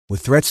With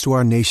threats to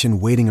our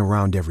nation waiting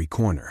around every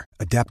corner,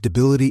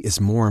 adaptability is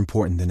more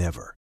important than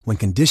ever. When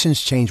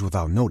conditions change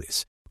without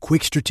notice,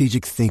 quick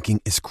strategic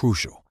thinking is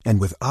crucial.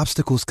 And with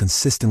obstacles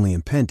consistently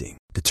impending,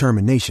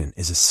 determination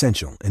is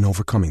essential in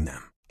overcoming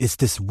them. It's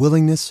this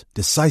willingness,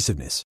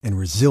 decisiveness, and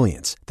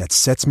resilience that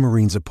sets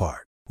Marines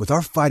apart. With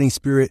our fighting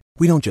spirit,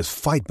 we don't just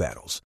fight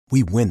battles,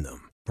 we win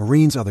them.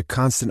 Marines are the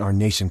constant our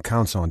nation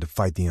counts on to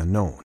fight the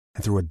unknown.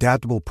 And through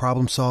adaptable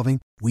problem solving,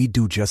 we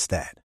do just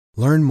that.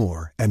 Learn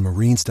more at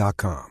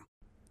marines.com.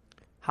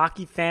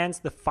 Hockey fans,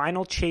 the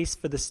final chase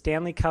for the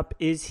Stanley Cup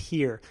is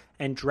here,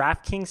 and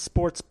DraftKings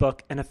Sportsbook,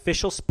 an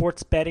official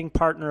sports betting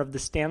partner of the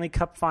Stanley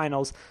Cup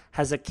Finals,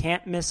 has a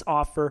can't-miss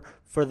offer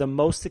for the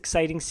most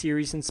exciting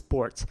series in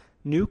sports.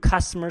 New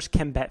customers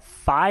can bet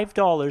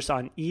 $5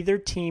 on either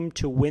team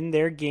to win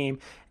their game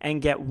and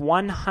get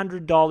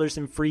 $100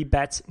 in free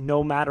bets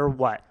no matter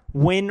what,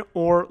 win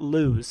or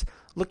lose.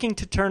 Looking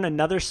to turn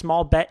another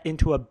small bet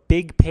into a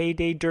big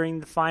payday during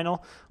the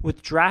final?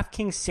 With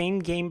DraftKings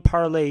same-game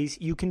parlays,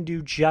 you can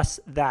do just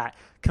that.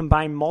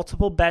 Combine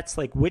multiple bets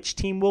like which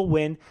team will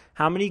win,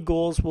 how many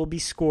goals will be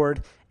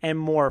scored, and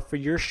more for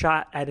your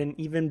shot at an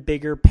even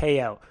bigger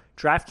payout.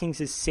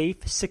 DraftKings is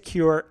safe,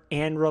 secure,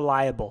 and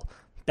reliable.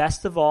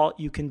 Best of all,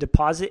 you can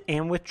deposit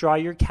and withdraw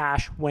your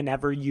cash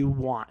whenever you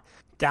want.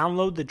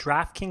 Download the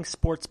DraftKings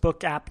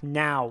Sportsbook app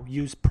now.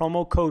 Use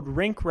promo code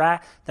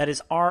RINKRAT, that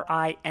is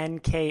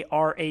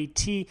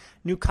RINKRAT.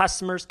 New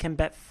customers can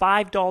bet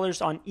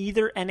 $5 on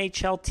either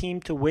NHL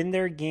team to win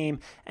their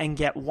game and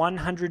get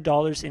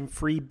 $100 in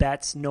free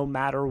bets no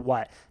matter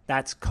what.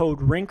 That's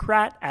code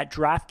RINKRAT at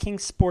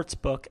DraftKings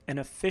Sportsbook, an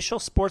official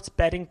sports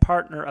betting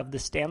partner of the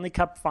Stanley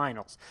Cup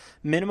Finals.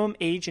 Minimum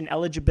age and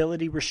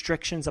eligibility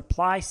restrictions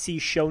apply. See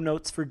show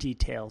notes for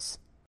details.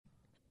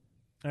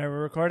 All right,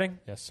 we're recording?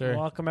 Yes, sir.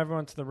 Welcome,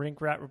 everyone, to the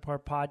Rink Rat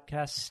Report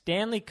podcast,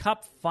 Stanley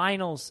Cup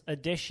Finals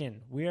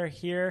edition. We are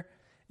here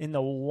in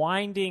the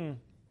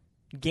winding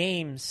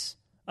games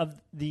of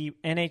the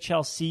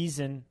NHL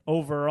season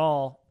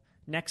overall.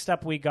 Next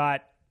up, we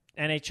got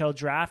NHL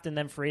draft and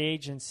then free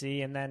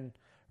agency, and then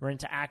we're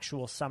into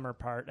actual summer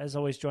part. As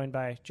always, joined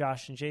by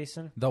Josh and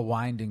Jason. The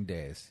winding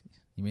days.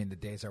 You mean the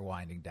days are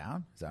winding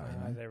down? Is that what you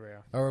mean? There we go.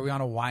 Or are we on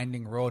a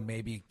winding road,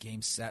 maybe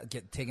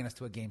taking us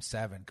to a game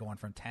 7, going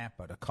from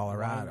Tampa to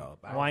Colorado?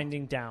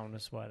 Winding down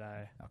is what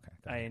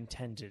I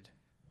intended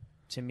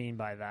to mean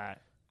by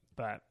that.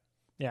 But,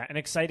 yeah, an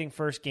exciting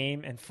first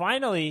game. And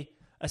finally,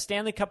 a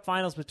Stanley Cup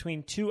Finals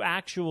between two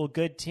actual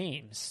good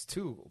teams.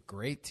 Two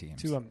great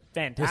teams. Two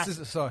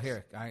fantastic.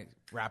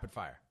 Rapid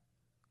fire.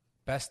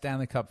 Best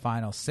Stanley Cup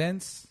Final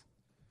since...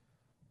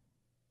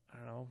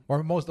 I don't know.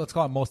 Or let's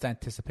call it most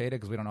anticipated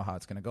because we don't know how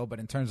it's going to go. But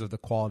in terms of the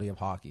quality of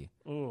hockey.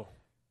 Ooh,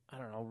 I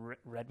don't know.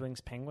 Red Wings,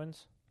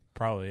 Penguins?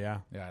 Probably, yeah.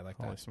 Yeah, I like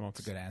Holy that. Smokes.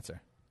 That's a good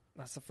answer.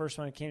 That's the first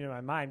one that came to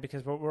my mind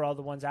because what were all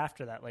the ones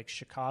after that? Like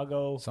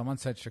Chicago? Someone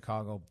said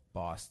Chicago,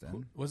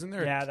 Boston. Wasn't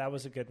there? Yeah, that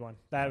was a good one.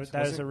 That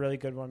is a really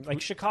good one. Like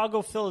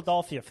Chicago,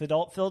 Philadelphia.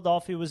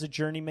 Philadelphia was a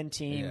journeyman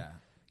team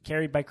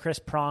carried by Chris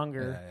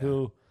Pronger,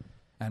 who...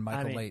 And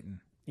Michael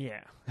Leighton.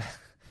 Yeah.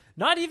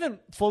 Not even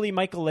fully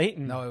Michael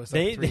Leighton. No, it was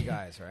like three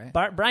guys, right?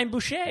 Brian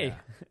Boucher. Yeah.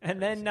 And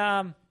then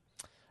I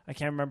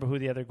can't remember who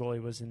the other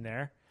goalie was in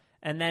there.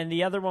 And then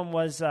the other one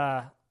was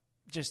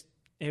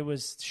it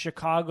was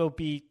Chicago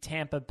beat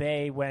Tampa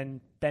Bay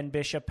when Ben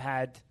Bishop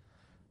had,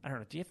 I don't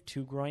know, do you have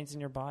two groins in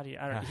your body?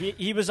 I don't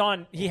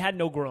know. He had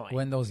no groin.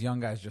 When those young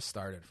guys just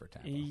started for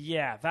Tampa.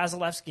 Yeah.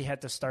 Vasilevsky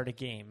had to start a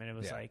game, and it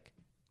was I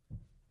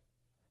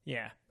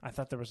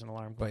thought there was an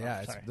alarm going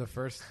off. It's the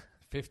first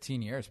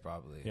 15 years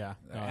probably. Yeah.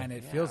 And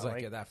it feels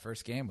like that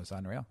first game was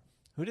unreal.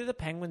 Who did the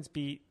Penguins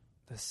beat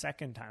the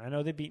second time? I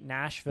know they beat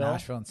Nashville.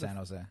 And San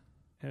Jose.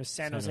 It was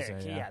San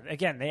Jose. Yeah.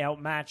 Again, they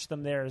outmatched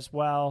them there as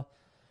well.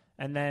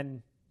 And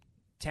then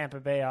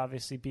Tampa Bay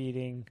obviously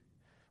beating...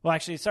 Well,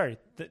 actually, sorry.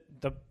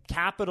 The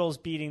Capitals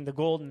beating the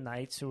Golden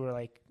Knights, who were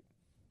like...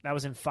 That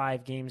was in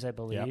 5 games, I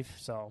believe. Yep.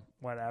 So,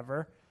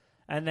 whatever.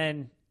 And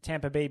then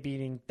Tampa Bay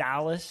beating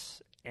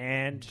Dallas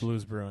and...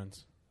 Blues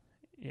Bruins.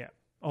 Yeah.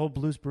 Oh,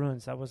 Blues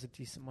Bruins. That was a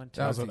decent one, too.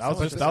 That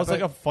was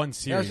like a fun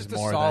series. That was just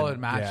a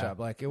solid matchup. Yeah.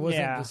 Like, it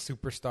wasn't the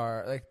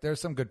superstar. Like,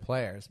 there's some good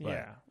players.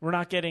 But we're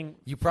not getting...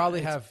 You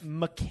probably have...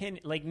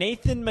 McKinnon. Like,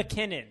 Nathan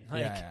McKinnon.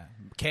 Like,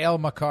 Cale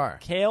Makar.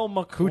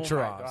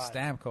 Kucherov. Oh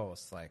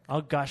Stamkos. Like,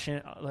 I'll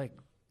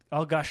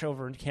gush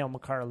over Cale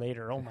Makar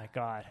later. Oh, my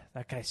God.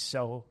 That guy's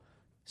so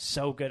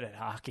good at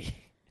hockey.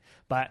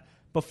 But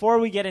before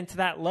we get into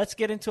that, let's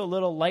get into a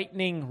little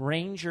Lightning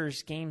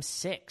Rangers Game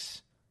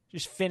 6.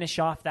 Just finish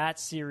off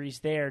that series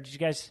there. What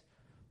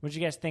did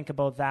you guys think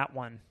about that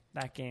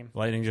game?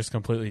 Lightning just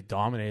completely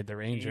dominated the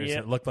Rangers. Yep.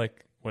 It looked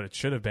like what it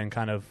should have been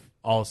kind of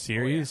all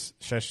series.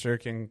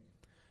 Shesterkin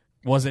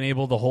wasn't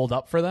able to hold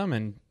up for them.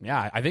 And,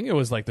 I think it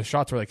was like the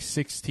shots were like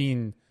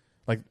 16.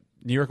 Like,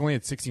 New York only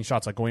had 16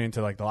 shots like going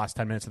into like the last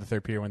 10 minutes of the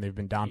third period when they've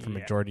been down for the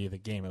majority of the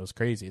game. It was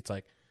crazy. It's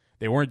like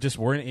they weren't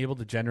able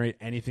to generate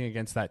anything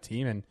against that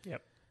team. And,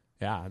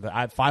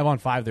 at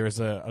 5-on-5, there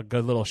was a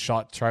good little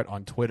shot chart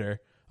on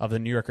Twitter of the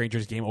New York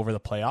Rangers game over the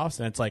playoffs,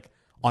 and it's like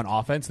on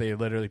offense, they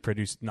literally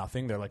produce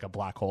nothing. They're like a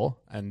black hole,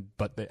 at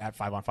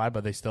 5-on-5,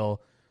 but they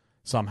still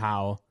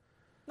somehow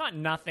not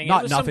nothing.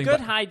 Not it was nothing, some good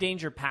but, high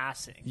danger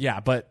passing. Yeah,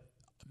 but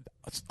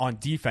on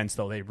defense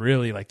though, they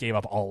really like gave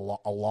up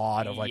a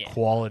lot of like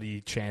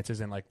quality chances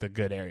in like the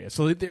good areas.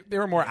 So they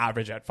were more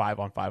average at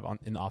 5-on-5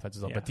 in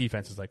offenses, but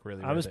defense is like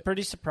really. I was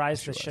pretty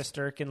surprised with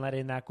Shesterkin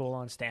letting that goal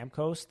on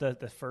Stamkos,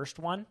 the first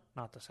one,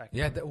 not the second.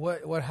 Yeah, one.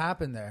 what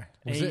happened there?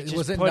 Was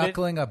just it put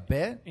knuckling a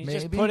bit? He maybe?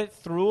 just put it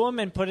through him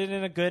and put it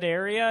in a good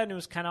area, and it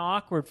was kind of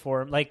awkward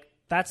for him.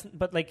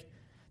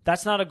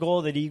 That's not a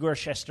goal that Igor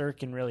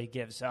Shesterkin really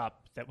gives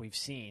up that we've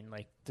seen.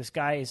 Like, this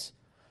guy is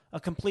a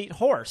complete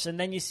horse. And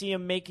then you see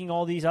him making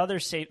all these other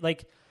saves.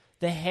 Like,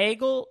 the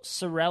Hagel,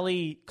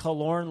 Cirelli,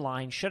 Killorn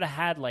line should have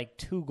had like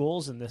 2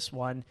 goals in this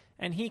one,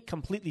 and he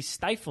completely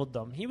stifled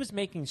them. He was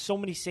making so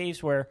many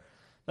saves where,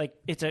 like,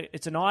 it's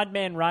an odd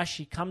man rush.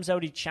 He comes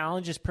out, he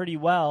challenges pretty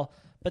well,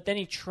 but then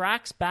he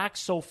tracks back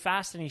so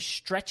fast and he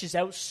stretches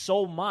out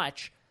so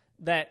much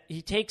that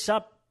he takes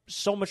up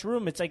so much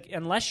room. It's like,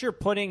 unless you're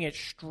putting it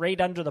straight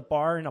under the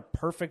bar in a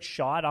perfect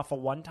shot off a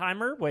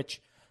one-timer,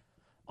 which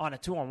on a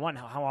 2-on-1,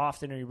 how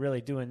often are you really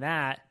doing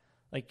that?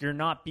 Like, you're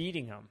not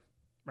beating him,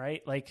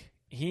 right? Like,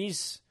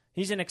 he's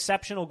an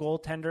exceptional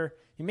goaltender.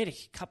 He made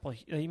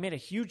a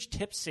huge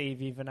tip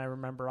save even, I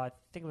remember. I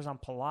think it was on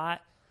Palat.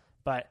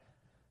 But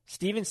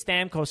Steven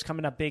Stamkos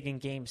coming up big in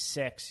Game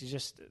 6.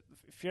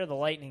 If you're the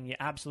Lightning, you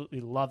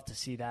absolutely love to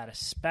see that,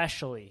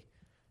 especially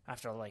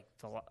after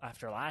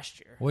last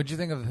year. What did you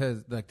think of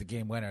the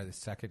game winner, the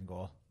second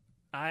goal?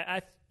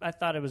 I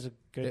thought it was a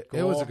good goal.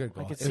 It was a good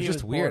goal. It was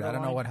just weird. I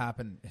don't know what borderline.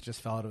 happened. It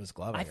just fell out of his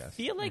glove, I guess. I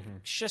feel like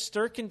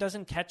Shesterkin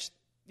doesn't catch,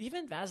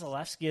 even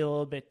Vasilevsky a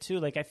little bit too.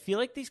 Like, I feel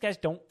like these guys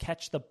don't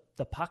catch the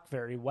puck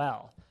very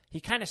well. He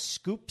kind of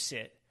scoops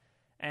it.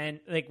 And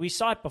like, we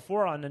saw it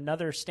before on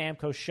another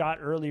Stamkos shot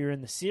earlier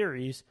in the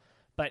series,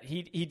 but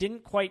he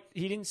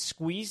didn't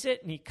squeeze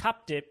it, and he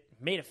cupped it.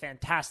 Made a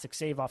fantastic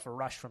save off a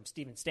rush from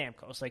Steven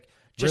Stamkos. Like,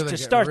 just really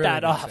to start really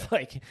that off, save.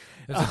 like, It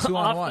was a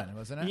 2-on-1,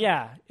 wasn't it?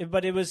 Yeah,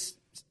 but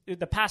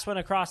the pass went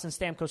across and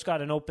Stamkos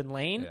got an open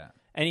lane,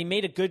 and he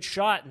made a good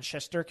shot, and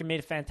Shesterkin made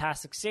a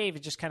fantastic save.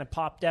 It just kind of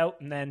popped out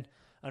and then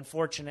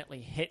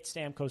unfortunately hit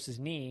Stamkos'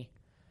 knee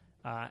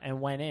and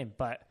went in.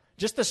 But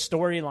just the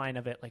storyline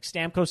of it, like,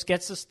 Stamkos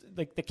gets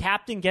the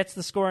captain gets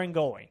the scoring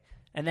going,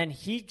 and then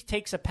he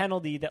takes a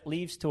penalty that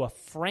leads to a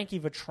Frankie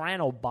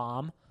Vetrano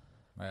bomb,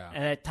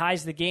 and it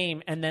ties the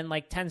game, and then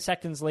like 10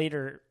 seconds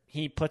later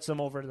he puts them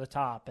over to the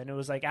top. And it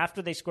was like,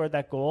 after they scored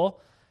that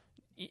goal,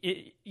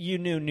 you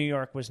knew New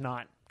York was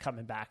not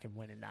coming back and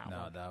winning that one.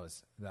 No, that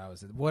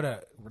was what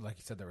a, like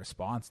you said, the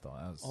response though.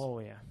 That was, oh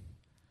yeah,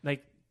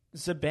 like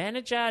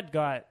Zibanejad,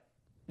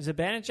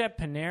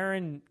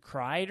 Panarin,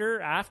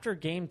 Kreider after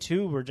Game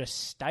 2 were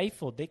just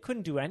stifled. They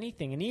couldn't do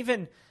anything, and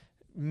even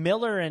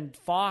Miller and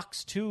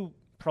Fox, 2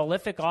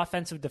 prolific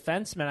offensive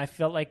defensemen, I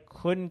felt like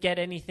couldn't get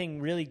anything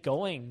really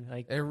going.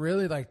 Like, it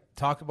really, like,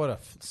 talk about a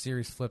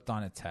series flipped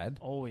on its head.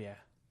 Oh yeah,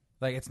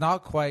 like, it's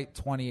not quite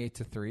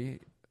 28-3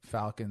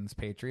 Falcons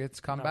Patriots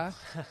comeback,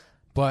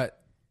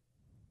 but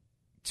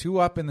 2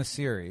 up in the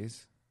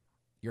series.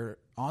 You're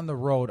on the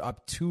road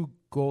up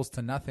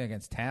 2-0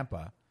 against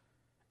Tampa,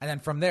 and then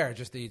from there,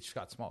 they just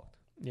got smoked.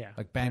 Yeah,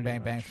 like bang,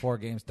 bang, bang, 4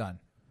 games done,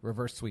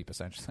 reverse sweep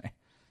essentially.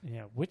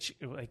 Yeah, which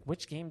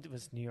game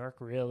was New York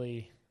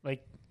really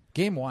like?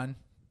 Game 1.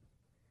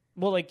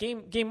 Well, like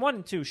game 1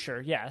 and 2,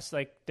 sure, yes,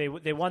 like they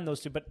won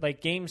those 2, but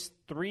like games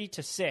 3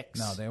 to 6,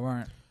 no, they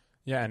weren't.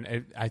 Yeah,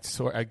 and I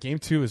saw Game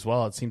 2 as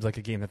well. It seems like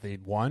a game that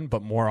they'd won,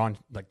 but more on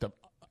like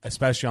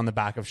especially on the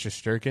back of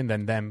Shesterkin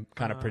than them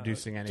kind of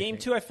producing anything. Game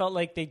 2, I felt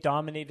like they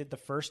dominated the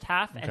first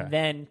half, and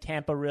then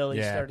Tampa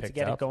really started to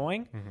get it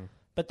going. Mm-hmm.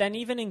 But then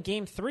even in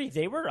Game 3,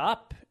 they were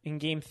up in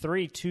Game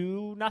 3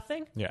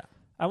 2-0. Yeah,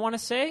 I want to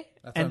say,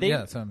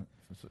 that's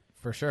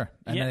for sure.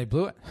 And then they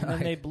blew it. And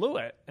then they blew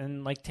it.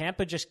 And like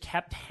Tampa just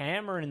kept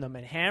hammering them.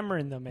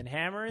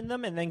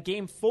 And then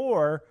Game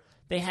 4,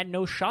 they had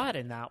no shot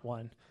in that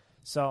one.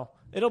 So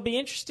it'll be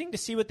interesting to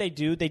see what they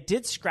do. They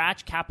did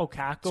scratch Capo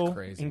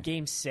Caco in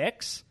Game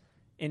 6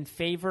 in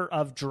favor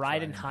of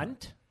Dryden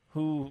Hunt,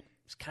 who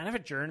is kind of a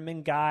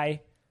journeyman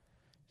guy.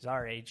 He's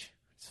our age.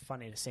 It's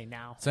funny to say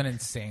now. It's an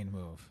insane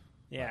move.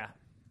 Yeah.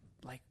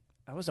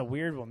 That was a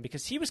weird one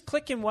because he was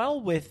clicking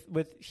well with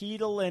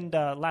Hedel and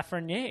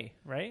Lafreniere,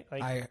 right?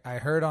 Like, I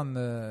heard on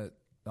the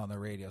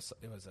radio,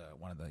 it was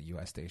one of the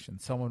U.S.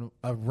 stations,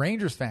 a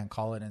Rangers fan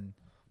call it in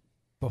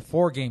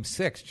before Game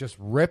 6, just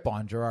rip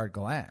on Gerard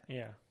Gallant.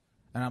 Yeah.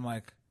 And I'm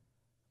like,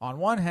 on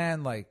one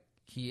hand, like,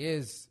 he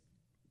is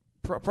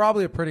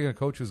probably a pretty good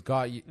coach who's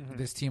got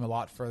this team a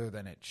lot further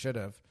than it should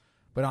have.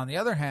 But on the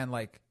other hand,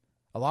 like,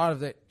 a lot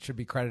of it should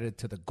be credited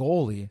to the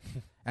goalie.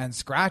 And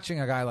scratching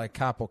a guy like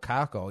Capo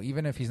Caco,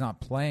 even if he's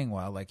not playing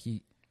well, like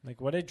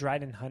what did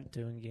Dryden Hunt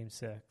do in Game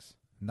 6?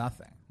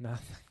 Nothing.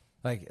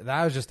 Like,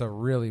 that was just a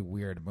really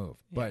weird move.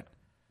 Yeah. But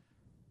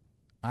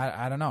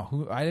I don't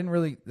know.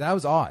 That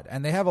was odd.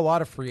 And they have a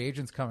lot of free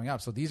agents coming up.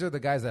 So these are the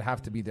guys that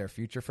have to be their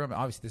future for him.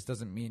 Obviously, this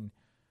doesn't mean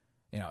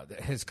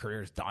his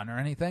career's done or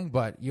anything,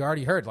 but you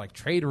already heard like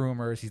trade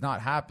rumors. He's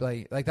not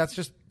happy. Like that's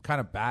just kind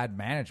of bad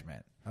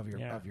management of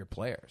your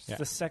players. Yeah.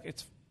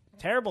 It's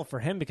terrible for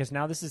him because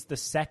now this is the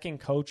second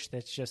coach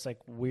that's just like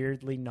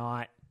weirdly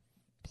not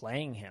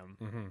playing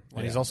him.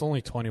 And he's also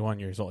only 21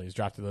 years old. He's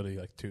drafted literally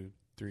like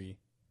 2-3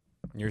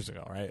 years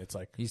ago, right? It's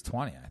like he's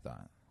 20, I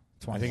thought.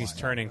 I think he's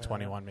turning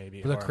 21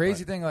 maybe. But the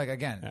crazy thing, like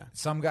again,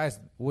 some guys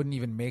wouldn't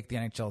even make the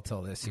NHL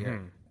till this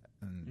year.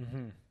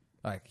 And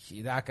like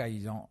that guy,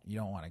 you don't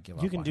want to give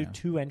up. You can on do him.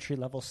 2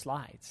 entry-level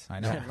slides. I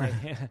know.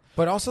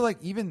 But also, like,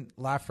 even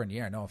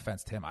Lafreniere, no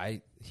offense to him,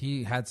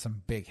 he had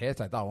some big hits.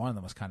 I thought one of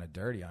them was kind of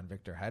dirty on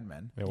Victor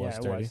Hedman. It was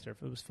dirty.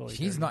 It was fully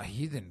He's dirty. not.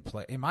 He didn't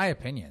play. In my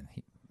opinion,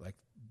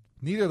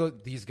 neither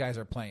of these guys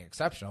are playing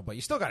exceptional. But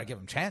you still got to give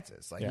them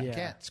chances. Like you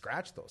can't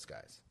scratch those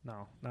guys.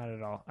 No, not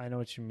at all. I know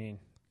what you mean.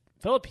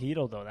 Philip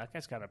Hedl, though, that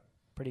guy's got a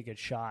pretty good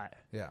shot.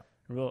 Yeah,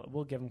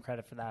 we'll give him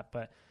credit for that.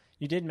 But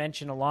you did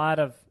mention a lot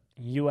of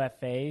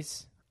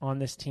UFAs on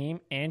this team.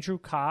 Andrew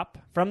Kopp,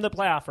 from the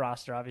playoff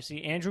roster,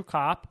 obviously. Andrew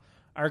Kopp,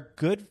 our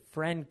good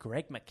friend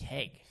Greg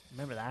McKegg.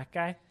 Remember that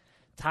guy?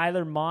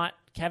 Tyler Mott,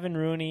 Kevin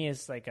Rooney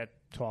is like a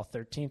 12th,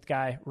 13th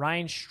guy.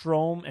 Ryan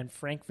Strome and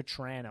Frank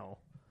Vetrano,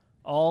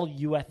 all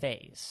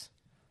UFAs.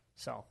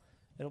 So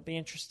it'll be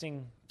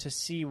interesting to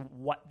see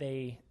what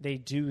they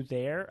do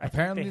there.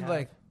 Apparently,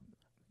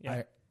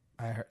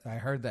 I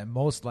heard that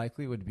most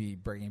likely would be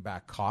bringing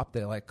back Kopp.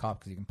 They like Kopp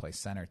because he can play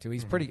center too.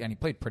 He's pretty, and he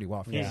played pretty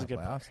well for the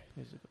playoffs.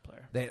 He's a good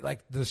player. They like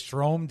the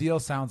Strome deal.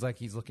 Sounds like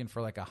he's looking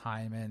for like a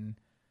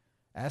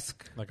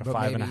Hyman-esque, like a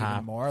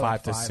 5.5, more, 5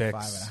 like to 6,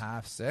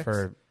 5.5, 6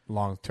 for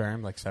long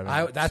term, like 7.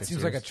 That 6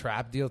 seems years. like a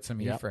trap deal to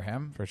me for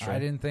him. For sure. I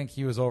didn't think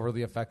he was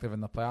overly effective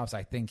in the playoffs.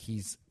 I think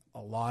he's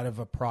a lot of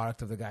a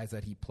product of the guys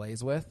that he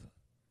plays with.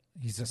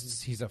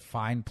 He's a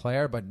fine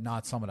player, but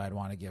not someone I'd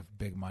want to give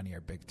big money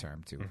or big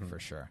term to for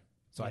sure.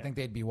 So I think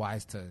they'd be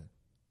wise to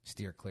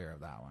steer clear of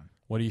that one.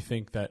 What do you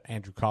think that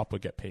Andrew Kopp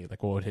would get paid?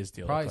 Like, what would his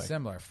deal Probably look like?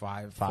 similar,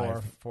 4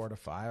 to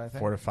 5. I think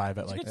 4 to 5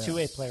 at He's like a good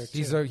two-way player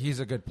too. he's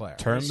a good player.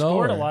 term He though.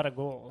 scored a or- lot of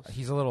goals.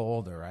 He's a little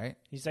older, right?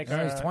 He's like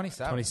No, he's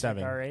 27.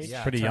 27. Our age.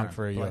 Yeah, Pretty term. young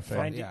for a Like,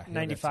 UFA.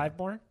 95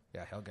 born.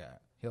 Yeah, he'll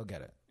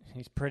get it.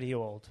 He's pretty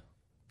old.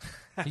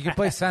 He can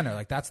play center.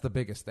 Like that's the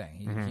biggest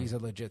thing. He's a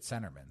legit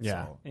centerman.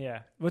 Yeah. So. Yeah.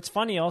 What's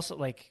funny also,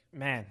 like,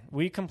 man,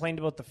 we complained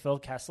about the Phil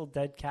Kessel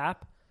dead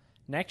cap.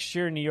 Next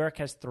year, New York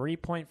has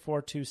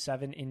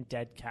 3.427 in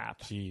dead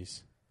cap.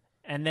 Jeez.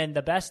 And then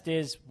the best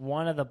is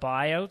one of the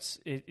buyouts,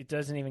 it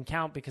doesn't even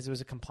count because it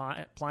was a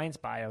compliance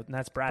buyout, and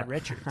that's Brad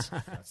Richards.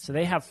 So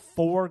they have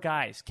 4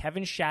 guys,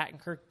 Kevin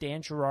Shattenkirk,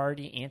 Dan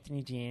Girardi,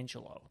 Anthony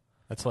D'Angelo.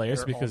 That's hilarious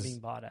They're because all being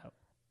bought out.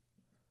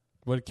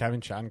 what did Kevin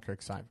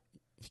Shattenkirk sign?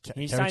 He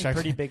Kevin signed Shattenkirk-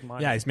 pretty big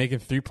money. Yeah, he's making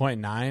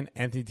 3.9.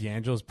 Anthony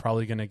D'Angelo is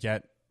probably going to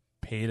get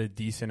paid a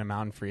decent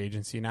amount in free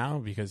agency now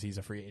because he's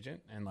a free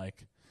agent and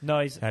like No,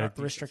 he's had a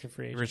restricted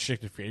free agent.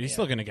 restricted free agent. He's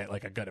still going to get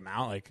like a good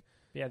amount. Like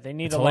Yeah, they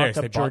need It's to hilarious.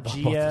 lock up They bought both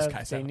these Georgiev.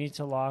 guys They out. need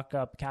to lock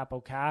up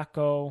Capo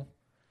Caco.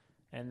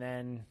 And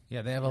then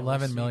Yeah, they have we'll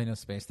 11 see. million of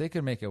space. They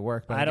could make it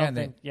work, but I again,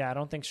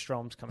 don't think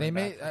Strome's coming they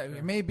may back.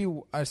 it may be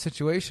a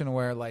situation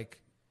where like,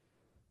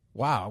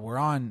 wow, we're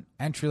on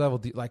entry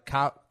level like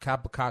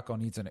Capocacco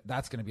needs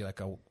that's going to be like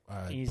a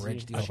Easy.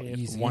 bridge deal, Cheap.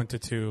 easy. 1 to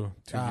 2 years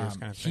kind of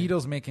thing.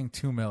 Hedl's making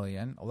 $2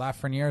 million.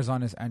 Lafreniere's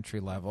on his entry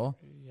level.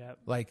 Yep.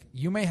 Like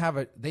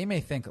they may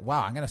think,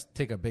 wow, I'm going to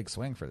take a big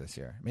swing for this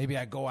year. Maybe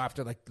I go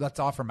after let's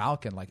offer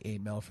Malkin like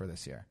 $8 million for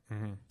this year,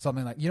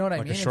 something like you know what I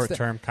Like a mean.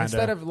 short-term kinda-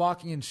 instead of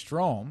locking in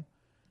Strome,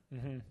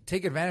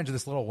 take advantage of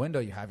this little window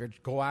you have here.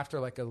 Go after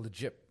like a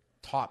legit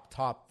top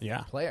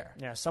player.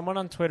 Yeah, someone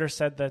on Twitter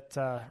said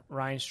that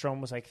Ryan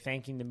Strome was like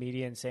thanking the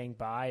media and saying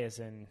bye, as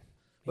in.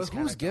 But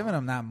who's giving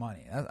him that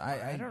money?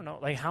 I don't know.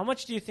 Like, how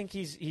much do you think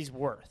he's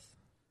worth,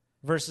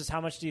 versus how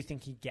much do you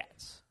think he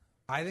gets?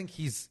 I think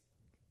he's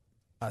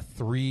a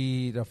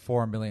 $3 to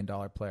 $4 million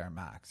player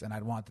max, and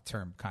I'd want the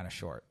term kind of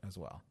short as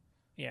well.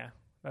 Yeah,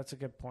 that's a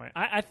good point.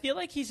 I feel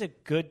like he's a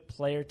good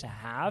player to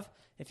have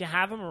if you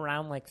have him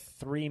around like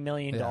 $3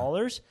 million,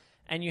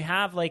 and you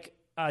have like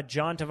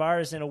John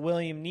Tavares and a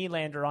William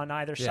Nylander on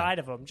either side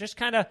of him, just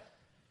kind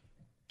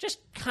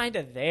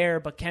of there,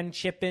 but can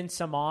chip in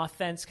some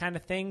offense kind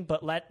of thing,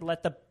 but let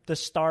the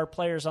star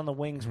players on the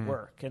wings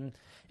work. And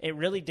it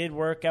really did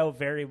work out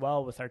very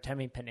well with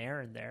Artemi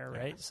Panarin there,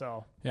 right?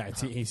 So Yeah,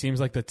 he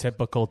seems like the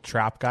typical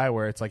trap guy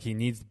where it's like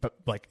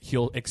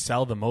he'll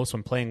excel the most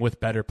when playing with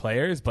better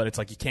players, but it's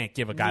like you can't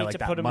give a guy need like to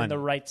that put him money. in the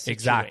right situation.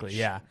 Exactly,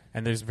 yeah.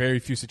 And there's very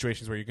few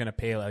situations where you're going to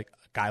pay like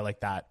a guy like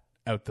that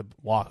out the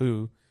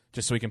wahoo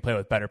just so he can play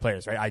with better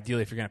players, right?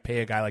 Ideally, if you're going to pay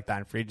a guy like that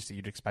in free agency,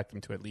 you'd expect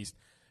him to at least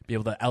be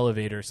able to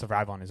elevate or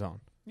survive on his own.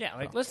 yeah,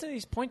 like listen to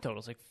these point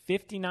totals, like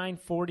 59,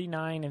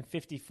 49, and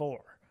 54.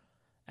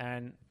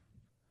 And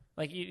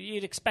like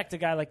you'd expect a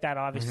guy like that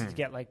obviously to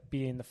get like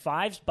be in the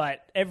 5s, but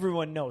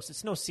everyone knows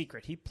it's no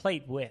secret he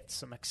played with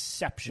some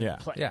exceptional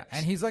players. Yeah,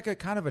 and he's like a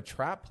kind of a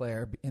trap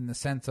player in the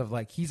sense of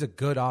like he's a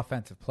good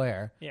offensive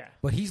player. Yeah.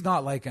 But he's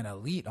not like an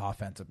elite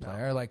offensive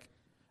player. Like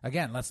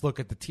again, let's look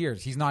at the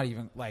tiers. He's not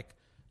even like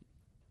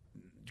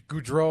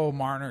Goudreau,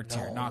 Marner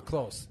tier, not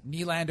close.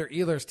 Nylander,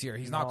 Ehlers tier,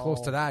 he's not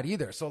close to that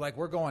either. So like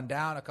we're going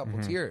down a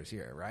couple tiers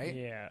here, right?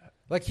 Yeah.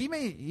 Like he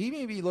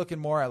may be looking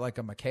more at like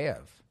a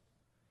Mikheyev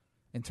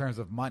in terms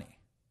of money.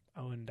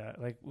 Oh, and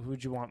like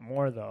who'd you want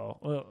more though?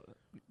 Well,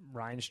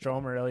 Ryan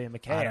Strome or Ilya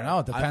Mikheyev? I don't know.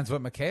 It depends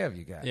what Mikheyev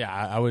you get. Yeah,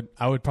 I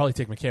would probably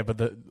take Mikheyev, but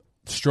the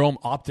Strome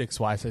optics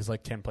wise is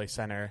like can play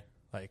center.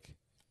 Like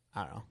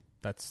I don't know.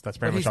 That's pretty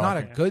but much he's all. not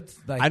a good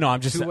I know.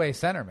 I'm just two-way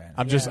center man.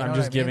 I'm just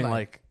giving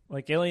like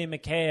Ilya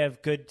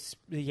Mikheyev, good.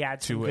 He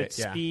had some Two-way, good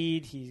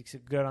speed. He's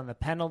good on the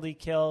penalty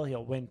kill.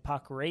 He'll win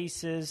puck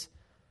races.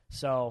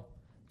 So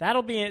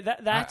that'll be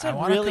that's a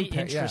really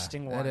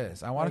interesting one. It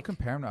is. I want to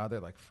compare him to other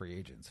like free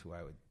agents who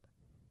I would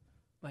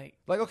like.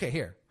 Okay,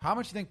 here. How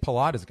much do you think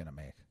Palat is going to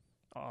make?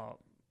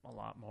 A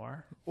lot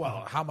more.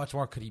 Well, how much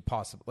more could he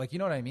possibly? Like, you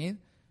know what I mean?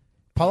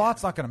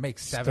 Palat's not going to make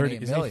 7-8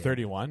 million. Is he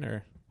 31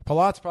 or?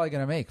 Palat's probably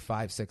going to make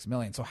 5-6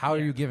 million. So how are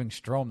you giving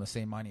Strome the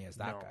same money as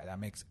that guy? That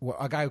makes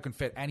a guy who can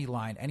fit any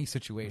line, any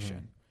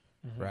situation,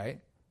 right?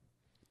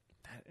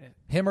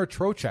 Him or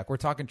Trocheck? We're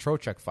talking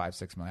Trocheck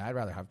 5-6 million. I'd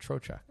rather have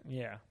Trocheck.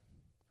 Yeah,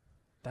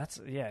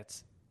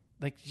 it's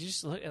like you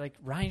just look like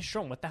Ryan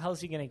Strome. What the hell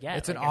is he going to get?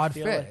 It's like, an odd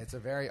fit. Like it's a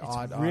very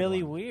odd.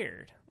 Really one.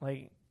 weird.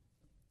 Like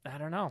I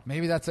don't know.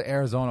 Maybe that's an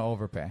Arizona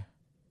overpay.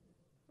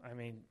 I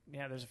mean,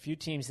 yeah, there's a few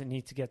teams that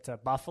need to get to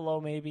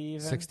Buffalo, maybe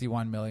even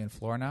 61 million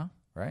floor now,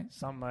 right?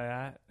 Something like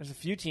that. There's a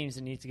few teams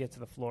that need to get to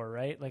the floor,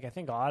 right? Like I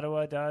think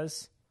Ottawa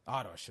does.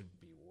 Ottawa should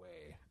be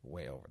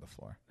way over the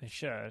floor. They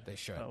should.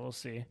 But we'll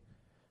see.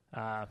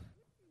 And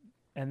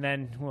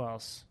then who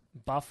else?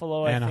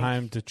 Buffalo,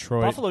 Anaheim,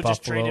 Detroit, Buffalo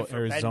just traded for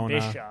Arizona.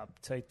 Ben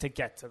Bishop to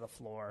get to the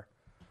floor,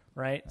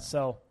 right? Yeah.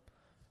 So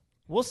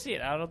we'll see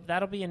it.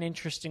 That'll be an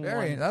interesting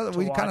one.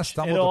 We kind of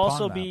stumbled It'll upon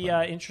also that, be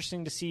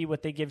interesting to see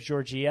what they give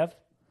Georgiev,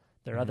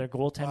 their other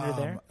goaltender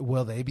there.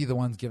 Will they be the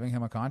ones giving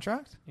him a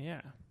contract?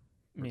 Yeah.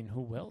 I mean, who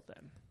will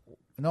then?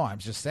 No, I'm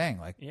just saying,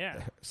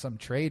 some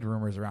trade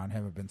rumors around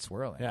him have been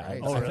swirling. Yeah.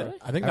 Right? Oh, really?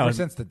 I think ever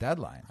since the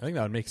deadline. I think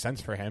that would make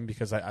sense for him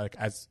because I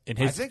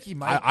think he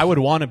might. I would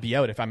want to be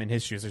out if I'm in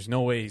his shoes. There's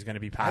no way he's going to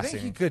be passing. I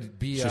think he could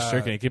be.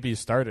 He could be a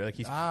starter. Like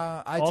he's.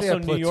 I'd also say a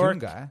platoon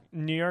guy.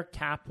 New York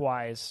cap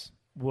wise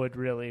would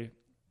really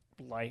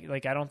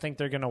like. I don't think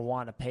they're going to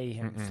want to pay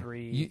him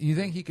 3. You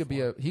think he could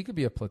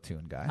be a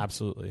platoon guy?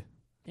 Absolutely.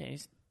 Yeah,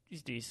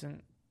 he's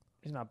decent.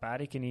 He's not bad.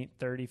 He can eat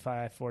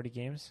 35, 40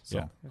 games.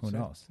 So who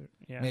knows?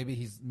 Yeah.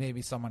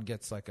 Maybe someone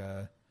gets like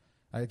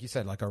you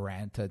said, like a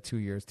rant to 2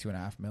 years,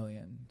 $2.5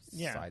 million.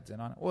 Yeah. Sides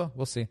in on it. Well,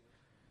 we'll see.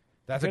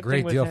 That's a Good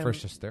great thing deal with for him-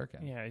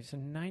 Shesterkin. Yeah, he's a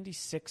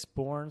 96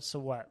 born. So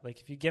what? Like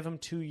if you give him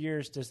 2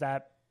 years,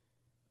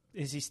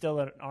 is he still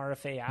an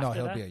RFA after No,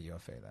 he'll that? be a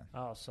UFA then.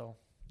 Oh, so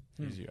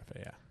He's UFA.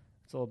 Yeah.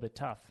 it's a little bit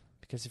tough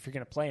because if you're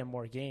going to play him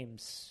more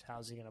games,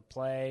 how's he going to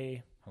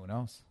play? Who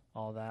knows?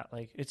 All that,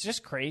 like, it's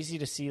just crazy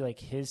to see like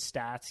his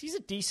stats. He's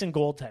a decent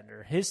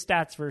goaltender. His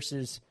stats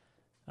versus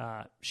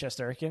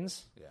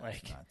Shesterkin's,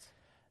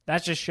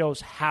 that just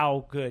shows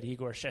how good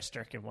Igor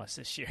Shesterkin was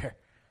this year.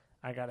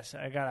 I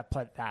gotta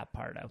put that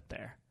part out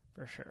there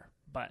for sure.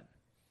 But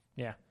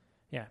yeah.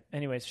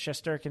 Anyways,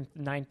 Shesterkin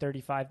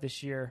 935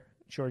 this year.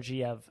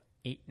 Georgiev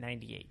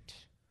 898.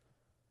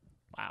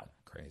 Wow,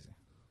 crazy.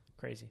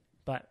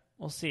 But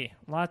we'll see.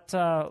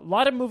 A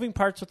lot of moving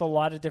parts with a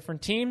lot of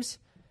different teams.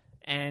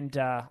 And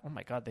oh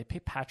my God, they pay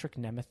Patrick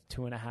Nemeth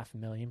 $2.5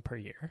 million per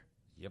year.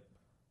 Yep,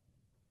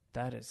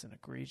 that is an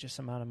egregious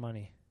amount of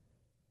money.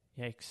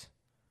 Yikes!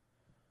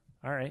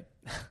 All right,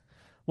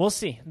 we'll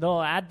see.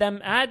 They'll add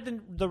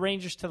the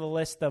Rangers to the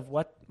list of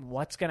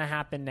what's going to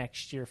happen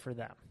next year for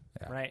them,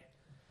 right?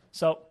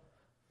 So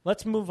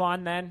let's move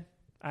on then.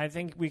 I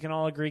think we can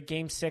all agree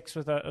Game 6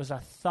 was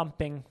a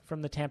thumping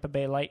from the Tampa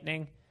Bay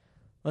Lightning.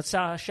 Let's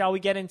shall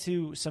we get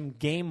into some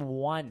Game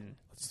 1?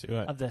 Let's do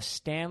it. Of the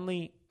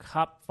Stanley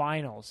Cup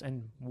Finals.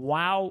 And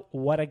wow,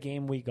 what a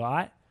game we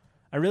got.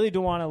 I really do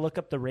want to look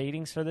up the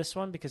ratings for this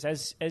one because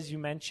as you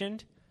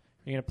mentioned,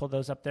 you're going to pull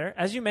those up there.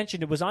 As you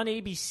mentioned, it was on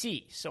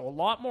ABC, so a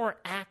lot more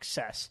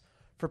access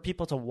for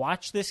people to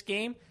watch this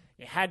game.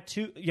 You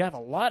have a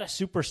lot of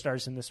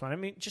superstars in this one. I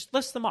mean, just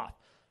list them off.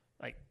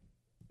 Like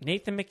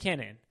Nathan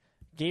McKinnon,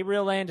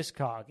 Gabriel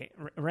Landeskog,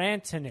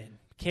 Rantanen,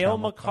 Cale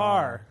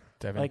Makar,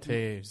 Devin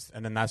Taves,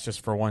 and then that's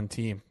just for one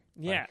team.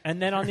 Yeah, and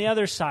then on the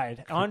other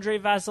side, Andrei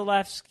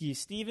Vasilevsky,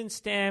 Steven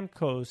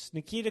Stamkos,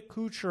 Nikita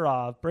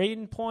Kucherov,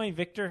 Braden Point,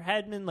 Victor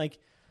Hedman, like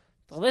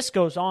the list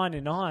goes on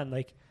and on.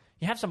 Like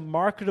you have some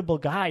marketable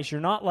guys.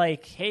 You're not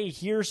like, hey,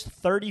 here's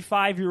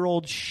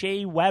 35-year-old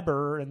Shea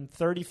Weber and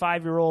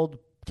 35-year-old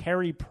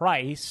Carey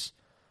Price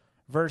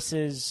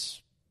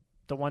versus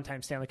the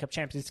one-time Stanley Cup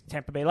champions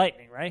Tampa Bay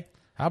Lightning, right?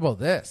 How about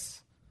this?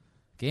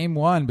 Game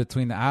 1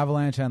 between the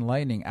Avalanche and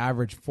Lightning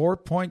averaged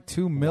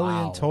 4.2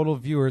 million total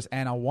viewers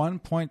and a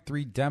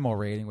 1.3 demo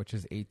rating, which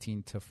is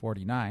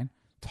 18-49,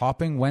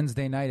 topping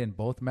Wednesday night in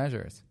both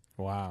measures.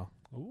 Wow.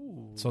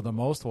 Ooh. So the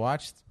most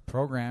watched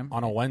program.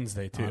 On a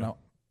Wednesday, too.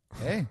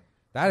 Hey,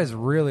 that is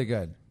really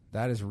good.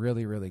 That is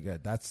really, really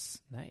good.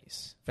 That's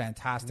nice.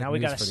 Fantastic. Now we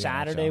news got a for the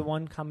Saturday NHL.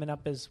 one coming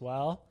up as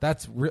well.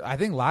 That's I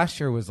think last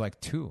year was like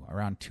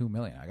around 2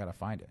 million. I got to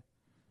find it.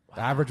 Wow.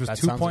 The average was That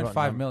sounds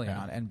 2.5 million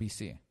yeah. on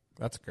NBC.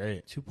 That's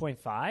great.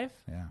 2.5?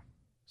 Yeah.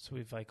 So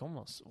we've like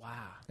almost,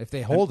 wow. If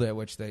they hold it,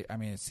 which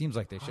it seems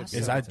like they should. Awesome.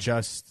 Is that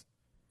just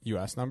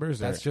U.S. numbers?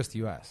 That's or? just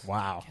U.S.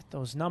 Wow. Get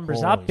those numbers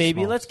Holy up,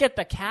 baby. smokes. Let's get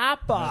the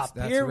cap up.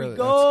 That's Here really, we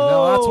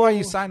go. That's why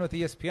you sign with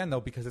ESPN, though,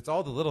 because it's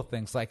all the little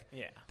things. Like,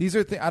 these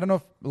are I don't know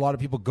if a lot of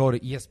people go to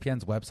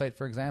ESPN's website,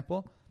 for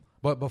example,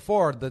 but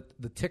before, the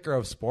ticker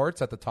of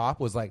sports at the top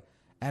was like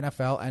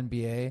NFL,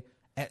 NBA,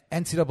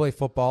 NCAA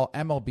football,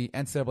 MLB,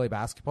 NCAA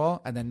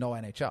basketball, and then no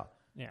NHL.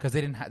 Because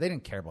they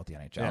didn't care about the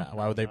NHL. Yeah,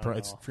 why would they?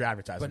 It's free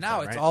advertising. But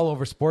now it's right? all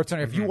over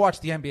SportsCenter. If you watch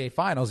the NBA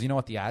Finals, you know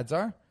what the ads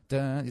are?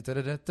 Like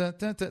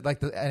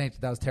the NHL,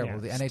 that was terrible.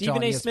 The NHL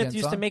Stephen A. and Smith ESPN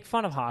used to song. make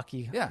fun of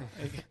hockey. Yeah.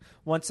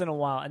 Once in a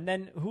while. And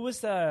then who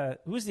was the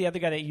other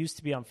guy that used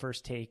to be on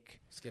First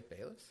Take? Skip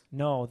Bayless?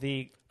 No,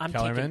 I'm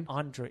Kellerman? taking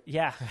Andre.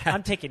 Yeah,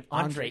 I'm taking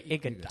Andre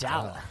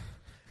Iguodala.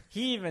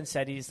 He even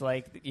said, he's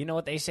like, you know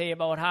what they say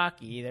about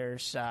hockey?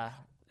 There's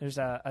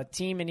a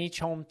team in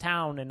each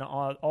hometown, and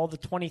all the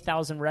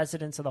 20,000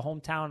 residents of the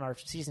hometown are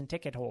season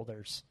ticket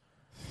holders.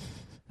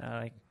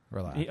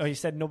 Relax. He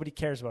said nobody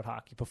cares about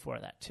hockey before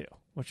that, too,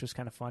 which was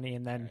kind of funny.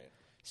 And then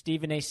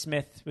Stephen A.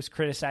 Smith was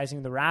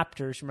criticizing the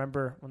Raptors.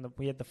 Remember when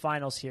we had the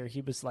finals here,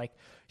 he was like,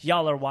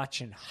 y'all are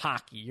watching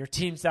hockey. Your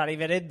team's not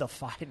even in the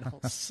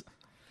finals.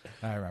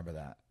 I remember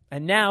that.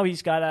 And now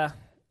he's got to,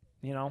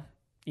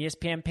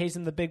 ESPN pays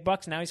him the big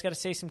bucks. Now he's got to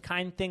say some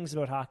kind things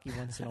about hockey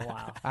once in a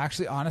while.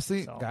 Actually,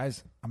 honestly,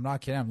 guys, I'm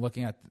not kidding. I'm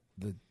looking at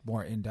the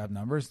more in-depth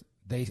numbers.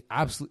 They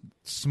absolutely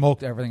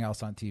smoked everything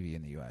else on TV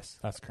in the U.S.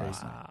 That's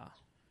crazy.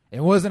 It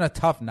wasn't a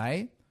tough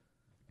night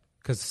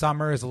because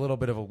summer is a little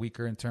bit of a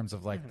weaker in terms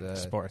of like the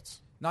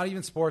sports. Not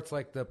even sports,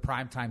 like the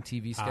primetime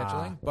TV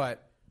scheduling,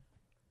 but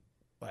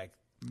like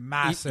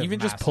massive. Even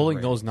just massive pulling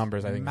ratings. those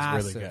numbers, I think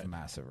is really good.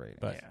 Massive rating.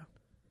 But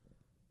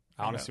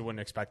I honestly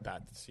wouldn't expect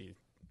that to see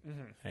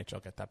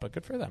NHL get that, but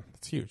good for them.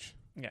 It's huge.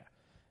 Yeah.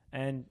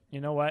 And you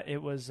know what? It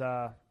was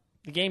the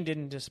game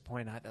didn't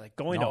disappoint either. Like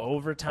going to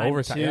overtime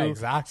too. Yeah,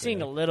 exactly.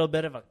 Seeing a little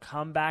bit of a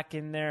comeback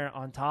in there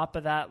on top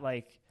of that,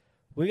 like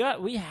we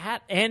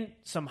had and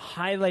some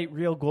highlight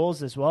reel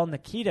goals as well.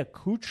 Nikita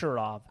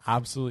Kucherov.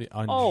 Absolutely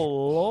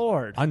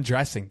Lord.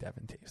 Undressing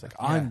Devin Taves. Like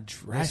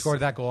undressing. They scored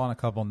that goal on a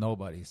couple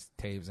nobodies,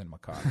 Taves and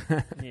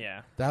Makar.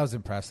 Yeah. That was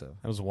impressive.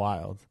 That was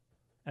wild.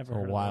 Ever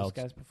heard of those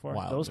guys before?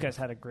 Those guys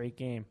had a great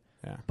game.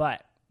 Yeah.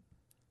 But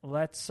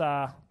let's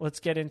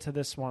get into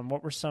this one.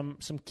 What were some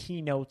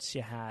key notes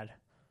you had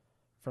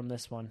from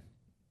this one?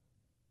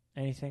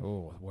 Anything?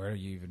 Oh, where do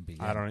you even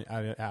begin?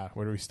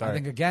 Where do we start? I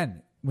think,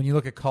 again, when you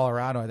look at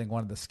Colorado, I think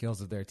one of the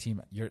skills of their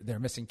team, they're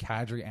missing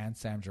Kadri and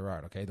Sam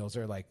Girard, okay? Those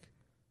are like,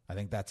 I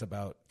think that's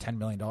about $10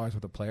 million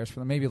worth of players for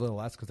them. Maybe a little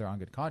less because they're on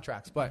good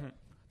contracts. But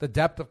the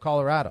depth of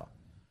Colorado,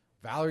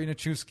 Valerie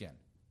Nichushkin,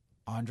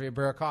 Andrei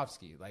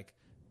Burakovsky, like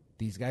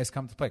these guys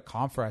come to play.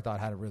 Comfer, I thought,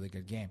 had a really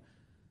good game.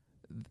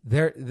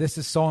 This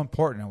is so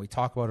important, and we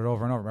talk about it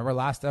over and over. Remember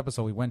last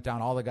episode, we went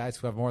down all the guys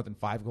who have more than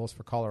 5 goals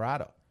for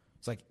Colorado.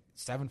 It's like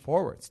 7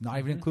 forwards, not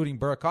even including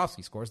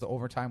Burakovsky, scores the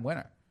overtime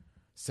winner.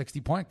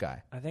 60-point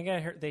guy. I think I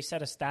heard they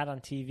said a stat on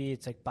TV.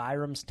 It's like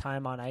Byram's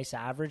time on ice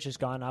average has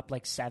gone up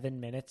like 7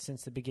 minutes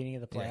since the beginning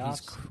of the playoffs. Yeah, he's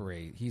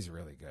great. He's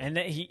really good. And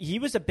he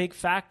was a big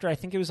factor. I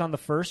think it was on the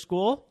first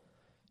goal.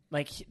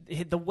 Like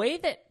the way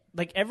that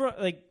like everyone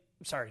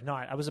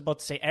I was about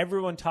to say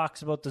everyone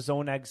talks about the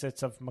zone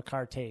exits of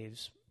Makar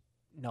Taves.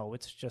 No,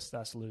 it's just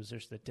us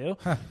losers that do.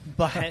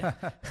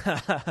 But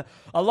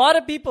a lot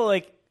of people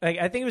like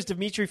I think it was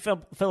Dmitry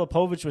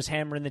Filipovich was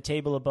hammering the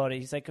table about it.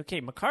 He's like, okay,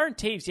 Makar and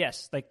Taves,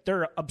 yes, like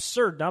they're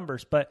absurd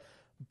numbers, but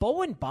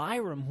Bowen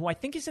Byram, who I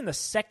think is in the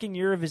second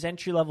year of his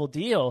entry-level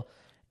deal,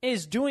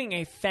 is doing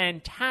a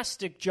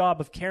fantastic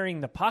job of carrying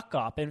the puck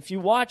up. And if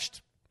you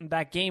watched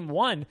that game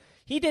 1,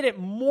 he did it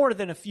more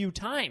than a few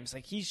times.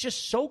 Like he's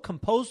just so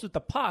composed with the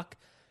puck.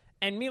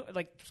 And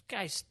like this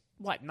guy's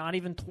not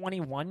even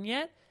 21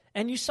 yet?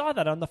 And you saw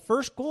that on the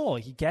first goal.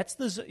 He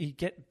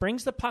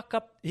brings the puck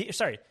up.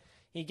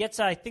 He gets,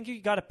 I think he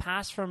got a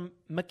pass from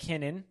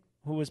McKinnon,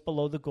 who was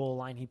below the goal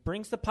line. He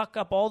brings the puck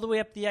up all the way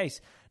up the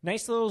ice.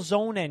 Nice little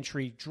zone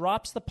entry.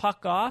 Drops the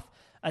puck off.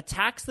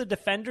 Attacks the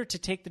defender to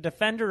take the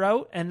defender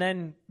out. And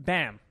then,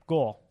 bam,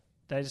 goal.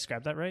 Did I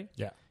describe that right?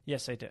 Yeah.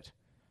 Yes, I did.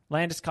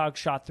 Landeskog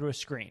shot through a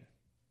screen.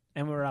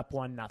 And we were up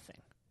 1-0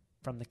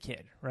 from the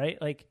kid,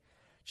 right? Like,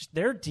 just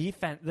their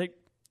defense,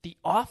 the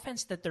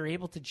offense that they're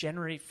able to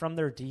generate from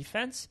their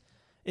defense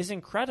is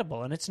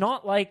incredible. And it's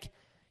not like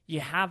you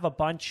have a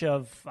bunch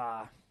of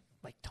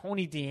like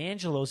Tony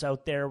DeAngelo's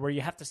out there where you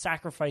have to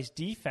sacrifice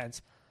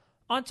defense.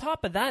 On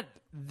top of that,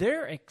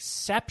 they're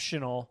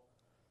exceptional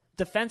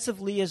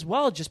defensively as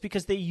well, just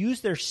because they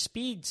use their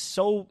speed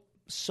so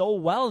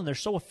well and they're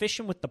so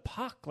efficient with the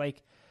puck.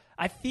 Like,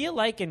 I feel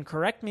like, and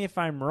correct me if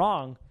I'm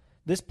wrong,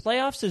 this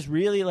playoffs is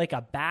really like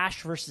a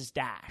bash versus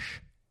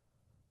dash.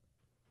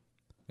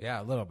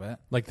 Yeah, a little bit.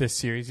 Like this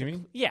series, you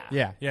mean? Yeah.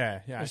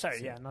 Yeah.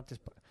 Sorry, yeah, not this.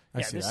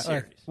 I see that.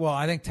 Like, well,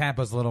 I think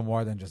Tampa's a little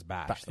more than just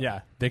bash.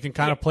 Yeah, they can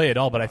kind of play it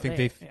all, but I think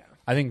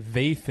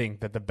they think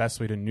that the best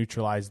way to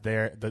neutralize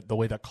the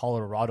way that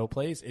Colorado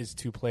plays is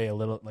to play a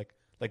little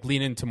like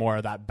lean into more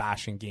of that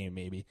bashing game,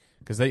 maybe,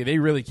 because they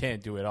really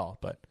can't do it all.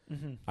 But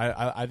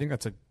I think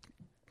that's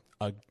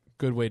a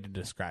good way to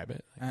describe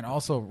it. And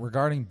also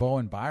regarding Bo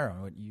and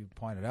Byram, what you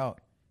pointed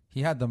out,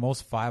 he had the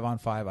most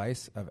 5-on-5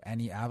 ice of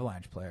any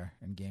Avalanche player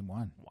in Game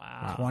 1.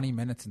 Wow. 20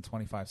 minutes and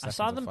 25 seconds. I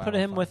saw them put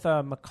him with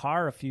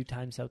Makar a few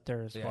times out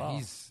there as well.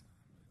 He's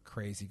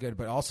crazy good.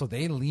 But also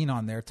they lean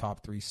on their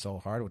top three so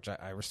hard, which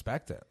I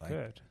respect it. Like,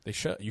 good. They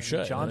should. You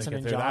should. Johnson if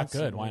and they're Johnson.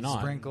 that good, why not?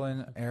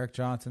 Sprinkling Eric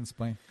Johnson,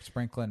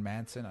 Sprinkling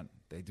Manson.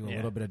 They do a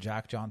little bit of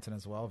Jack Johnson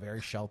as well.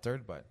 Very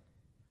sheltered, but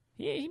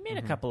he made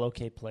a couple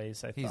okay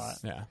plays, I thought.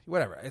 Yeah.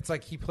 Whatever. It's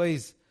like he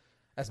plays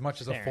as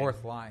much as a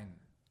fourth line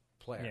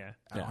player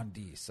on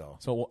D.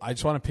 So I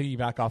just want to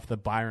piggyback off the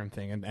Byram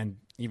thing, and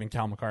even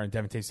Cal McCarr and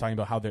Devin Tate's talking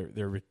about how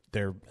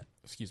their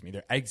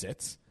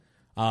exits,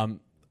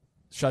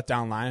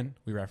 shutdown line.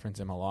 We reference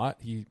him a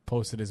lot. He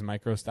posted his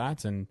micro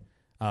stats and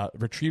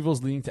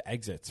retrievals leading to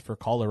exits for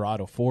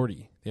Colorado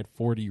 40. They had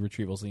 40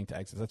 retrievals leading to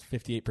exits. That's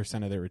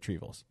 58% of their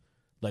retrievals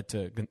led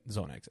to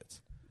zone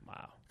exits.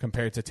 Wow.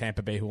 Compared to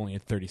Tampa Bay, who only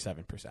had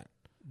 37%.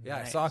 Yeah,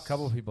 Nice. I saw a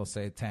couple of people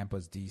say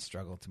Tampa's D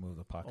struggled to move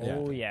the puck.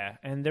 Oh, yeah.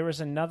 And there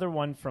was another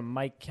one from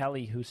Mike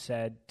Kelly who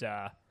said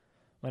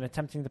when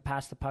attempting to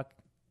pass the puck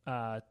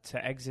to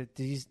exit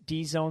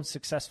D zone,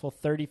 successful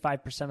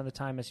 35% of the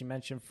time, as you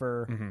mentioned,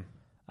 for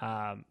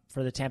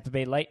the Tampa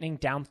Bay Lightning,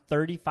 down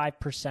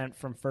 35%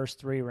 from first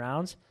 3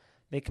 rounds.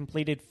 They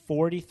completed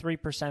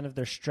 43% of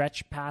their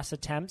stretch pass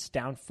attempts,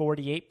 down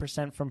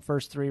 48% from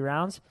first 3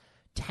 rounds.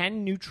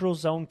 10 neutral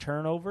zone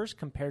turnovers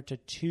compared to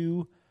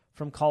 2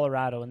 from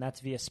Colorado, and that's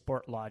via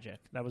Sport Logic.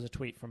 That was a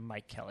tweet from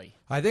Mike Kelly.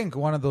 I think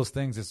one of those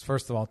things is,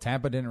 first of all,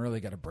 Tampa didn't really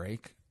get a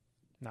break.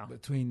 No.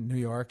 Between New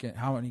York and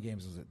how many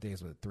games was it?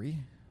 Days was it 3?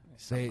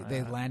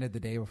 They landed the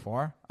day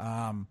before.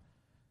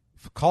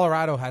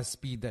 Colorado has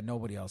speed that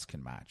nobody else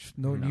can match.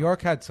 New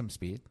York had some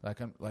speed.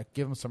 Like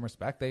give them some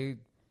respect. They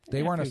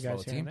weren't a slow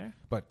team,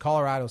 but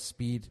Colorado's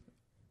speed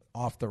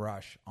off the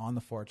rush on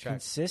the forecheck,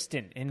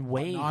 consistent in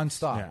waves,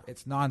 nonstop. Yeah.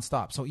 It's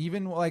nonstop. So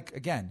even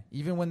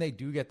when they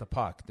do get the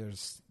puck,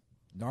 there's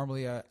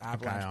normally a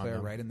Avalanche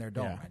player right in their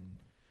dome. Yeah. And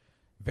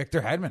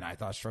Victor Hedman, I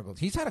thought, struggled.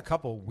 He's had a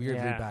couple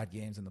weirdly bad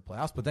games in the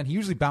playoffs, but then he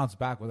usually bounced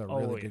back with a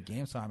really good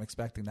game. So I'm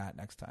expecting that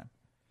next time.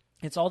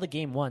 It's all the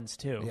game ones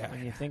too.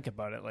 When you think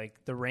about it,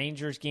 like the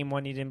Rangers game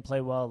 1, he didn't play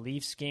well.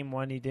 Leafs game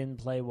 1, he didn't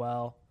play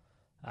well.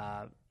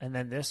 And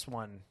then this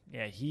one,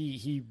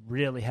 he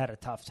really had a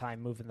tough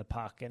time moving the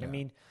puck. And I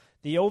mean,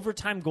 the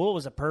overtime goal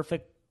was a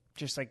perfect,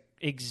 just like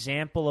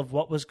example of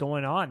what was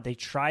going on. They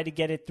try to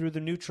get it through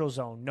the neutral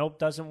zone. Nope,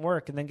 doesn't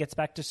work. And then gets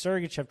back to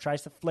Sergachev,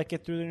 tries to flick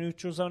it through the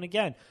neutral zone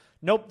again.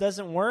 Nope,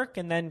 doesn't work.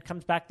 And then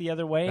comes back the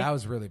other way. That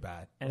was really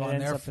bad.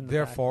 And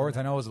their forwards,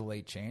 I know it was a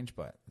late change,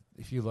 but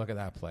if you look at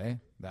that play,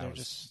 they're was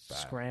just bad.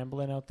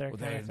 Scrambling out there. Well,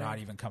 they're not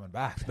even coming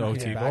back. No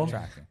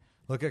backtracking.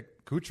 Look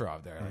at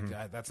Kucherov there.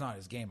 Like, that's not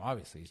his game,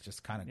 obviously. He's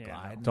just kind of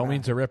gliding. Don't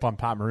mean to rip on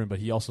Pat Maroon, but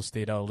he also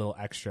stayed out a little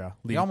extra.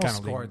 He almost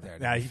scored there.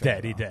 Yeah, he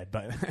did.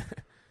 But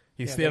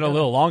he stayed out a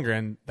little longer,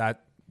 and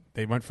that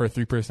they went for a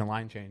 3-person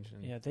line change.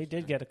 Yeah, they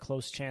did get a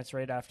close chance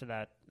right after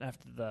that,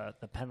 after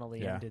the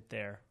penalty ended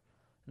there.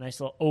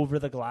 Nice little over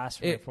the glass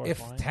from the fourth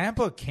line. If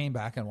Tampa came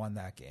back and won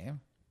that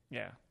game,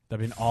 that'd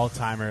be an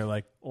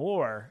all-timer.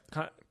 Or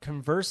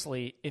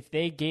conversely, if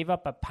they gave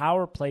up a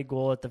power play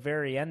goal at the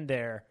very end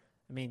there,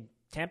 I mean,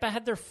 Tampa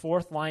had their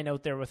fourth line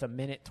out there with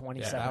 1:27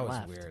 left. That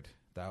was weird.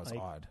 That was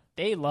odd.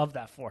 They love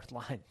that fourth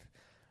line,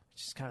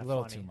 which is kind of a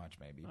little funny. too much,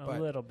 maybe. A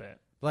little bit.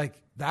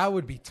 Like, that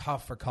would be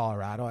tough for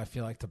Colorado, I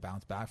feel like, to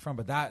bounce back from.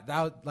 But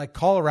that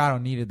Colorado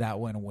needed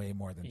that win way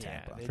more than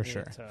Tampa. For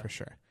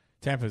sure.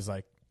 Tampa's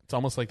it's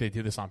almost like they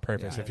do this on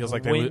purpose. It feels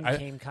like the win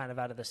came kind of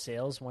out of the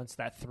sails once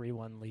that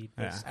 3-1 lead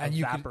was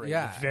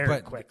evaporated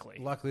very quickly.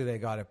 Luckily, they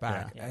got it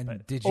back.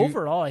 And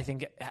overall, I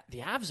think the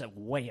Avs have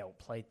way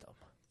outplayed them.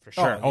 For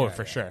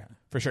sure.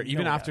 For sure.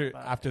 Even after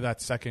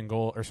that second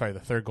goal,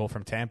 the third goal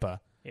from Tampa,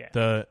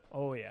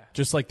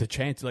 just like the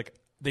chance,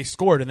 they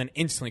scored and then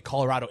instantly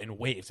Colorado in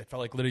waves. It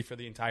felt like literally for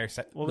the entire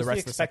set. What was the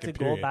expected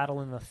goal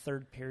battle in the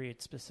third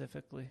period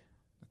specifically?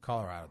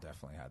 Colorado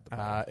definitely had the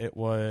ball. It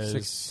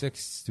was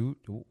 6.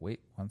 Wait,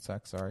 1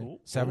 sec. Sorry,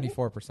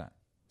 74%.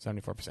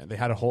 74%. They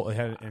had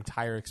an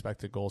entire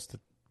expected goals to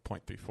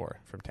 0.34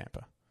 from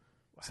Tampa.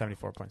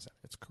 74.7.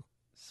 It's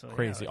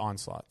crazy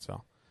onslaught.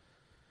 So,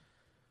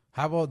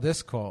 how about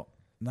this quote?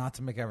 Not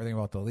to make everything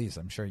about the Leafs.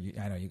 I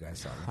know you guys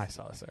saw this. I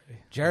saw this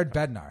already. Jared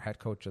Bednar, head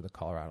coach of the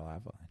Colorado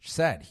Avalanche,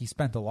 said he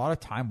spent a lot of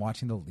time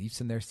watching the Leafs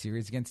in their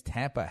series against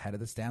Tampa ahead of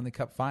the Stanley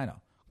Cup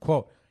final.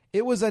 Quote,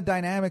 "It was a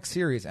dynamic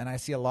series, and I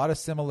see a lot of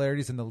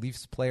similarities in the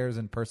Leafs players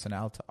and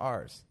personnel to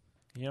ours."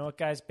 You know what,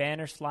 guys?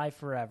 Banners fly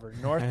forever.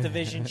 North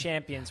Division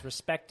champions,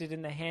 respected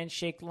in the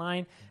handshake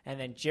line, and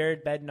then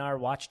Jared Bednar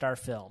watched our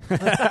film.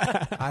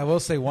 I will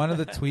say one of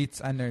the tweets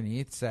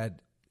underneath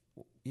said,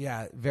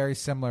 very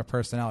similar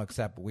personnel,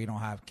 except we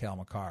don't have Cale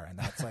Makar. And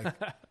that's like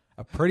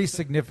a pretty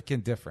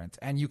significant difference.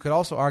 And you could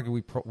also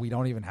argue we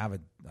don't even have a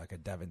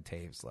Devin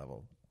Taves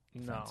level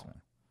defenseman.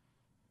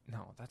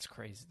 No, that's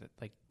crazy.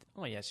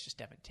 It's just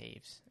Devin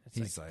Taves.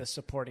 It's like the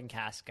supporting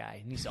cast guy,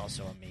 and he's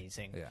also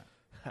amazing.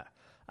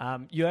 Yeah.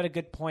 You had a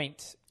good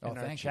point in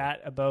our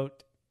chat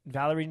about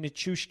Valery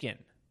Nichushkin.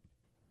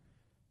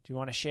 Do you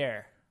want to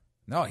share?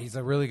 No, he's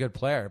a really good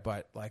player,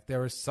 but there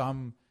were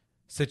some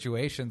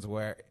situations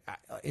where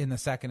in the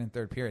second and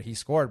third period he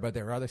scored, but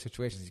there were other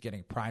situations he's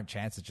getting prime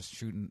chances, just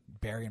shooting,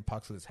 burying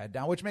pucks with his head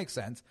down, which makes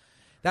sense.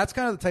 That's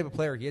kind of the type of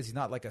player he is. He's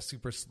not like a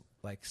super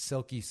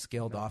silky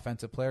skilled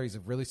offensive player. He's a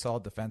really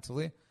solid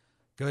defensively,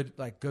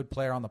 good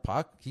player on the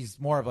puck. He's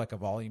more of a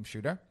volume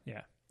shooter.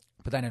 Yeah.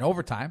 But then in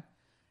overtime,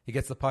 he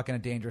gets the puck in a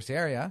dangerous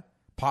area,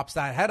 pops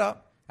that head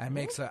up, and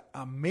makes an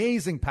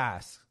amazing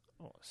pass.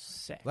 Oh,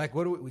 sick.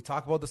 We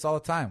talk about this all the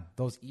time.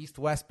 Those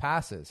east-west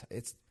passes.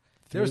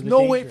 There's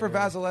no way for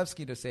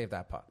Vasilevsky to save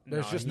that puck.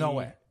 There's just no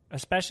way.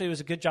 Especially, it was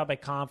a good job by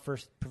Comp for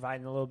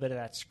providing a little bit of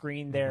that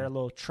screen there, a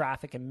little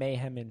traffic and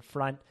mayhem in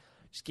front.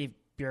 Just gave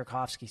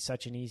Burakovsky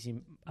such an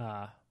easy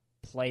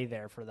play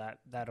there for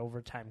that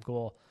overtime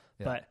goal.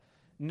 Yeah. But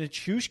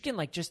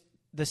Nichushkin, just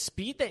the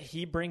speed that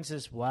he brings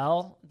as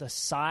well, the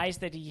size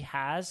that he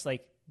has,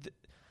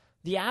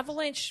 the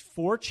Avalanche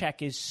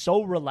forecheck is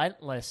so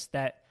relentless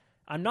that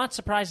I'm not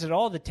surprised at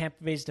all that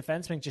Tampa Bay's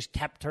defensemen just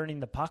kept turning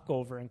the puck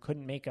over and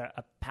couldn't make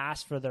a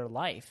pass for their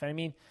life. I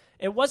mean,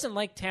 it wasn't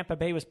like Tampa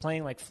Bay was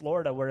playing like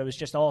Florida where it was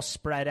just all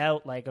spread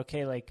out,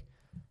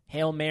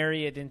 Hail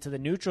Mary it into the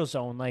neutral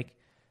zone.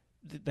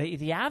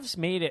 The Avs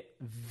made it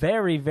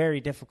very, very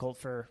difficult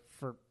for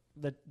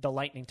the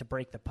Lightning to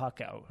break the puck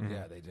out. Mm-hmm.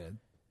 Yeah, they did.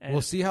 And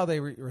we'll see how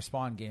they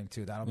respond game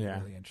 2. That'll be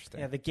really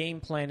interesting. Yeah, the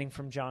game planning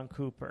from John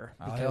Cooper.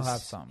 He'll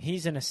have some.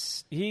 He's an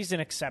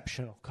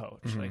exceptional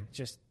coach.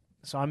 Mm-hmm.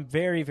 So I'm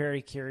very,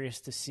 very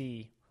curious to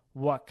see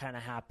what kind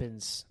of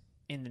happens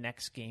in the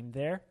next game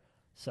there.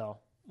 So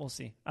we'll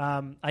see.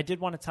 I did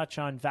want to touch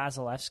on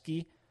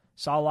Vasilevsky.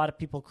 Saw a lot of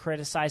people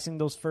criticizing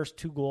those first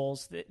 2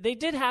 goals. They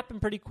did happen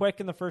pretty quick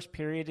in the first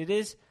period. It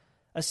is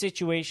a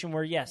situation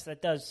where, yes,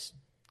 that does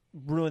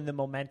ruin the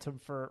momentum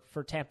for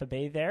Tampa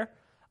Bay there.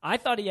 I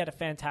thought he had a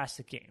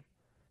fantastic game.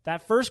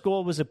 That first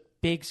goal was a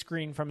big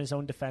screen from his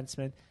own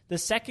defenseman. The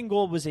second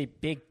goal was a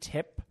big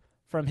tip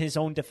from his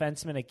own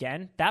defenseman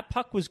again. That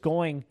puck was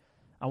going,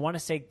 I want to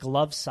say,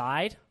 glove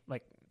side,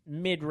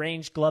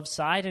 mid-range glove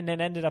side, and then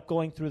ended up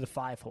going through the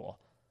 5-hole.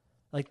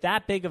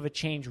 That big of a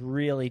change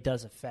really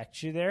does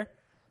affect you there.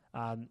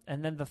 And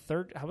then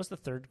how was the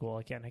third goal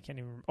again? I can't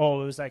even remember.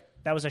 Oh, it was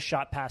that was a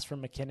shot pass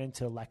from McKinnon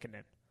to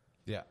Lehkonen.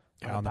 Yeah.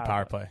 On the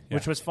power play.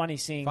 Which was funny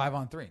seeing.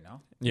 5-on-3,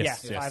 no?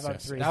 Yes.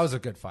 5-on-3. That was a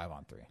good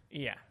 5-on-3.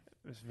 Yeah.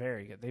 It was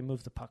very good. They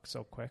moved the puck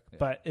so quick. Yeah.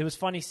 But it was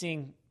funny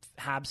seeing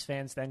Habs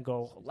fans then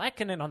go,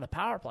 Lehkonen on the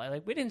power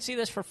play. We didn't see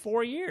this for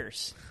 4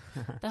 years.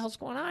 What the hell's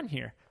going on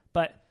here?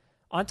 But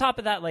on top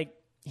of that,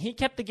 he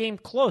kept the game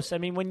close. I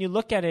mean, when you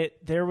look at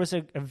it, there was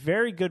a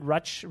very good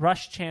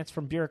rush chance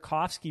from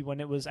Burakovsky when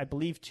it was, I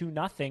believe,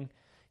 2-0.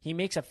 He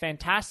makes a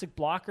fantastic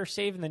blocker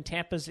save, and then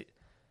Tampa's...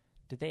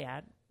 Did they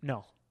add?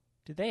 No.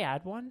 Did they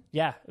add one?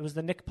 Yeah, it was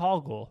the Nick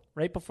Paul goal.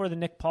 Right before the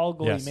Nick Paul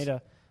goal, yes. He made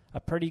a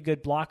pretty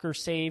good blocker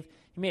save.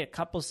 He made a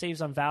couple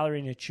saves on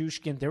Valery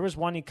Nichushkin. There was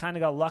one he kind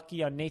of got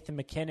lucky on Nathan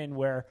McKinnon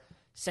where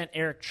sent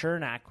Eric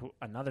Chernak,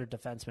 another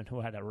defenseman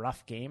who had a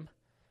rough game.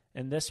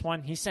 And this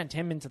one, he sent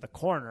him into the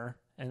corner,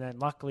 and then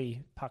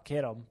luckily puck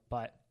hit him.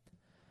 But,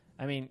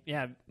 I mean,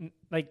 yeah,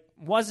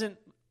 wasn't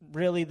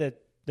really the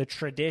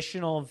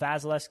traditional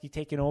Vasilevsky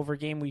taking over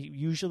game we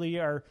usually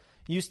are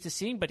used to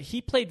seeing, but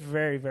he played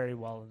very, very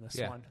well in this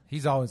one.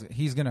 He's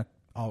going to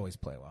always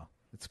play well.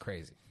 It's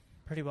crazy.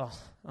 Pretty well,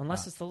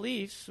 unless it's the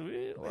Leafs.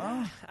 Maybe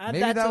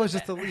that was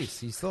just the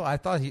Leafs. I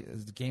thought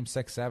game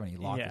 6-7. He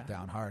locked it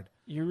down hard.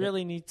 You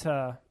really need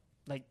to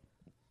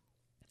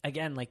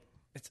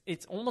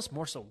it's almost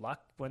more so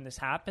luck when this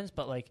happens,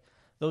 but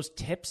those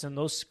tips and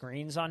those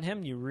screens on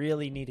him, you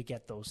really need to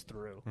get those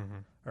through,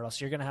 or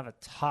else you're going to have a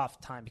tough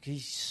time because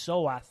he's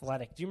so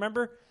athletic. Do you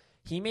remember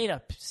he made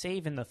a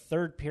save in the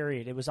third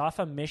period? It was off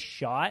a missed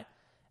shot.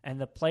 And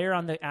the player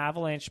on the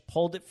Avalanche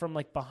pulled it from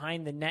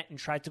behind the net and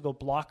tried to go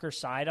blocker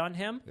side on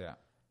him.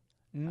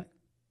 Yeah.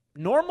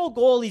 Normal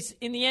goalies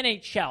in the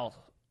NHL,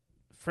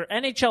 for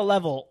NHL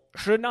level,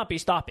 should not be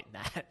stopping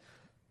that.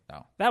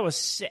 No. That was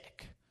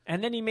sick.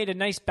 And then he made a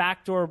nice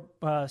backdoor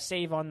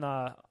save on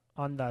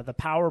the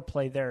power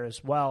play there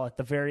as well at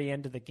the very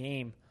end of the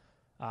game.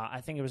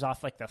 I think it was off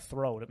the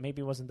throat. It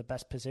maybe wasn't the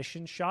best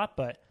position shot,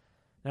 but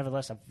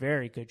nevertheless a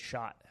very good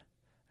shot.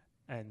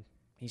 And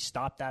he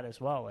stopped that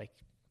as well.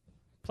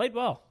 Played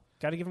well.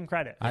 Got to give him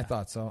credit. I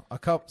thought so.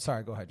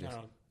 Sorry, go ahead, Jason.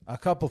 No. A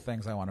couple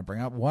things I want to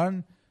bring up.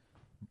 One,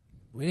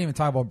 we didn't even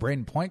talk about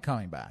Braden Point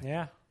coming back.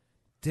 Yeah.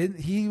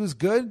 He was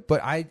good,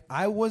 but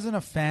I wasn't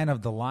a fan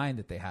of the line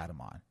that they had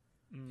him on.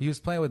 He was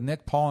playing with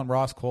Nick Paul and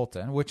Ross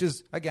Colton, which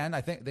is, again,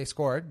 I think they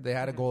scored. They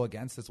had a goal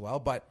against as well.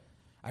 But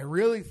I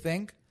really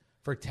think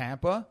for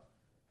Tampa,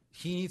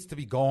 he needs to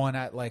be going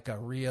at a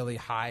really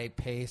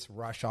high-pace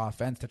rush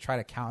offense to try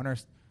to counter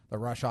the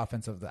rush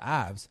offense of the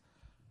Avs.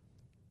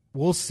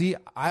 we'll see.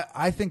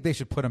 I think they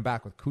should put him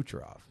back with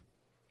Kucherov.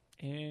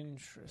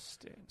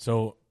 Interesting.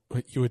 So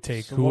you would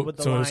take So what would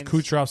the so it was lines-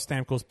 Kucherov,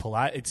 Stamkos,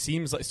 Palat. It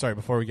seems like, sorry,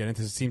 before we get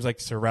into this, it seems like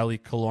Cirelli,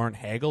 Killorn,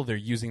 Hagel, they're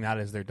using that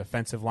as their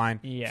defensive line,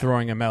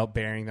 throwing them out,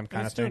 burying them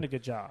kind And of he's thing. doing a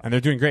good job. And they're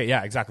doing great.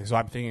 Yeah, exactly. So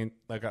I'm thinking,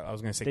 like I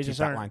was going to say, They keep just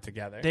that aren't- line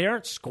together. They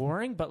aren't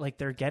scoring, but like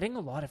they're getting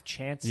a lot of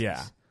chances.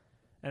 Yeah.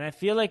 And I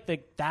feel like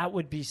that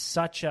would be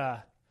such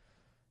a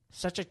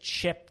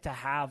chip to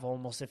have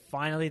almost if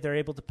finally they're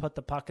able to put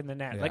the puck in the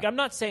net. Yeah. Like I'm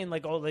not saying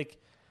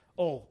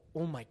oh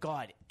my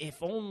God,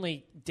 if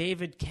only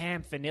David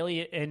Kampf and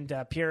Ilya and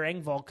Pierre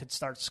Engvall could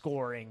start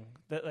scoring.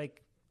 That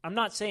I'm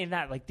not saying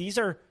that. Like these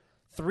are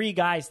three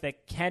guys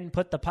that can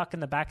put the puck in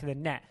the back of the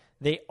net.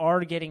 They are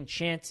getting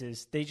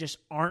chances. They just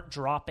aren't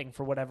dropping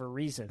for whatever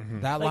reason.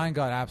 Mm-hmm. That line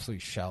got absolutely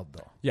shelled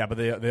though. Yeah, but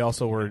they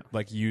also were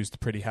used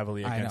pretty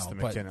heavily I against know,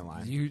 the but McKinnon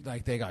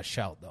line. they got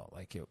shelled though.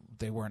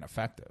 They weren't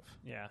effective.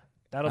 Yeah.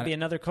 That'll be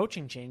another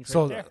coaching change right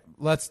So there.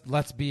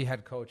 let's be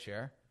head coach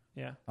here.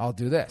 Yeah. I'll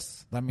do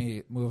this. Let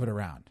me move it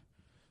around.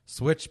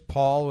 Switch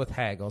Paul with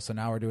Hagel. So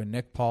now we're doing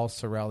Nick Paul,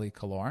 Cirelli,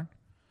 Killorn.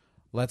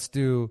 Let's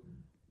do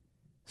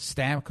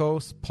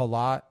Stamkos,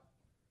 Palat,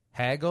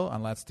 Hagel,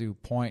 and let's do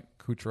Point,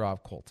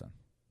 Kucherov, Colton.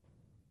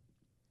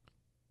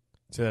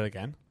 Say that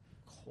again.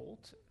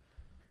 Colton.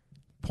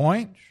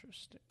 Point,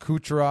 Interesting.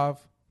 Kucherov,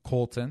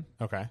 Colton.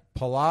 Okay.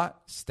 Palat,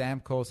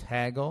 Stamkos,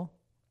 Hagel,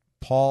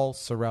 Paul,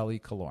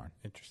 Cirelli, Killorn.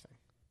 Interesting.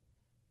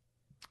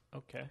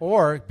 Okay.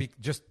 Or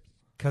just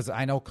because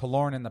I know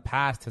Killorn in the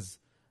past has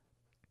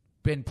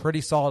been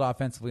pretty solid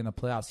offensively in the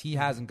playoffs. He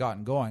hasn't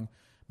gotten going.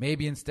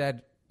 Maybe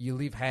instead you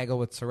leave Hagel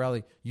with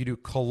Cirelli. You do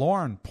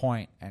Killorn,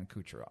 Point, and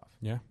Kucherov.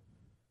 Yeah.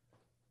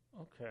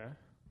 Okay.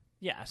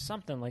 Yeah,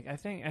 something like I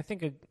think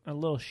a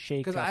little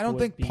shake. Because I don't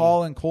think be...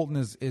 Paul and Colton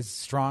is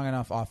strong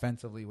enough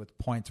offensively with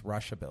Point's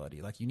rush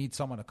ability. Like you need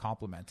someone to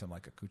complement him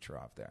like a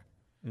Kucherov there.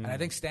 And I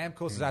think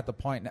Stamkos is at the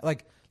point.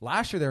 Like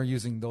last year they were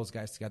using those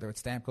guys together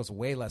with Stamkos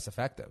way less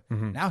effective.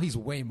 Now he's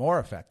way more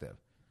effective.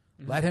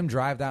 Let him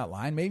drive that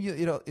line. Maybe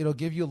it'll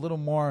give you a little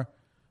more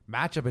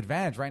matchup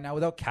advantage right now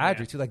without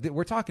Kadri too. Like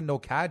we're talking no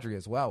Kadri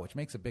as well, which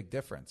makes a big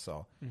difference.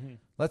 So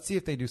let's see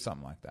if they do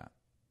something like that.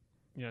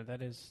 Yeah,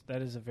 that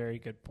is a very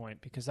good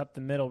point because up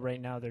the middle right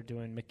now they're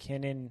doing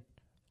McKinnon,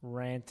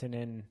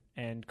 Rantanen,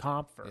 and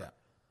Compher. Yeah.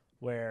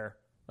 Where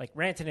like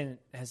Rantanen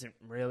hasn't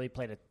really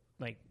played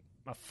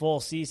a full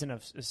season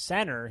of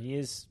center. He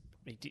is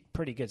a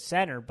pretty good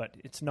center, but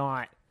it's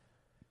not.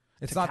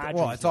 It's to not. Kadri's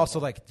Well, it's also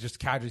level. like just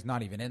Kadri's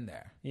not even in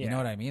there. Yeah. You know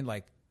what I mean?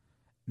 Like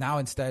now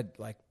instead,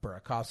 like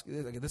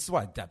Burakovsky. Like, this is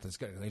why depth is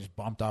good. They just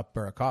bumped up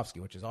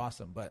Burakovsky, which is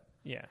awesome, but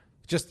Yeah.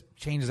 it just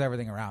changes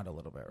everything around a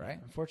little bit, right?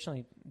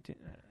 Unfortunately,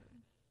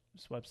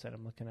 this website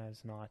I'm looking at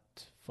is not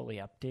fully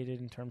updated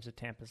in terms of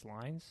Tampa's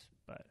lines,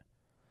 but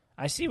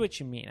I see what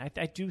you mean.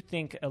 I do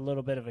think a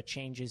little bit of a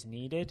change is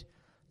needed.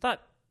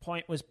 Thought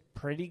Point was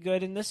pretty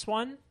good in this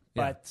one,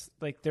 but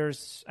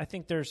there's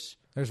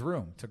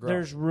room to grow.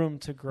 There's room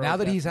to grow. Now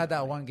that he's had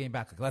that one game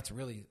back, like, let's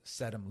really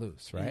set him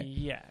loose, right?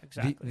 Yeah,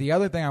 exactly. The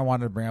other thing I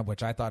wanted to bring up,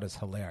 which I thought is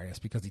hilarious,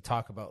 because he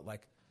talked about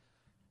like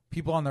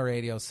people on the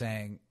radio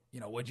saying,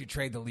 would you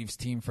trade the Leafs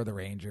team for the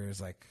Rangers?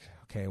 Like,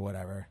 okay,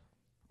 whatever.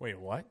 Wait,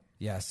 what?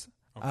 Yes.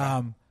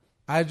 Okay.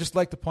 I'd just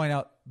like to point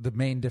out the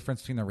main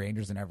difference between the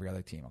Rangers and every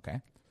other team,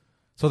 okay?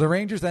 So the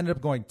Rangers ended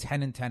up going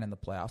 10-10 in the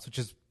playoffs, which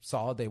is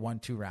solid. They won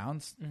 2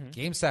 rounds.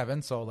 Game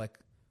 7, so like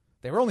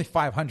they were only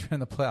 500 in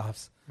the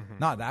playoffs.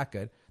 Not that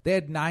good. They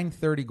had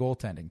 930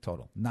 goaltending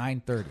total.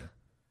 930.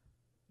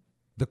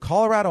 The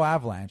Colorado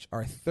Avalanche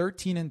are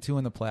 13-2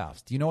 in the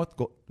playoffs. Do you know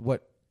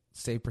what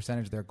save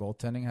percentage their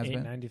goaltending has been?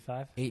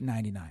 895.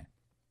 899.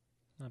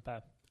 Not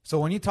bad. So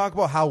when you talk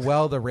about how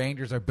well the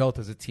Rangers are built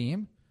as a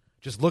team,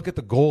 just look at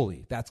the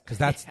goalie. That's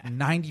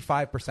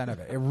 95% of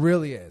it. It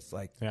really is.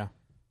 Like, Yeah.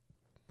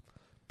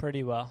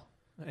 Pretty well.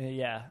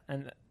 Yeah,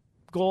 and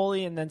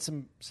goalie, and then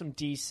some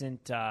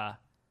decent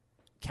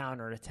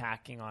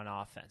counter-attacking on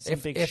offense. Some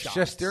big if shots.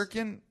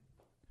 Shesterkin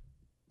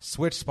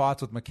switched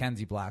spots with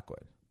Mackenzie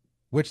Blackwood,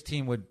 which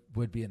team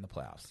would be in the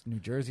playoffs? New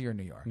Jersey or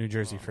New York? New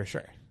Jersey for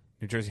sure.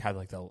 New Jersey had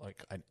an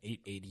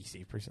 880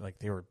 save percent. Like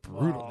they were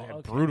brutal. Wow, they had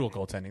okay. brutal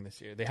goaltending this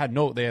year. They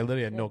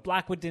literally had no.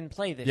 Blackwood didn't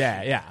play this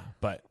Yeah, year. yeah,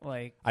 but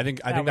Like I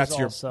think that that's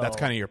was also-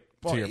 kind of your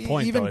to your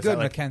point. Even though, is good that,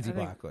 like, Mackenzie I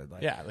think- Blackwood.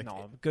 Like, yeah, like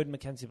no, good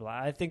Mackenzie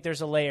Black. I think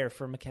there's a layer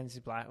for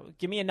Mackenzie Black.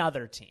 Give me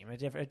another team, a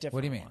different.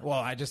 what do you mean? one. Well,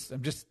 I'm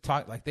just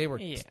talking like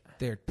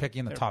they're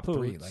picking the They're top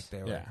 3. poots. Like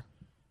they were. yeah.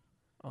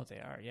 Oh, they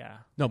are. Yeah.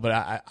 No, but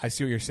I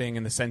see what you're saying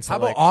in the sense How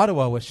that about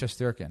Ottawa with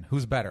Shesterkin?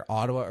 Who's better,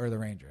 Ottawa or the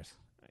Rangers?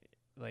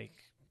 Like,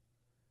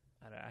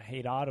 I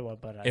hate Ottawa,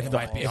 but I if don't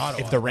the know. be Ottawa,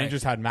 if the like-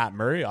 Rangers had Matt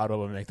Murray,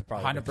 Ottawa would make the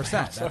probably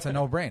 100%. That's a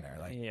no-brainer.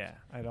 Like Yeah,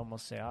 I'd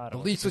almost say the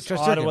Ottawa. Leafs with Because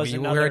Shesterkin, Ottawa's we're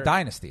another- a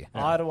dynasty.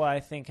 Ottawa, I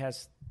think,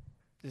 is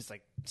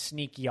like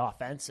sneaky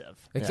offensive.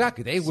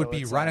 Exactly. They would So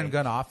be it's run and like-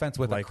 gun offense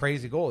with a like-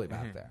 crazy goalie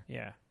back there.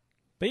 Yeah,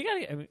 but you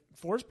got to.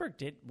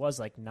 Forsberg was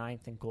like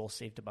 9th in goals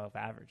saved above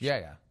average.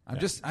 Yeah. I'm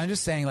just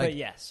saying, like, but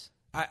yes,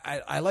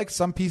 I like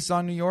some pieces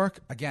on New York.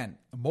 Again,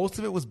 most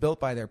of it was built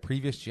by their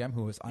previous GM,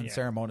 who was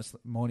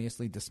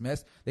unceremoniously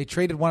dismissed. They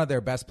traded one of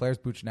their best players,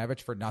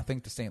 Buchnevich, for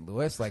nothing to St.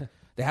 Louis. Like,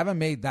 they haven't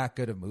made that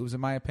good of moves, in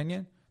my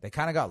opinion. They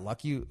kind of got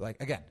lucky.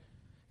 Like, again,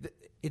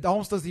 it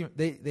almost doesn't even,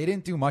 they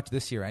didn't do much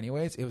this year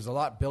anyways. It was a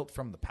lot built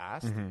from the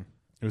past. Mm-hmm.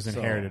 It was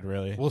inherited,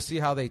 really. We'll see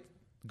how they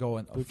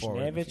go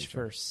forward. Buchnevich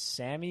for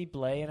Sammy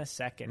Blais in a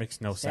second. Makes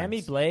no sense.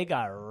 Sammy Blais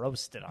got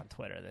roasted on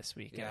Twitter this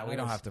week. Yeah, we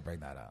don't have to bring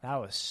that up. That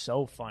was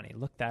so funny.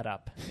 Look that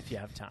up if you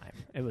have time.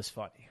 It was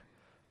funny.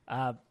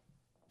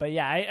 But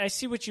yeah, I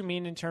see what you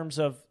mean in terms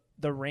of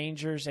the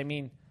Rangers. I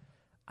mean,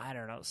 I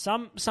don't know.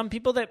 Some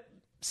people that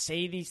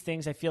say these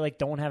things, I feel like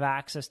don't have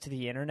access to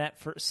the internet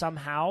for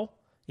somehow,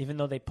 even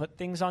though they put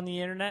things on the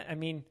internet. I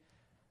mean,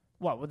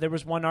 there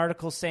was one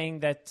article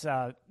saying that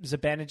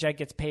Zibanejad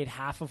gets paid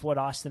half of what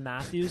Austin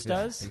Matthews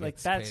does. Like,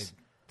 that's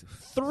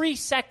 3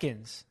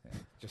 seconds. Yeah,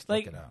 just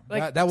like, look it up.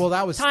 Like, that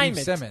was Steve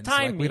Simmons.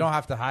 Like, we don't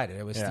have to hide it.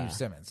 It was Steve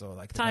Simmons. So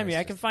like, time me.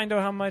 I can find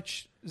out how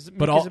much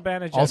but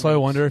Zibanejad also, makes. I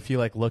wonder if he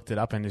like looked it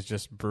up and is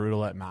just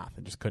brutal at math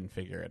and just couldn't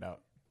figure it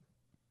out.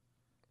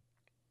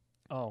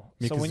 Oh,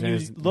 Mika so when you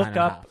Zibanejad's look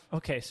up, 9.5.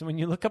 okay, so when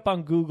you look up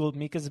on Google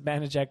Mika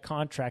Zibanejad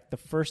contract, the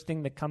first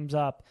thing that comes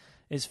up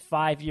is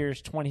 5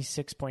 years,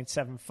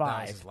 26.75.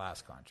 That was his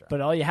last contract.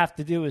 But all you have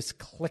to do is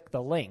click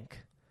the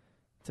link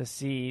to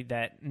see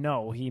that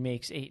no, he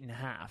makes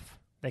 8.5.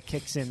 That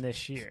kicks in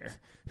this year.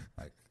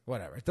 Like,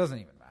 whatever, it doesn't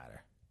even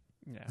matter.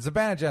 Yeah,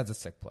 Zibanejad's a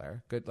sick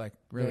player. Good, like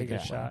really good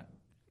good shot.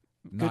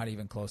 Not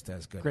even close to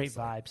as good. Great as,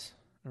 vibes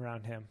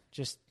around him.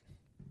 Just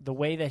the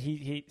way that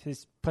he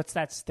puts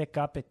that stick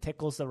up, it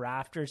tickles the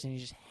rafters, and he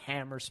just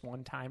hammers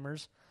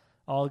one-timers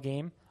all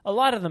game. A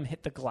lot of them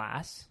hit the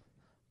glass,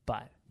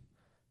 but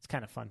it's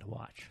kind of fun to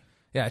watch.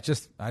 Yeah, I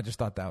just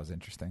thought that was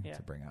interesting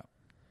to bring up.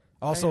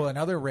 Also,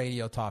 another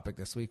radio topic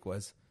this week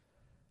was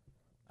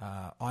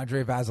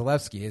Andrei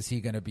Vasilevsky. Is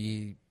he going to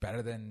be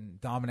better than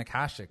Dominik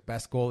Hasek,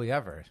 best goalie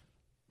ever?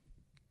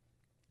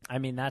 I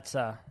mean, that's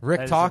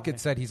Rick Tocchet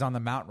said he's on the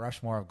Mount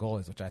Rushmore of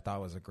goalies, which I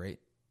thought was a great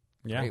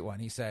one.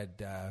 He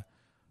said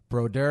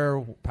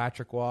Brodeur,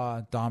 Patrick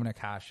Waugh, Dominik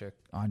Hasek,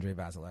 Andrei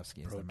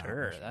Vasilevsky is the Mount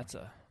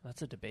Rushmore.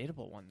 That's a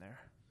debatable one there.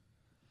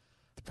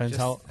 Depends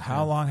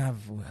how long have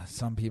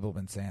some people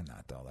been saying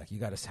that though? Like, you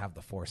got to have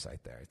the foresight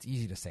there. It's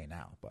easy to say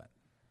now, but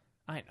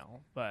I know,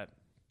 but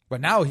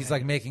now he's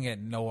like making it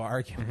no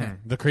argument.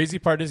 Mm-hmm. The crazy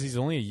part is he's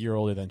only a year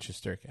older than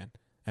Shesterkin,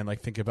 and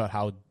like think about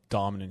how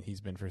dominant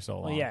he's been for so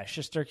long. Well, yeah,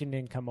 Shesterkin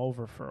didn't come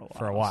over for a while.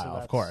 For a while,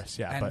 of course,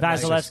 yeah. And but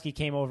Vasilevsky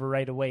came over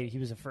right away. He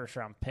was a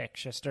first-round pick.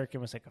 Shesterkin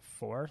was like a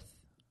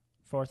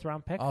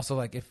fourth-round pick. Also,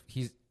 like, if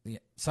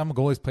some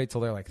goalies play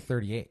till they're like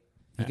 38.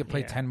 He could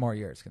play 10 more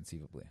years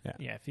conceivably.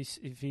 Yeah,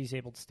 if he's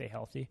able to stay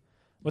healthy.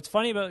 What's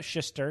funny about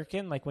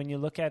Shesterkin, like when you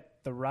look at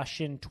the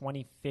Russian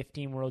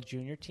 2015 World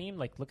Junior team,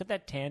 like look at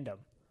that tandem.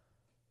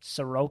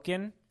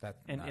 Sorokin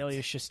and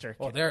Ilya Shesterkin.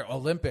 Well, they're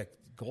Olympic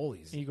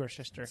goalies. Igor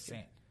Shesterkin.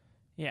 Insane.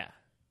 Yeah.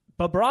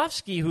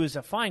 Bobrovsky, who is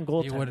a fine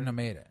goaltender. He wouldn't have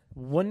made it.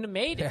 Wouldn't have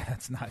made it. Yeah,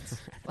 that's nuts.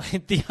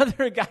 Like, the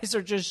other guys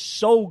are just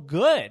so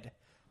good.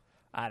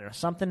 I don't know.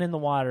 Something in the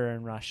water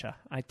in Russia,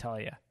 I tell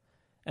you.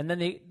 And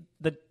then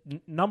the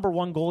number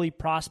one goalie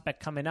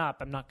prospect coming up,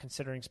 I'm not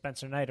considering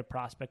Spencer Knight a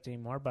prospect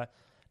anymore, but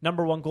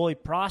number one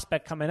goalie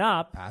prospect coming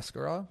up.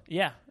 Askarov?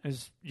 Yeah,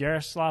 is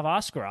Yaroslav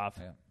Askarov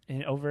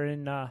over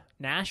in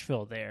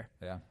Nashville there.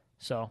 Yeah.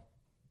 So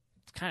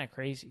it's kind of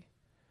crazy.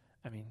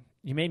 I mean,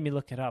 you made me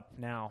look it up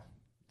now,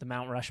 the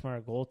Mount Rushmore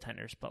of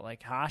goaltenders, but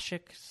like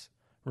Hasek's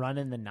run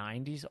in the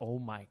 90s, oh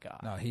my God.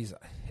 No, he's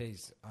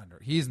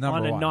number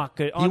on a one. Not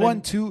good. He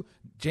won two.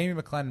 Jamie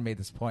McLennan made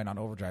this point on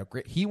Overdrive.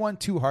 He won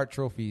 2 Hart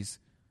trophies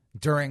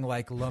during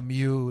like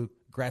Lemieux,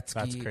 Gretzky.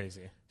 That's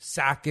crazy.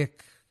 Sakic,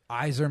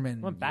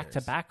 Yzerman. Went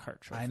back-to-back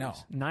Hart trophies. I know.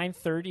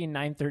 930 and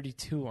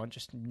 932 on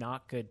just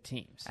not good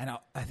teams. And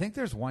I think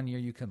there's one year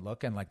you can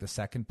look and like the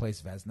second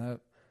place Vezina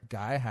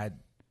guy had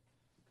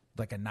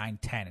like a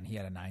 910 and he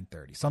had a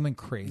 930. Something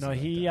crazy. No, like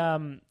he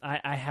that.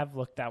 I have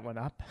looked that one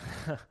up.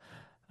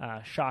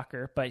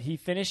 Shocker. But he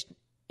finished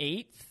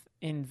 8th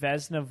in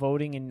Vezina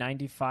voting in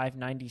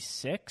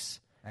 95-96.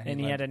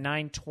 And he had a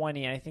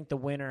 920. I think the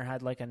winner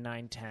had like a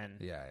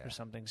 910 or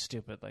something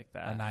stupid like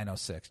that. A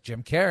 906.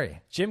 Jim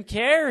Carrey. Jim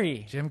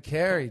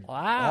Carrey.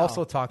 Wow.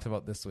 Also talked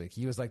about this week.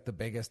 He was like the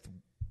biggest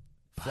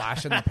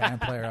flash in the pan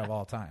player of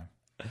all time.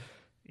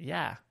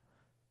 Yeah.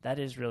 That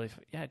is really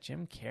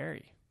Jim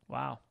Carrey.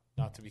 Wow.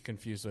 Not to be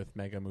confused with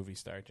mega movie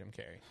star Jim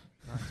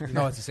Carrey.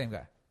 No, it's the same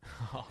guy.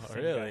 Oh,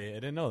 really? I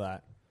didn't know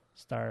that.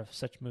 Star of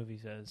such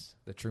movies as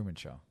The Truman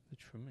Show.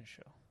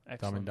 Excellent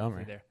Dumb and Dumber.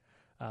 movie there.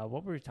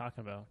 What were we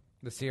talking about?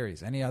 The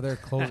series. Any other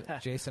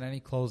Jason, any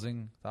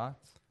closing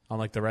thoughts? On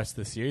like the rest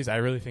of the series, I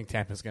really think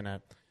Tampa's going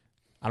to,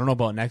 I don't know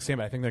about next game,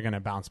 but I think they're going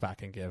to bounce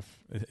back and give.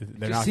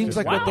 It seems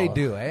like what they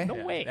do, eh?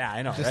 No way. Yeah,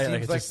 I know. Just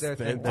seems like their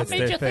thing. What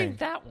made you think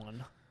that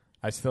one?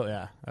 I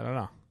don't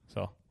know.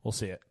 So we'll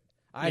see it.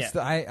 I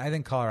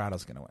think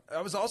Colorado's going to win.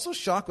 I was also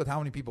shocked with how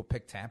many people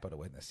picked Tampa to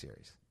win this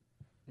series.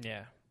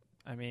 Yeah.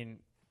 I mean,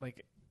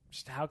 like,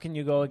 just how can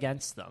you go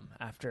against them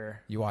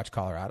after? You watch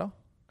Colorado?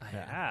 I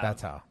have.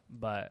 That's how.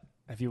 But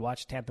have you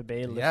watched Tampa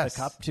Bay lift Yes.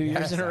 the cup 2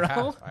 years in a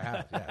row? I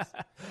have, yes.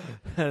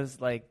 It's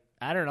like,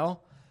 I don't know.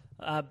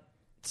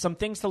 Some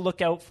things to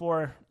look out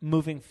for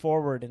moving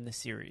forward in the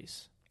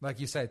series. Like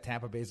you said,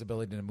 Tampa Bay's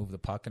ability to move the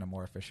puck in a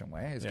more efficient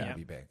way is going to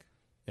be big.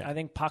 Yeah. I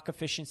think puck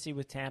efficiency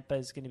with Tampa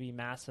is going to be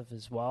massive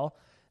as well.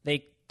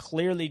 They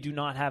clearly do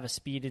not have a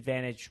speed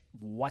advantage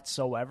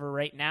whatsoever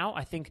right now.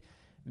 I think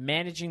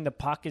managing the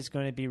puck is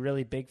going to be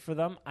really big for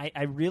them. I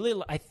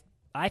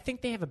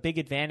think they have a big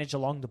advantage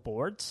along the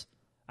boards.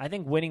 I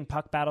think winning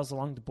puck battles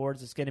along the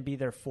boards is going to be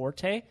their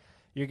forte.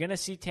 You're going to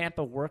see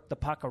Tampa work the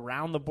puck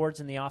around the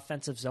boards in the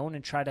offensive zone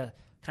and try to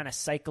kind of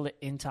cycle it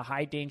into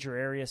high danger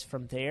areas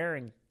from there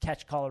and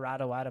catch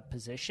Colorado out of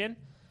position.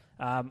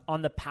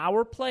 On the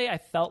power play, I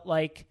felt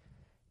like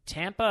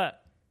Tampa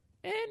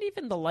and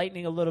even the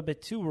Lightning a little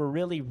bit too were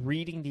really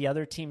reading the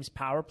other team's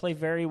power play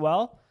very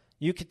well.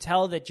 You could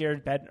tell that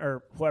Jared Bednar,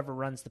 or whoever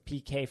runs the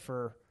PK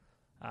for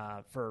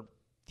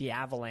the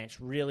Avalanche,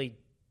 really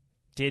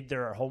did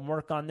their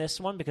homework on this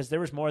one, because there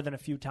was more than a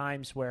few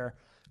times where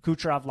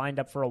Kucherov lined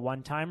up for a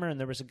one-timer and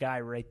there was a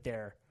guy right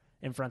there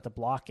in front to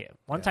block it.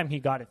 One time he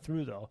got it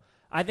through, though.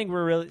 I think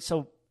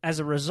as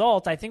a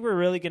result, I think we're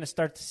really going to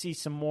start to see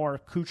some more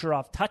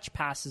Kucherov touch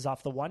passes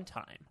off the one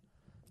time,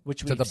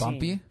 which To the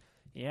bumpy?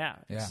 Yeah,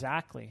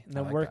 exactly. And I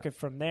then like work that. it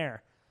from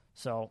there.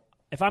 So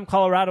if I'm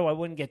Colorado, I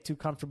wouldn't get too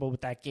comfortable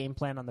with that game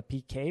plan on the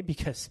PK,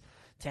 because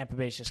Tampa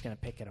Bay is just going to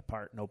pick it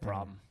apart, no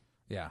problem.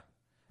 Yeah.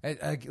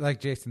 Like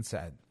Jason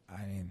said,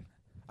 I mean,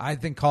 I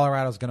think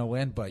Colorado's going to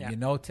win, but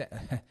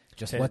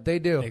just what they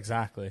do.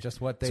 Exactly.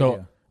 Just what they so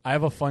do. I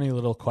have a funny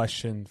little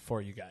question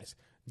for you guys.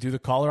 Do the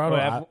Colorado... I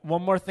have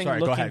one more thing Sorry,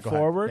 looking go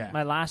forward. ahead. Yeah.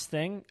 My last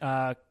thing.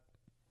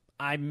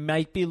 I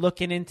might be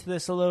looking into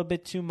this a little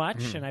bit too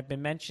much, and I've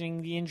been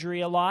mentioning the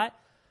injury a lot,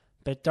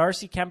 but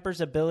Darcy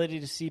Kemper's ability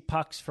to see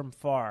pucks from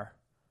far,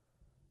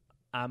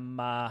 I'm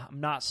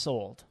not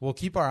sold. We'll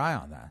keep our eye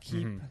on that.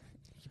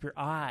 Keep your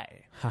eye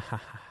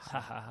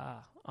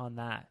on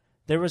that.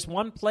 There was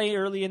one play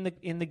early in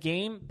the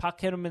game. Puck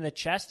hit him in the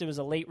chest. It was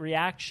a late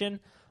reaction.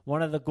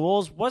 One of the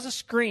goals was a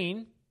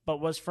screen, but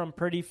was from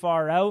pretty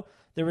far out.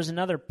 There was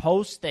another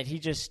post that he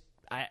just...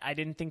 I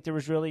didn't think there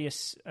was really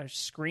a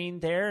screen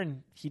there,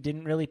 and he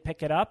didn't really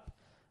pick it up.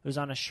 It was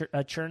on a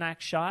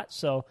Chernak shot.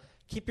 So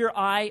keep your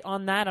eye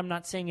on that. I'm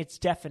not saying it's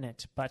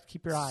definite, but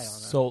keep your eye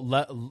on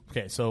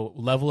it. So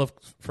level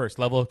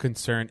of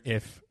concern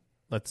if,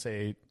 let's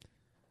say,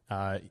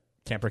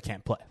 Kemper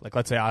can't play. Like,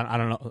 let's say, I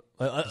don't know.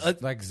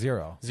 Like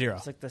zero.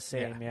 It's like the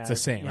same, yeah. It's the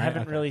same, You right?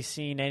 haven't Okay. really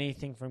seen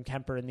anything from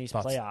Kemper in these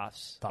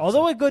playoffs. Thoughts.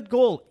 Although a good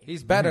goalie.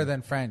 He's better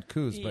than Frank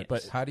Kuz, He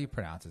but is. how do you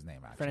pronounce his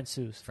name, actually?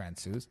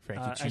 Francouz.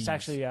 Francouz? It's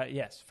actually,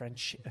 yes, Freddie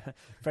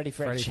Freddie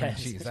Franchise.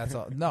 Franchise. That's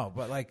all. No,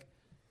 but like,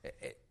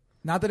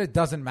 not that it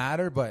doesn't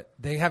matter, but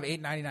they have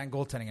 $8.99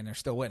 goaltending and they're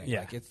still winning.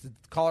 Yeah. Like,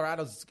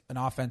 Colorado's an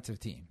offensive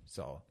team,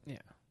 so Yeah,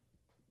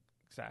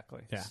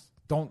 exactly. Yeah.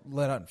 don't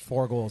let out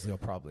 4 goals. They'll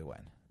probably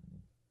win.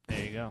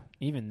 There you go.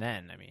 Even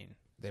then, I mean,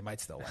 They might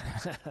still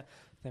win.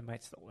 they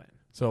might still win.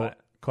 So, But-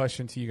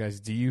 question to you guys: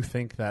 do you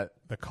think that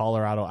the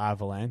Colorado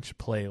Avalanche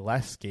play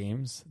less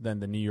games than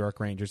the New York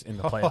Rangers in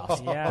the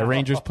playoffs? Yeah. The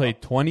Rangers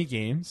played 20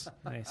 games.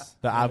 Nice.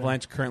 The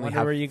Avalanche currently Wonder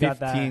have where you 15 got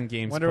that.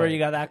 games. Wonder where played. you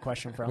got that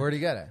question from. Where'd he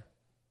get it?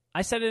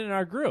 I said it in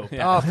our group.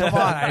 Yeah. Oh, come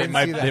on. I didn't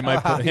might- see that. they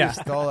might put- You yeah.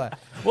 stole that.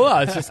 Well,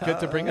 it's just good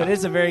to bring It up.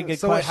 is a very good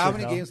So question. how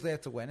many though. games do they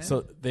have to win in?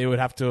 So they would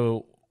have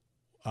to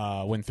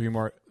win 3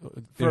 more.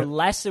 For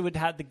less, it would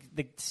have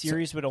the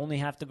series would only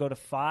have to go to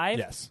 5.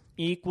 Yes.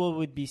 Equal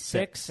would be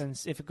 6,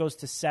 and if it goes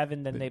to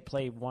 7, then they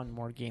play one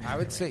more game. I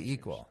would say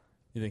equal.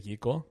 You think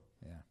equal?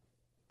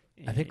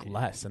 Yeah. I think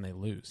less, and they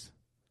lose.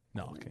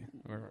 No, okay.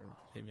 Or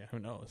maybe, who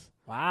knows?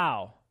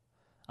 Wow.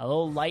 A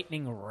little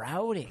lightning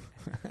routing.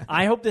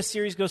 I hope this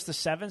series goes to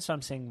 7, so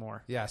I'm saying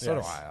more. Yeah, so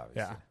Yes. do I,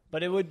 obviously. Yeah.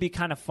 But it would be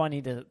kind of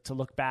funny to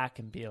look back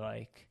and be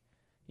like,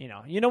 you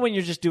know when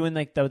you're just doing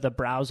like the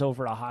browse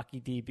over a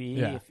hockey DB.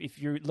 Yeah.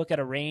 If you look at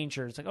a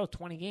Ranger, it's like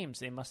 20 games,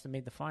 they must have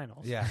made the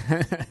finals. Yeah.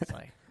 It's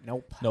like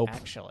nope.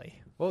 Actually,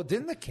 Well,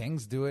 didn't the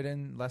Kings do it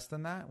in less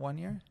than that one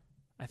year?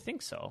 I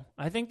think so.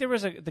 I think there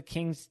was the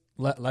Kings.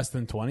 Less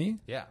than 20?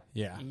 Yeah.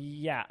 Yeah.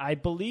 Yeah, I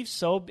believe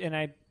so, and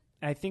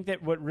I think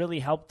that what really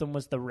helped them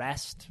was the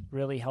rest.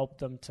 Really helped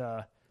them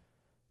to,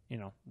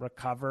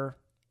 recover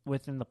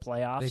within the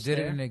playoffs. They did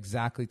there. it in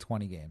exactly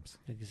 20 games.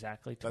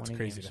 Exactly 20 That's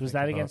crazy games. to Was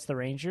think that about. against the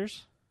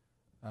Rangers?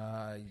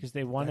 Because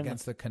they won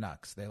against the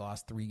Canucks. They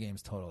lost 3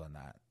 games total in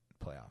that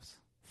playoffs.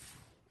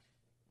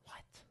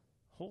 What?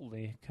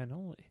 Holy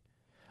cannoli.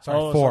 Sorry,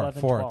 Oh, it was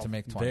 4 11-12. to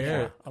make 20.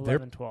 They're-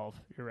 11-12.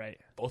 You're right.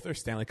 Both their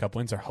Stanley Cup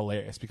wins are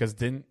hilarious because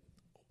in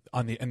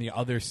the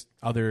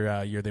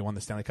other year they won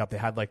the Stanley Cup, they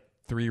had like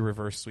 3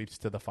 reverse sweeps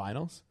to the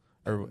finals.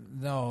 Or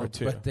No,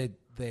 2. but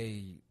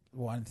they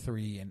won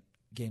 3 in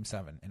Game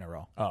 7 in a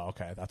row Oh,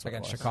 okay, that's what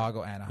against it was.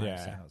 Chicago, Anaheim, Yeah.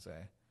 San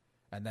Jose,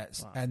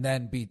 and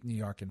then beat New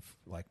York in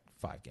like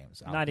 5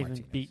 games. Not even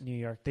beat New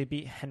York. They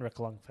beat Henrik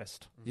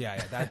Lundqvist.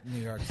 Yeah, that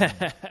New York. Team.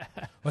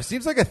 Well, it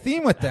seems like a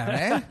theme with them,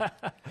 eh?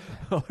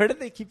 Where do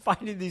they keep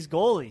finding these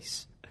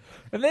goalies?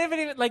 And they haven't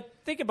even,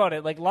 think about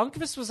it.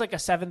 Lundqvist was a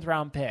 7th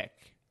round pick.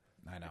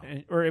 I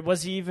know. Or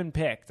was he even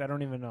picked? I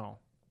don't even know.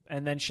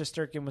 And then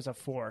Shesterkin was a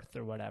 4th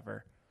or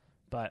whatever.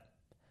 But,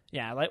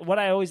 yeah, what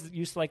I always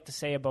used to like to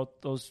say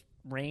about those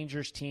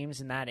Rangers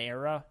teams in that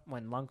era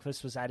when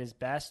Lundqvist was at his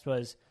best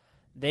was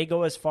they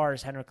go as far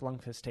as Henrik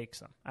Lundqvist takes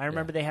them. I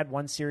remember they had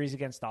one series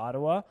against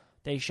Ottawa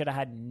they should have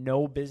had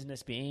no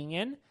business being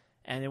in,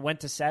 and it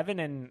went to 7,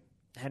 and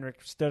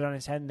Henrik stood on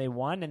his head, and they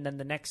won. And then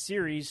the next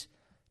series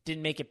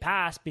didn't make it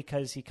past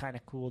because he kind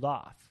of cooled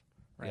off,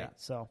 right? Yeah.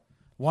 So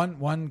one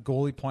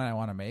goalie point I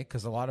want to make,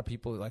 because a lot of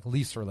people,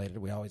 Leafs related,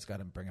 we always got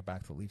to bring it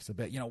back to the Leafs a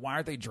bit. Why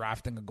aren't they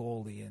drafting a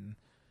goalie? And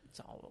it's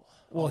all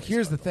well,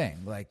 here's the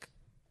thing.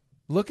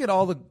 Look at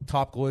all the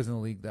top goalies in the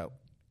league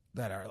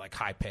that are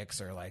high picks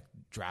or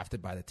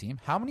drafted by the team.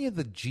 How many of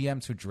the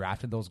GMs who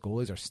drafted those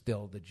goalies are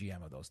still the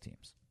GM of those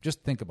teams?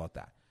 Just think about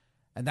that.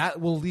 And that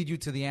will lead you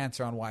to the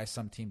answer on why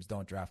some teams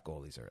don't draft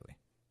goalies early.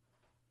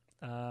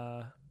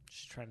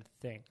 Just trying to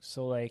think.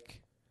 So, I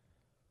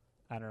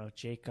don't know,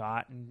 Jake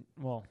Otten.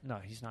 Well, no,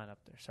 he's not up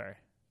there. Sorry.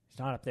 He's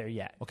not up there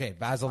yet. Okay,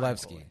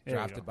 Vasilevsky,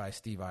 drafted by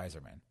Steve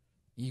Yzerman.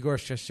 Igor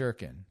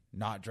Shesterkin,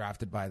 not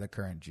drafted by the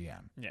current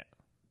GM. Yeah.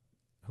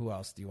 Who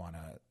else do you want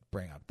to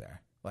bring up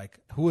there?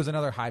 Who is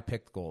another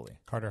high-picked goalie?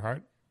 Carter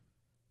Hart?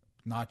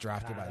 Not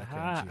drafted by the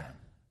current GM.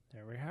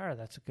 There we are.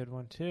 That's a good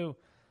one, too.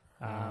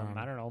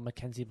 I don't know,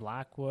 Mackenzie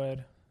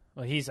Blackwood.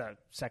 Well, he's a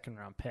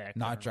 2nd-round pick.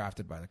 Not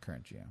drafted by the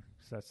current GM.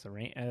 So that's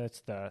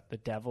the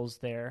Devils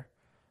there.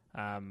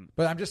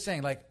 But I'm just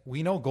saying,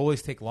 we know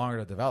goalies take longer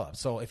to develop.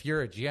 So if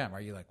you're a GM, are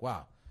you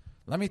wow,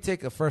 let me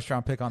take a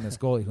 1st-round pick on this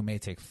goalie who may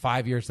take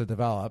 5 years to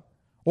develop,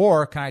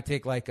 or can I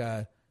take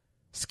a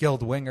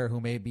skilled winger who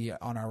may be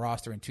on our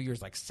roster in 2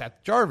 years, like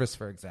Seth Jarvis,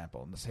 for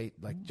example? And this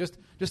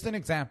just an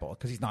example,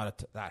 because he's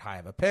not that high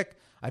of a pick.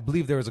 I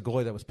believe there was a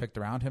goalie that was picked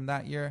around him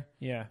that year.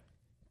 Yeah.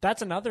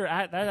 That's another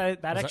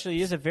that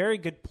actually is a very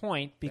good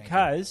point,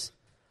 because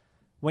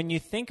when you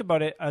think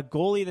about it, a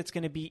goalie that's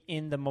going to be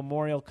in the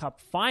Memorial Cup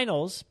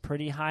Finals,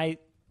 pretty high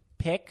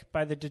pick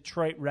by the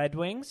Detroit Red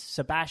Wings,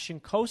 Sebastian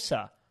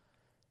Cossa.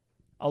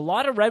 A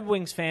lot of Red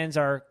Wings fans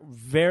are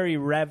very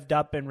revved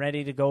up and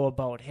ready to go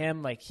about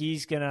him.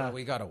 He's gonna.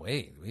 We gotta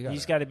wait.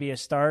 He's got to be a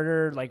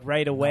starter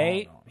right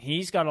away. No.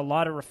 He's got a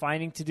lot of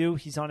refining to do.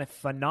 He's on a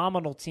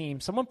phenomenal team.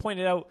 Someone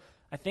pointed out,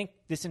 I think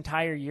this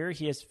entire year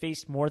he has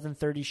faced more than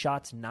 30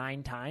 shots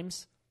 9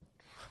 times.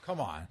 Come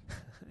on.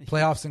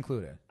 Playoffs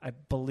included. I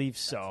believe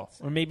so.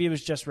 Or maybe it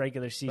was just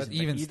regular season. But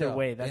even either still,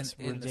 way, that's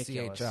in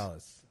ridiculous. the CHL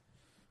is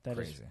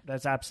crazy.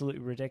 That's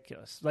absolutely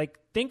ridiculous.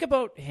 Think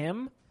about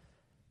him.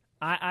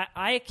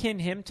 I akin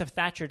him to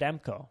Thatcher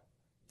Demko.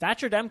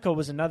 Thatcher Demko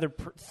was another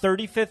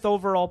 35th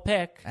overall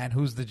pick. And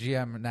who's the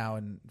GM now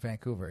in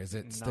Vancouver? Is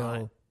it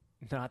still...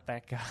 Not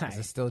that guy. Is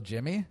it still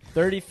Jimmy?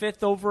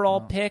 35th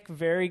overall pick,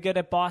 very good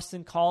at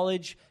Boston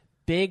College,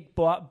 big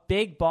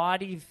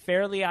body,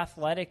 fairly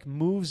athletic,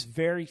 moves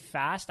very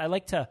fast. I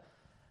like to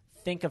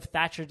think of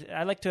Thatcher.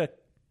 I like to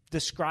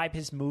describe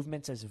his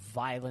movements as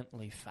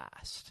violently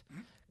fast,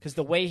 because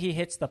the way he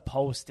hits the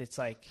post, it's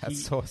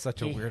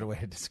such a weird way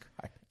to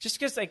describe it. Just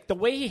because the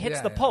way he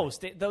hits the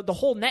post, the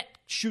whole net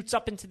shoots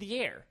up into the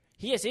air.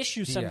 He has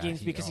issues some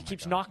games because he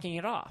keeps knocking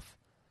it off.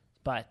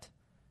 But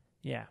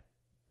yeah.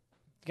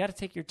 You got to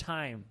take your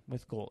time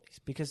with goalies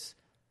because,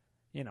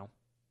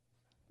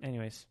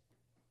 anyways,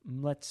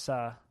 let's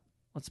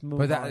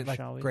move on,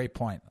 shall we? Great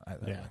point.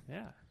 Yeah.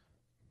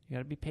 You got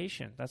to be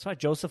patient. That's why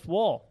Joseph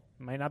Woll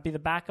might not be the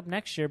backup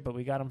next year, but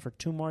we got him for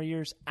 2 more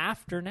years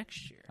after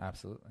next year.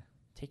 Absolutely.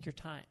 Take your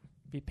time.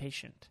 Be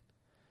patient.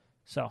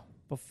 So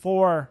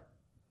before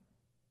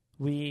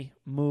we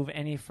move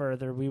any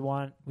further,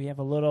 we have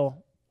a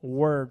little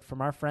word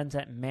from our friends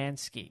at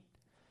Manscaped.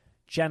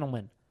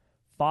 Gentlemen,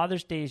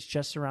 Father's Day is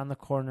just around the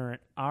corner, and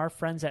our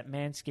friends at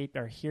Manscaped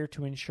are here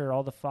to ensure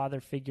all the father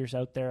figures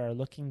out there are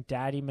looking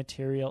daddy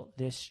material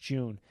this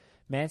June.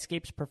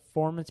 Manscaped's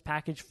Performance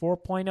Package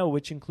 4.0,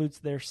 which includes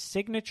their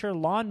signature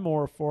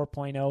Lawnmower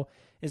 4.0,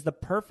 is the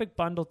perfect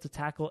bundle to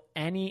tackle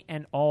any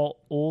and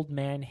all old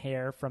man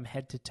hair from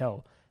head to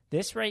toe.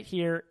 This right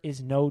here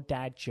is no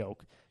dad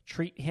joke.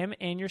 Treat him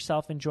and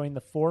yourself and join the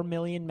 4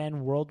 million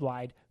men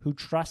worldwide who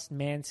trust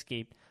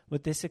Manscaped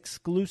with this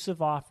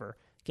exclusive offer.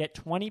 Get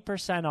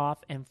 20%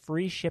 off and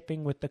free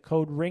shipping with the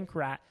code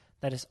RINKRAT,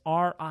 that is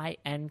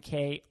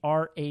RINKRAT,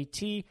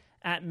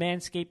 at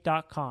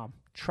manscaped.com.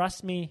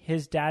 Trust me,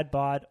 his dad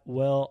bod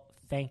will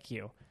thank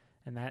you.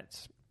 And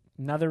that's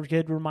another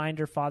good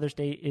reminder. Father's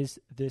Day is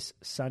this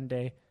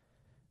Sunday.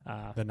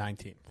 The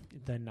 19th.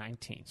 The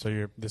 19th.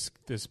 So this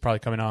is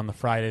probably coming on the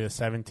Friday the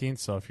 17th.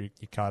 So if you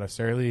caught us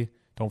early,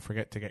 don't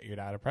forget to get your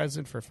dad a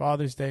present for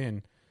Father's Day.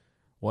 And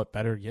what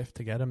better gift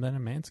to get him than a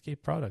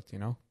Manscaped product,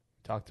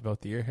 Talked about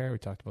the ear hair. We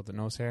talked about the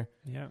nose hair.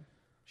 Yeah.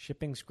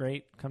 Shipping's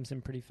great. Comes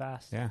in pretty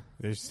fast. Yeah.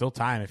 There's still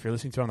time. If you're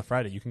listening to it on the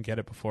Friday, you can get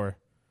it before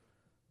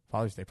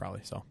Father's Day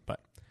probably. So,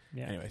 but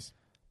anyways.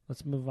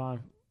 Let's move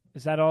on.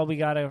 Is that all we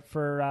got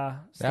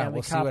for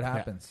Stanley Cup? See what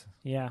happens.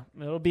 Yeah.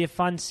 It'll be a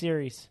fun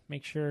series.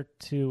 Make sure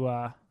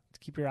to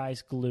keep your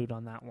eyes glued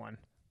on that one.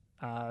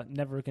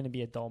 Never going to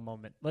be a dull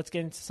moment. Let's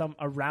get into some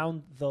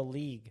around the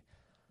league.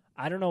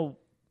 I don't know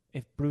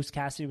if Bruce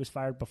Cassidy was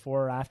fired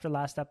before or after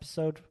last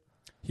episode.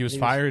 He was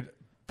fired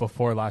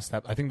before last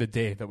I think the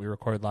day that we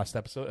recorded last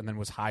episode, and then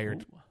was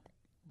hired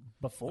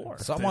before.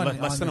 Someone on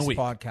less than a this week.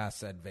 podcast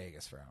said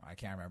Vegas for him. I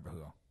can't remember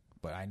who,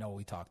 but I know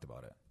we talked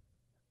about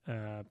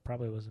it.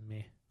 Probably wasn't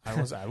me.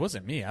 It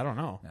wasn't me. I don't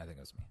know. I think it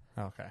was me.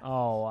 Okay.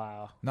 Oh,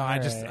 wow. No,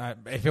 All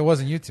if it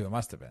wasn't you two, it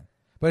must have been.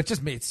 But it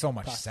just made so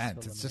much Process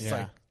sense. of It's just Yeah.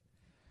 like,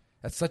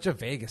 that's such a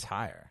Vegas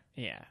hire.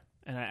 Yeah,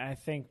 and I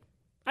think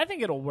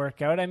it'll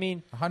work out. I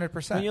mean,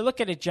 100%. when you look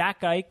at it,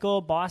 Jack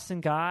Eichel,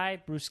 Boston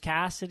guy, Bruce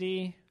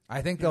Cassidy.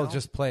 I think they'll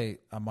just play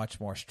a much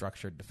more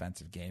structured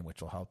defensive game,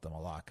 which will help them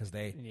a lot because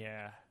they,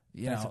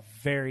 That's a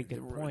very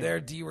good point. their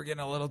D were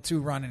getting a little too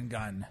run and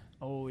gun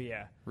Oh,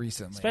 yeah.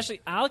 recently.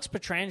 Especially Alex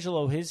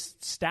Pietrangelo, his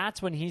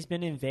stats when he's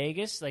been in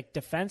Vegas, like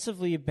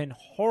defensively have been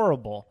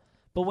horrible.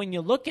 But when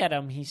you look at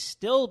him, he's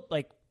still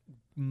like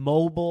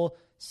mobile,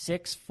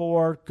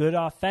 6'4", good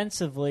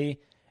offensively.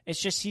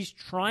 It's just he's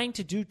trying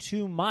to do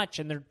too much,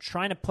 and they're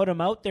trying to put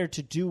him out there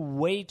to do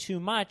way too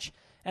much.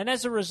 And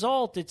as a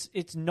result,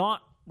 it's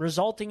not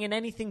resulting in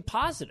anything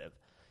positive.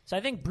 So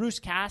I think Bruce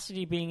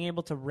Cassidy being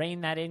able to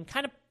rein that in,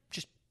 kind of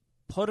just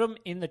put him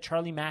in the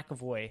Charlie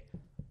McAvoy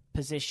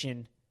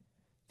position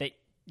that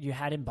you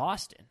had in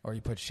Boston. Or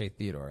you put Shea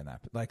Theodore in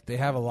that. Like, they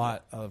have a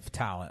lot of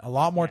talent, a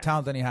lot more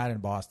talent than he had in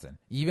Boston,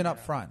 even up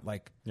front.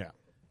 Like,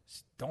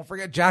 don't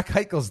forget Jack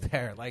Eichel's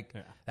there. Like,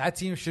 that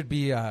team should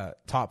be a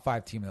top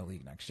 5 team in the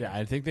league next year. Yeah,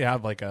 I think they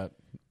have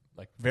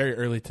very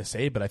early to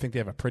say, but I think they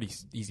have a pretty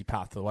easy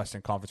path to the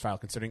Western Conference Final,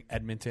 considering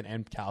Edmonton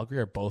and Calgary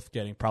are both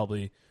getting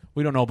probably.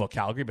 We don't know about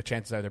Calgary, but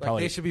chances are they're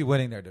probably they should be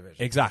winning their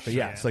division. Exactly.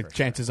 Yeah. It's like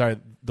chances are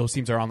those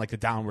teams are on like the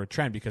downward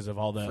trend because of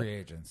all the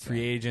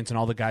free agents and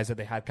all the guys that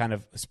they had kind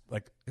of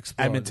like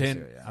Exploded Edmonton.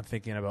 this year, I'm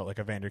thinking about like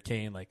Evander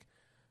Kane, like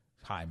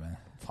Hyman,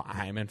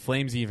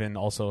 Flames, even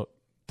also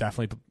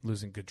definitely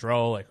losing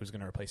Gaudreau, like who's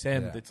going to replace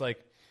him. Yeah. It's like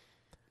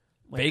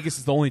Vegas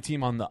is the only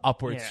team on the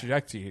upward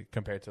trajectory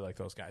compared to like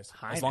those guys,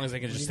 as long as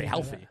they can just stay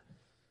healthy.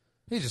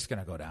 He's just going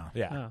to go down.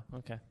 Yeah. Oh,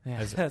 okay.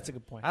 Yeah, that's a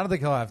good point. I don't think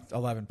he'll have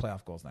 11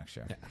 playoff goals next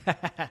year.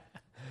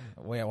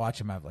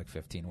 Watch him have like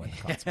 15 wins.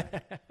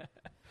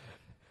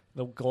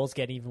 The goals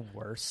get even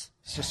worse.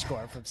 He's just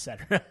scoring from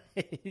center.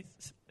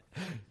 He's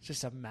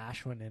just a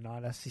mash one in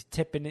on us. He's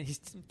tipping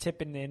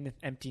in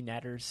empty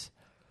netters.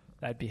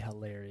 That'd be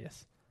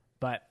hilarious.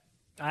 But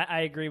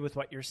I agree with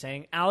what you're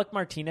saying. Alec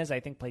Martinez, I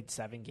think, played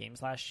 7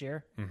 games last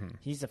year. Mm-hmm.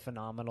 He's a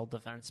phenomenal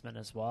defenseman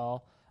as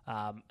well.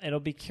 It'll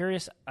be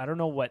curious. I don't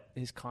know what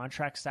his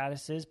contract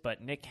status is,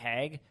 but Nick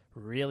Hague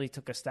really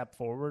took a step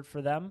forward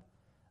for them.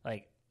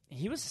 Like,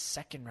 he was a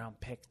second-round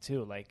pick,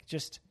 too. Like,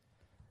 just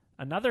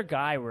another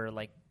guy where,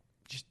 like,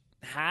 just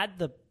had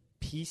the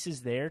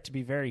pieces there to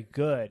be very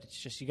good. It's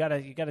just you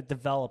gotta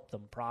develop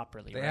them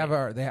properly. They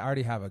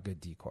already have a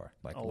good decor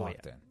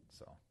locked in.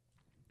 So,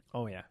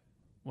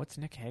 what's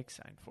Nick Hague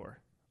signed for?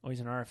 Oh, he's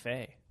an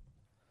RFA,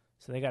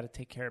 so they got to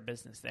take care of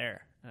business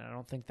there. And I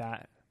don't think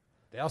that.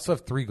 They also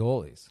have 3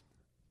 goalies.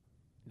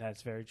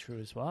 That's very true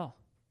as well.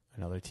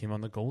 Another team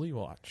on the goalie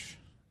watch.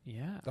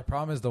 Yeah, The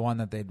problem is the one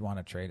that they'd want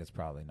to trade is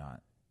probably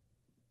not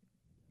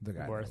the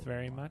guy worth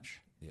very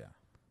much. Yeah,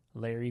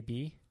 Larry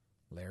B.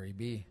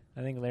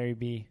 I think Larry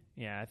B.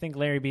 Yeah, I think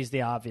Larry B. is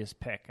the obvious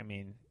pick. I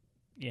mean,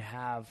 you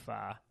have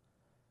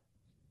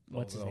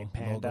what's his name,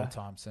 Panda Logan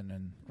Thompson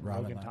and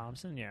Logan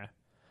Thompson. Yeah,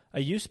 a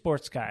U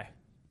Sports guy.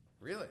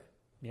 Really?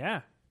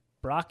 Yeah,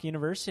 Brock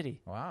University.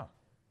 Wow.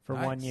 For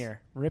 1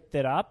 year, ripped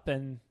it up,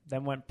 and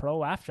then went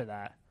pro after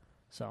that.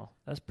 So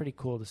that's pretty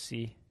cool to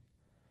see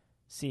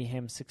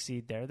him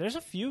succeed there. There's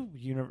a few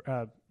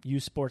U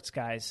Sports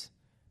guys.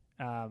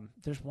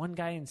 There's one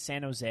guy in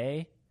San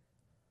Jose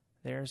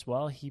there as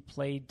well. He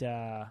played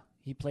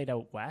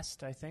out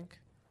west, I think,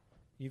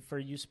 for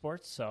U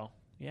Sports. So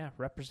yeah,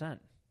 represent.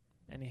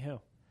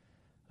 Anywho,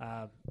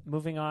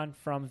 moving on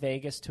from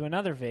Vegas to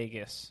another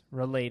Vegas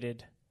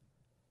related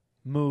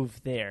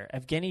move there.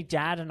 Evgeny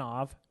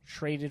Dadonov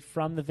traded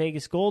from the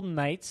Vegas Golden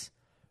Knights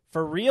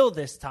for real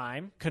this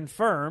time,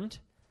 confirmed,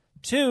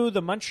 to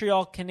the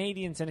Montreal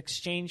Canadiens in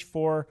exchange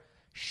for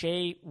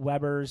Shea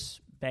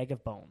Weber's bag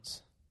of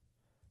bones.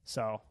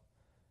 So,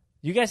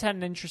 you guys had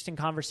an interesting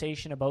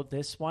conversation about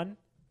this one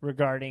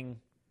regarding,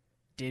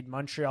 did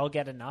Montreal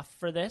get enough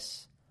for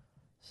this?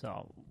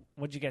 So,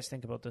 what did you guys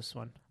think about this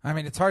one? I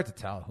mean, it's hard to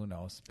tell. Who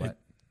knows?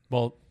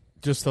 But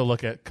just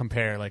to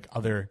compare like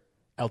other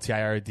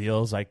LTIR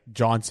deals, like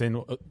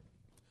Johnson,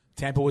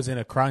 Tampa was in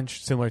a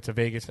crunch similar to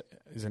Vegas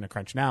is in a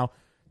crunch now.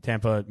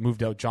 Tampa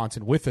moved out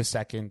Johnson with a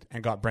second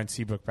and got Brent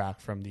Seabrook back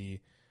from the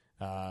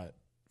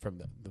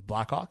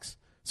Blackhawks.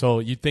 So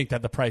you'd think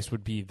that the price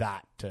would be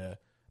that to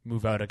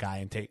move out a guy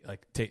and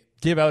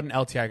give out an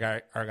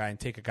LTIR guy and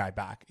take a guy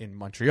back in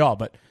Montreal.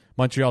 But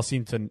Montreal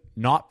seemed to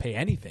not pay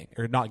anything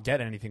or not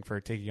get anything for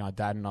taking on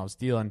Dadonov's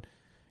deal, and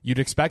you'd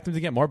expect them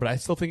to get more, but I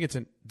still think it's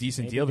a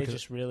decent deal They because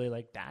just really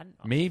like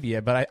Dadonov. Maybe,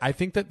 but I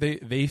think that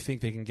they think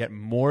they can get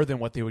more than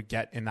what they would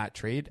get in that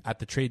trade at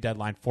the trade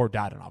deadline for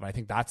Dadonov. I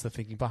think that's the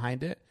thinking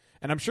behind it.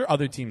 And I'm sure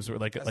other teams were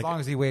like, as long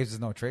as he waives his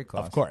no trade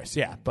clause. Of course,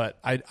 yeah. But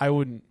I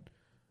wouldn't.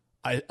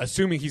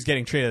 Assuming he's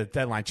getting traded at the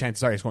deadline,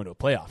 chances are he's going to a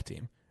playoff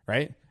team,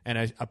 right? And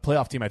a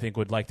playoff team, I think,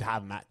 would like to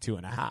have him at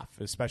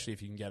 2.5, especially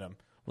if you can get him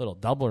a little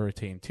double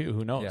retained too.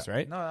 Who knows,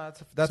 right? No,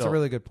 that's a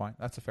really good point.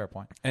 That's a fair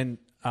point. And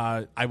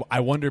I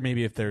wonder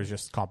maybe if there's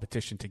just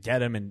competition to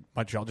get him, and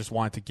Montreal just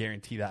wanted to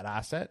guarantee that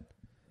asset.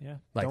 Yeah,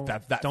 like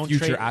that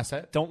future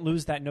asset. Don't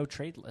lose that no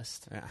trade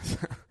list. Yeah.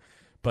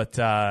 But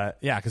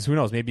because who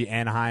knows? Maybe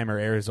Anaheim or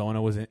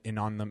Arizona was in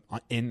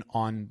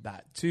on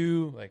that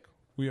too. Like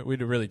we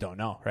really don't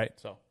know, right?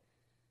 So,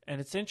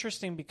 and it's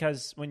interesting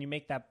because when you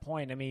make that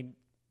point, I mean,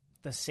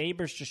 the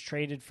Sabres just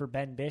traded for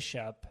Ben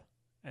Bishop,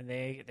 and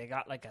they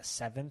got like a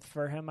 7th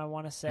for him. I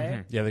want to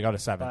say, yeah, they got a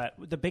 7th.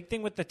 But the big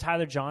thing with the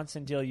Tyler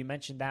Johnson deal, you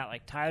mentioned that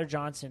like Tyler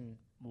Johnson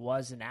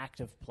was an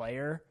active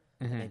player,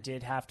 and they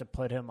did have to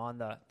put him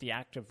on the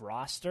active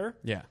roster.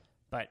 Yeah.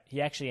 But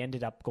he actually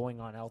ended up going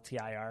on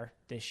LTIR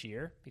this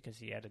year because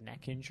he had a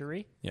neck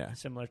injury. Yeah,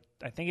 similar.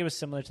 I think it was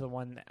similar to the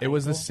one. It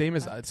was the same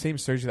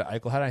surgery that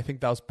Eichel had. I think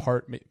that was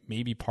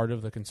maybe part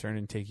of the concern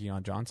in taking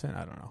on Johnson.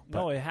 I don't know.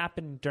 No, it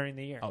happened during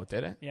the year. Oh,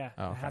 did it? Yeah,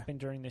 it happened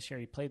during this year.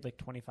 He played like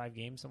 25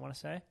 games, I want to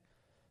say,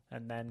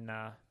 and then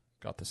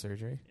got the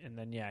surgery. And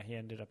then he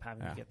ended up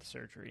having to get the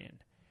surgery and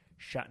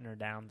shutting her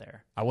down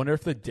there. I wonder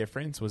if the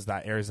difference was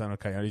that Arizona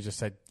Coyotes just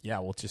said, "Yeah,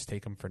 we'll just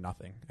take him for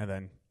nothing," and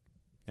then,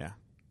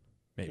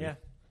 maybe. Yeah.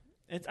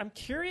 I'm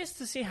curious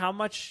to see how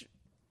much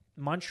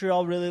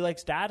Montreal really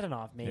likes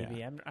Dadonov, maybe.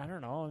 Yeah. I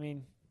don't know. I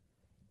mean,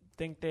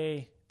 think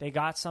they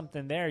got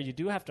something there. You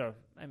do have to,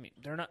 I mean,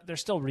 they're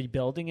still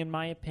rebuilding, in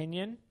my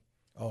opinion.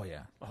 Oh,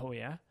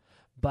 yeah.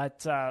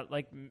 But,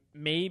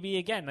 maybe,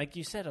 again, like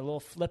you said, a little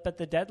flip at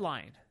the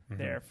deadline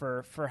there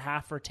for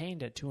half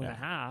retained at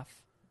 2.5.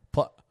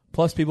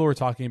 Plus, people were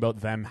talking about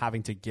them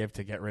having to give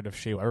to get rid of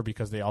Shea Weber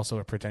because they also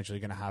are potentially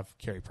going to have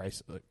Carey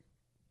Price.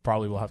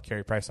 Probably will have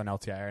Carey Price on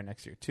LTIR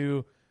next year,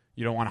 too.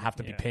 You don't want to have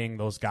to be paying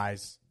those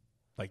guys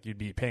like you'd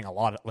be paying a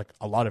lot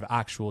of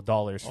actual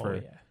dollars for.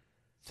 Yeah.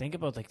 Think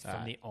about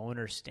from the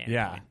owner's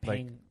standpoint,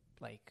 paying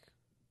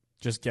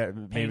just get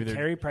maybe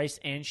Carey Price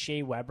and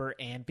Shea Weber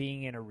and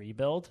being in a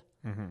rebuild.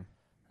 Mm-hmm.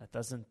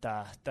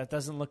 That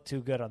doesn't look too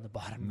good on the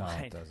bottom line.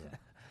 No, it doesn't.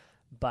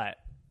 But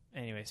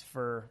anyways,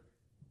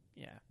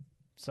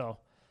 so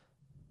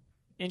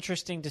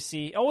interesting to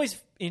see.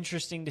 Always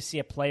interesting to see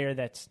a player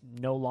that's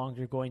no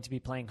longer going to be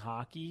playing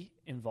hockey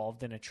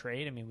involved in a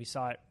trade. I mean, we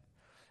saw it.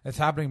 It's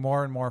happening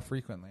more and more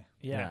frequently.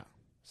 Yeah.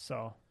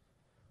 So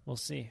we'll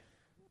see.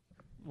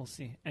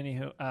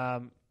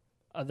 Anywho,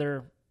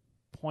 other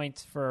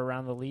points for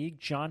around the league.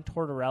 John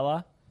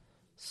Tortorella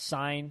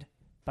signed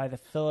by the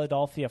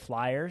Philadelphia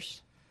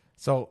Flyers.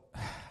 So,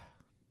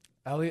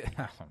 Elliot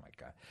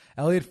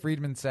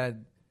Friedman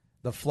said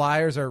the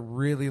Flyers are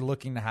really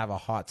looking to have a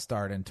hot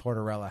start, and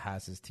Tortorella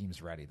has his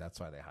teams ready. That's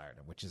why they hired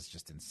him, which is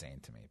just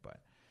insane to me. But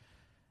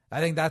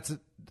I think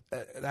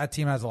that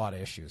team has a lot of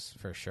issues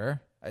for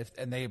sure.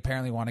 And they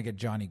apparently want to get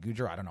Johnny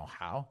Gaudreau. I don't know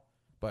how,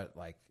 but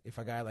if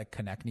a guy like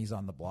Konechny's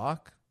on the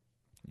block,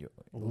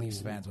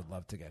 Leafs fans would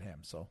love to get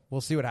him. So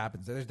we'll see what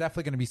happens. There's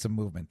definitely going to be some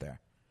movement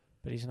there.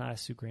 But he's not a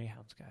Sioux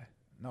Greyhounds guy.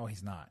 No,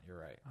 he's not. You're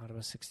right.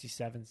 Ottawa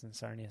 67s and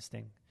Sarnia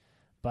Sting.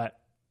 But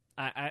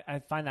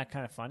I find that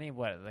kind of funny.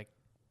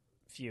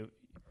 If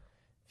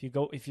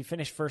you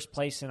finish first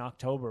place in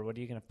October, what are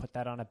you going to put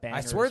that on a banner?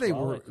 I swear they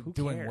were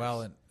doing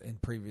well in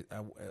previous.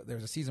 There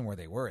was a season where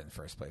they were in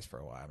first place for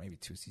a while, maybe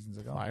 2 seasons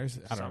ago. Flyers,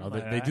 I don't know.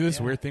 They do this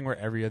weird thing where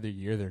every other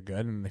year they're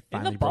good, and they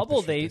finally in the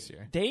bubble this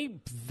year. They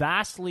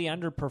vastly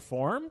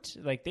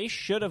underperformed. Like they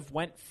should have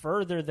went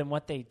further than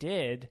what they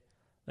did.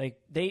 Like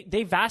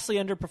they vastly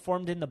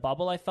underperformed in the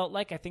bubble. I felt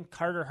like I think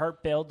Carter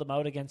Hart bailed them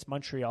out against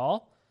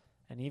Montreal,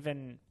 and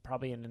even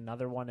probably in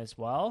another one as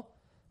well.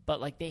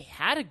 But they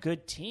had a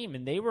good team,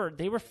 and they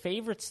were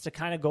favorites to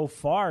kind of go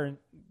far and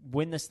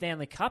win the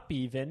Stanley Cup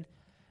even.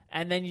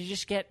 And then you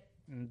just get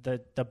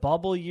the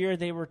bubble year.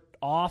 They were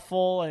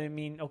awful. I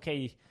mean,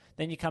 okay,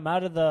 then you come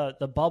out of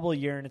the bubble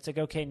year, and it's like,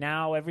 okay,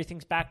 now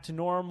everything's back to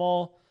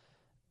normal.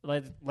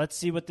 Let's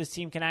see what this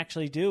team can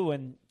actually do.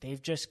 And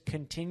they've just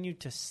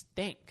continued to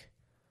stink.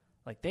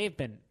 They've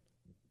been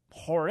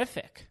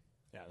horrific.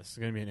 Yeah, this is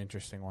going to be an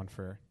interesting one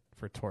for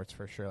Torts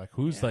for sure.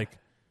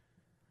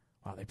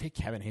 Wow, they paid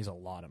Kevin Hayes a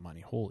lot of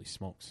money. Holy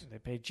smokes. They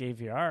paid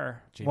JVR.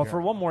 Well,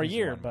 for one more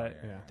year, but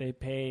they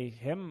pay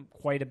him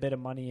quite a bit of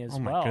money as well.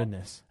 Oh, my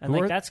goodness. And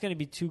that's going to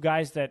be 2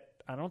 guys that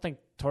I don't think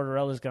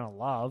Tortorella is going to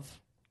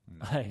love.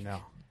 No.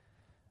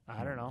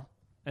 I don't know.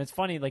 And it's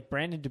funny,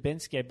 Brandon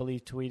Dubinsky, I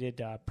believe,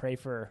 tweeted, pray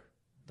for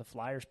the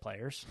Flyers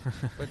players.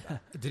 But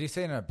did he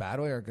say it in a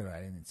bad way or good? I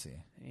didn't see.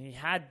 He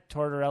had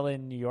Tortorella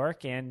in New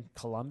York and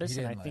Columbus,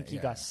 and I think he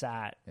got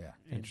sat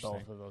in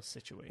both of those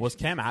situations. Was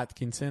Cam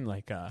Atkinson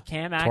a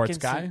Cam Torts Atkinson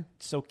guy?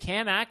 So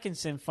Cam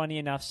Atkinson, funny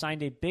enough,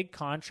 signed a big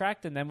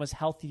contract and then was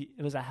healthy.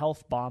 It was a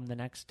health bomb the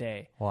next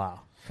day.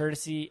 Wow.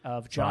 Courtesy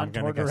of John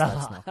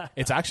Tortorella.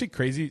 It's actually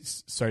crazy,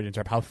 sorry to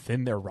interrupt, how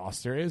thin their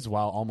roster is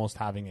while almost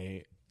having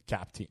a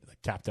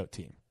capped out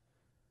team.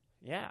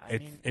 Yeah.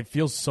 It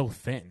feels so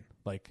thin.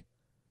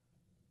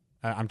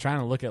 I'm trying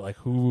to look at like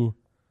who,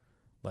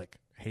 like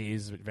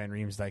Hayes, Van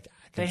Riemsdyk.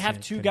 They have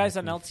two guys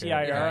on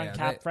LTIR and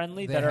cap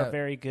friendly that are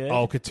very good.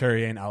 Oh,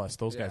 Couturier and Ellis.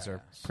 Those guys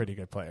are pretty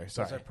good players.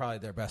 Sorry. Those are probably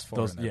their best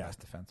forward and their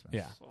best defensemen.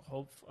 Yeah.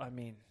 So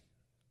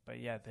but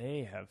yeah,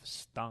 they have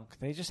stunk.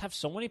 They just have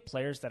so many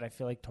players that I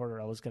feel like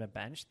Tortorella's going to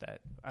bench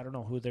that I don't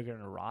know who they're going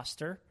to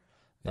roster,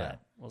 but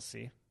we'll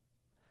see.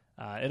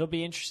 It'll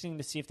be interesting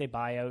to see if they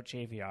buy out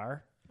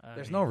JVR.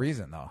 There's no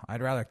reason, though.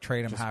 I'd rather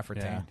trade him half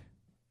retained. Yeah.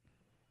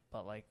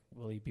 But, like,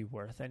 will he be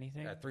worth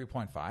anything? At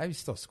 3.5, he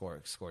still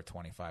scored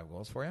 25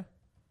 goals for you.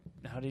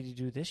 How did he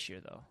do this year,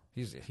 though?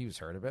 He was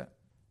hurt a bit.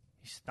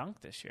 He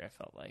stunk this year, I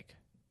felt like.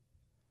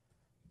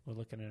 We're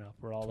looking it up.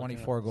 We're all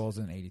 24 goals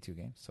in 82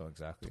 games, so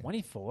exactly.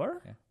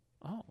 24? Yeah.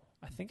 Oh,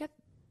 I think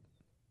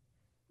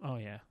Oh,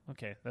 yeah.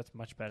 Okay, that's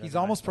much better. He's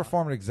almost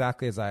performed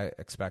exactly as I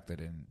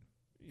expected in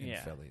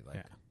Philly.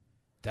 Like,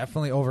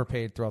 definitely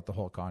overpaid throughout the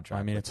whole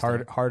contract. I mean, it's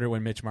harder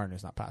when Mitch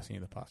Marner's not passing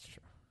you the puck.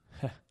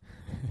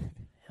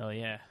 Hell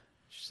yeah.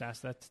 Just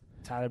ask that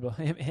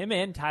him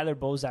and Tyler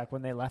Bozak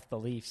when they left the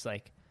Leafs.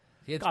 Like,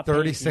 he had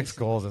 36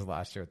 goals his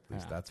last year. At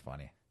least that's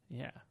funny.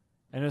 Yeah,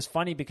 and it was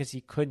funny because he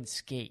couldn't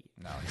skate.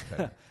 No, he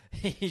couldn't.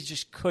 He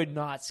just could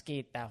not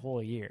skate that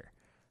whole year.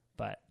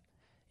 But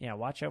yeah,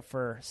 watch out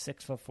for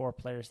 6'4"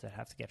 players that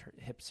have to get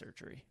hip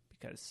surgery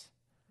because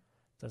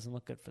it doesn't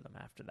look good for them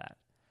after that.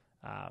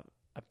 I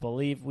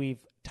believe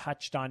we've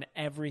touched on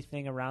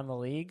everything around the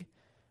league.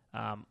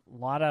 A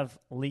lot of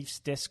Leafs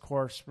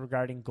discourse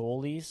regarding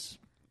goalies.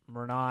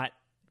 We're not,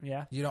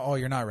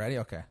 you're not ready?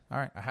 Okay. All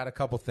right. I had a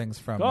couple things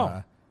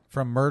from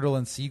Myrtle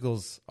and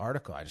Siegel's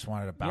article. I just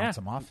wanted to bounce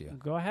them off you.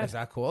 Go ahead. Is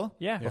that cool?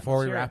 Yeah. Before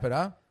we wrap it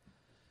up?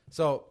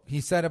 So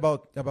he said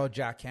about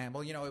Jack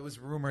Campbell, it was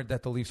rumored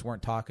that the Leafs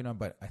weren't talking to him,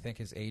 but I think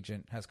his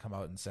agent has come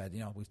out and said,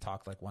 we've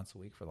talked like once a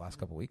week for the last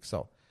couple of weeks.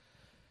 So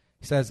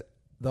he says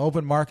the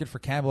open market for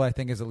Campbell, I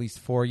think, is at least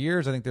 4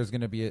 years. I think there's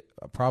going to be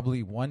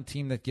probably one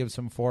team that gives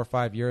him 4 or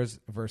 5 years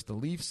versus the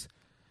Leafs.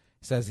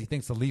 He says he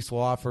thinks the Leafs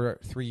will offer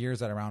 3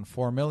 years at around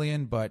 $4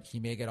 million, but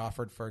he may get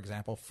offered, for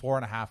example,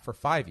 4.5 for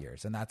 5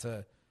 years, and that's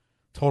a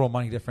total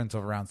money difference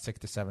of around $6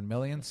 to $7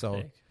 million. That's so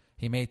big.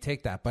 He may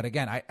take that. But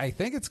again, I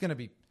think it's going to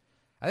be.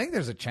 I think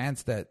there's a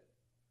chance that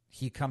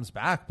he comes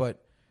back,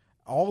 but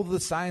all the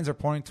signs are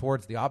pointing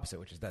towards the opposite,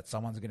 which is that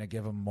someone's going to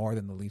give him more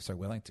than the Leafs are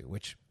willing to,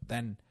 which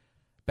then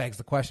begs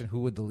the question: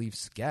 who would the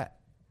Leafs get?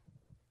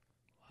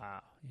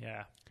 Wow.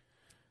 Yeah.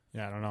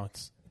 Yeah, I don't know.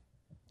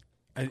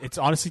 It's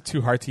honestly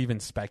too hard to even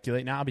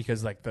speculate now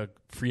because like the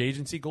free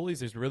agency goalies,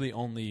 there's really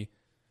only,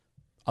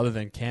 other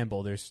than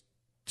Campbell, there's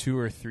 2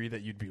 or 3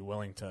 that you'd be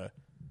willing to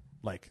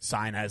like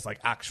sign as like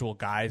actual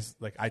guys.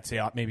 Like I'd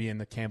say maybe in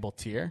the Campbell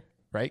tier,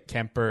 right?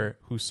 Kemper,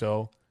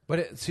 Husso.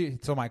 But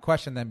so my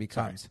question then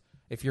becomes: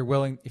 if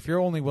you're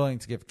only willing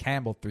to give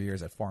Campbell 3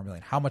 years at $4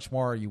 million, how much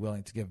more are you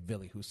willing to give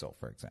Ville Husso,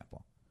 for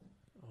example?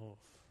 Oh,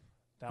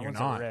 that one's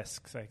a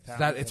risk. Like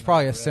it's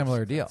probably a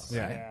similar deal.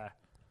 Yeah.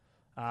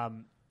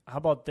 How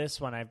about this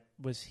one? I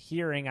was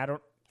hearing, I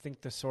don't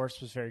think the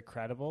source was very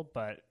credible,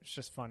 but it's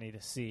just funny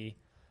to see.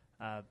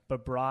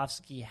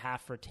 Bobrovsky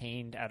half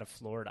retained out of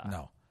Florida.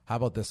 No. How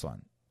about this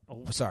one?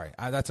 Oh. Sorry.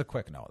 That's a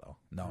quick no, though.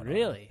 No.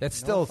 Really? That's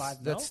still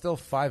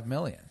 $5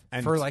 million.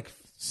 And for like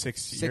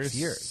 6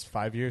 years.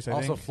 5 years, I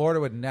think. Also, Florida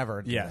would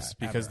never do that,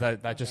 because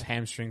that just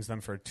hamstrings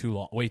them for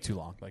way too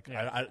long. Like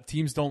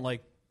teams don't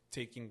like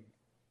taking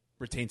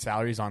retained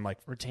salaries on like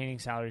retaining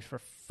salaries for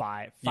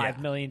 $5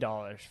 million.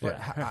 But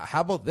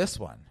how about this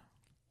one?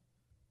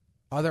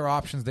 Other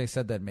options they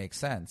said that make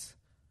sense.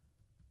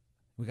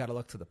 We got to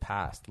look to the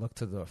past. Look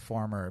to the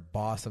former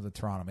boss of the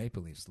Toronto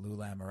Maple Leafs, Lou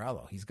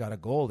Lamoriello. He's got a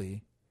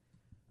goalie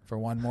for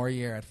 1 more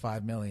year at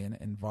 $5 million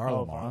in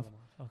Varlamov,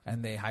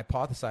 and they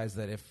hypothesize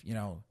that if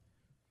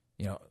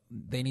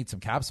they need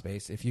some cap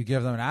space, if you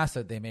give them an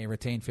asset, they may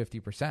retain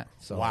 50%.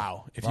 So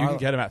wow, if you can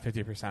get them at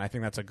 50%, I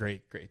think that's a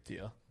great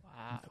deal.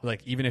 Wow,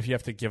 like even if you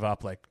have to give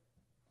up like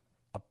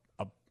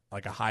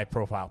a high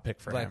profile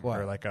pick for him, what?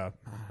 Or like I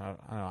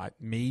don't know,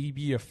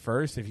 maybe a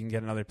first if you can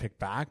get another pick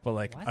back, but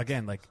like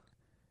again, like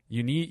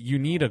you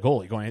need a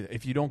goalie going.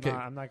 If you don't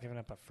I'm not giving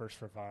up a first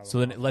for Varlamov. So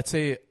then let's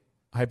say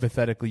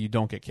hypothetically you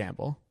don't get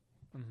Campbell.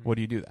 Mm-hmm. What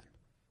do you do then?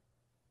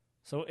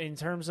 So in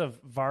terms of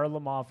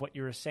Varlamov, what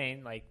you were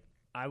saying, like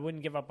I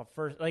wouldn't give up a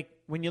first. Like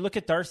when you look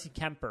at Darcy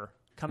Kemper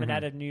coming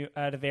out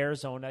of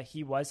Arizona,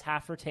 he was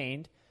half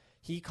retained.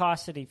 He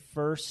costed a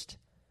first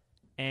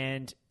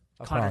and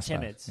Connor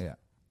Timmins,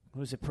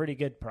 who's a pretty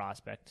good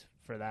prospect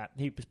for that.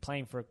 He was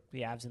playing for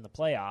the Avs in the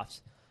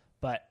playoffs,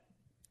 but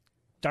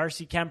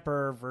Darcy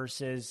Kemper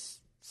versus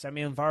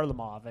Semyon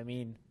Varlamov. I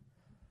mean,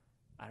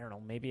 I don't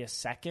know, maybe a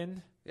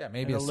second. Yeah,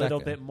 maybe a little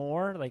bit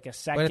more, like a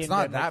second. But it's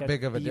not that like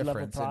big of a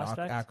B-level difference in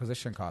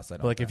acquisition costs.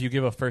 But like if you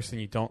give a first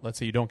and you don't, let's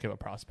say you don't give a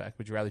prospect,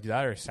 would you rather do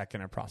that or a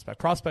second or prospect?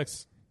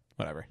 Prospects,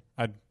 whatever.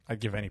 I'd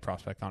give any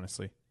prospect,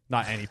 honestly.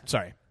 Not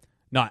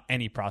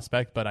any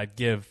prospect, but I'd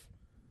give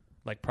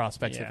like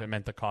prospects if it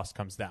meant the cost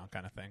comes down,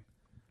 kind of thing.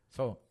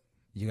 So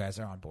you guys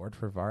are on board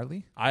for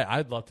Varley?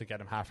 I'd love to get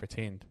him half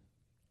retained.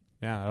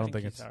 Yeah, I don't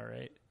think it's all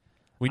right.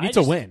 We need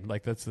to win.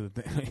 Like, that's the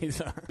thing.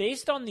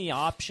 Based on the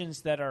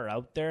options that are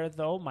out there,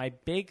 though, my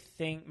biggest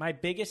thing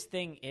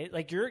is,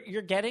 like,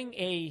 you're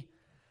getting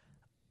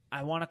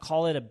I want to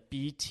call it a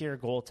B tier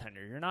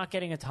goaltender. You're not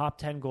getting a top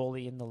 10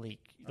 goalie in the league.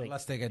 Like,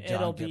 unless they get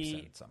John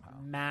Gibson somehow.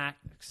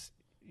 Max.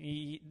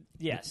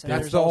 Yes,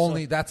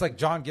 that's like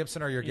John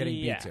Gibson, or you're getting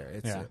B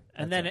tier.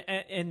 And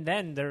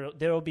then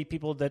there will be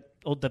people that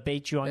will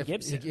debate you on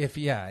Gibson.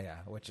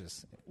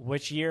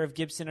 Which year of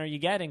Gibson are you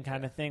getting,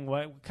 kind of thing.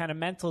 What kind of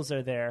mentals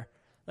are there?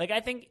 Like,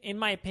 I think, in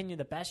my opinion,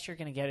 the best you're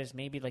going to get is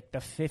maybe like the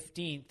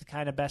 15th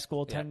kind of best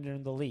goaltender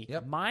in the league.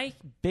 Yep. My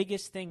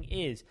biggest thing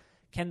is,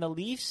 can the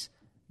Leafs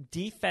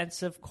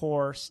defensive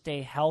core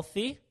stay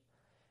healthy,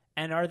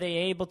 and are they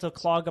able to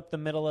clog up the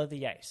middle of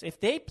the ice? If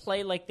they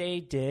play like they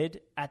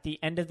did at the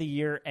end of the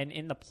year and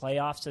in the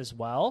playoffs as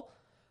well,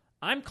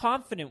 I'm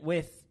confident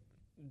with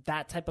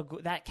that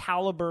that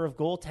caliber of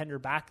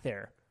goaltender back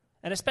there,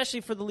 and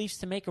especially for the Leafs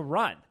to make a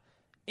run.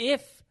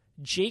 If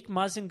Jake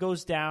Muzzin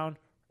goes down,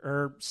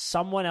 or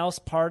someone else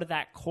part of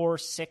that core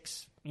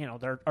six,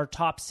 our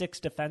top 6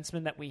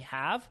 defensemen that we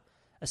have,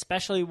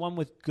 especially one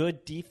with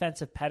good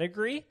defensive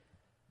pedigree,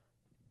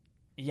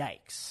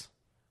 yikes.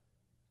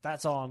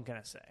 That's all I'm going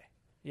to say.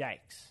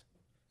 Yikes.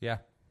 Yeah,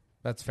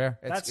 that's fair.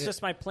 That's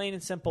just my plain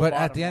and simple But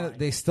bottom at the end, line.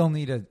 they still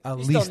need at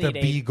least a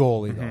B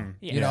goalie, though. Mm-hmm.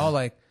 Yeah.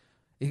 Like,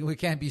 we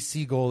can't be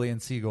C goalie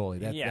and C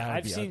goalie.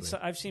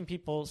 I've seen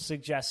people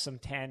suggest some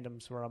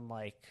tandems where I'm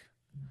like,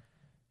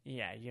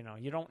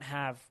 you don't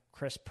have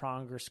Chris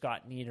Pronger,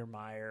 Scott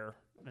Niedermayer,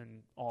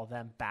 and all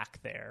them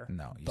back there.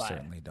 No, you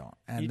certainly don't.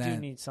 And you do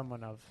need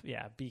someone of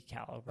B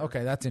caliber.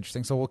 Okay, that's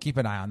interesting. So we'll keep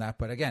an eye on that.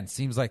 But again,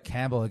 seems like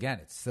Campbell, again,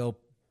 it's still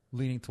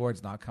leaning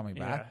towards not coming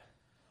back.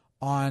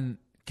 On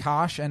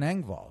Kosh and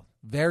Engvall,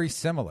 very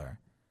similar.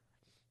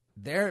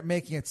 They're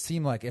making it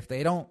seem like if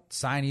they don't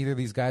sign either of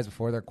these guys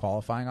before their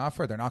qualifying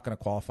offer, they're not going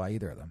to qualify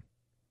either of them.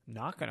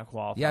 Not going to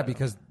qualify. Yeah,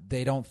 because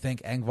they don't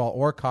think Engvall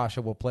or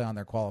Kasha will play on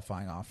their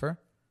qualifying offer.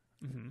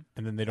 Mm-hmm.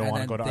 And then they don't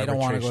want to go to arbitration. They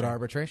don't want to go to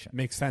arbitration.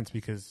 Makes sense,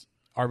 because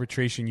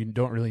arbitration, you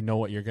don't really know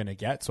what you're going to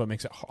get, so it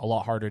makes it a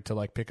lot harder to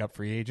like pick up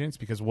free agents.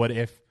 Because what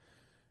if,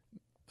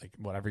 like,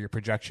 whatever your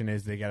projection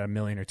is, they get $1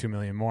 million or $2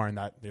 million more, and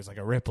that there's like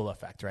a ripple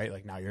effect, right?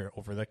 Like, now you're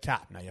over the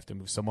cap. Now you have to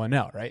move someone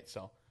out, right?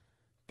 So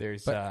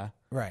there's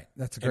right.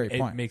 That's a great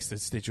point. It makes the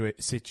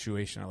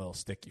situation a little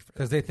sticky for them,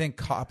 because they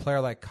think a player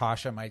like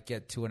Kasha might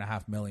get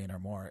 $2.5 million or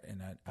more in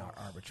an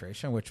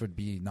arbitration, which would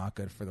be not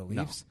good for the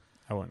Leafs. No,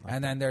 I wouldn't. Like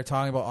and then they're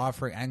talking about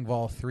offering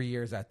Engvall 3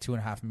 years at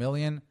 $2.5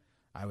 million.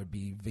 I would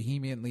be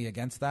vehemently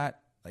against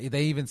that.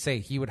 They even say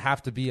he would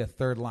have to be a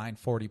third line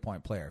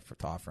 40-point player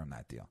to offer him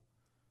that deal.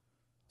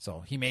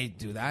 So he may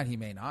do that, he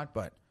may not.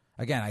 But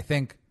again, I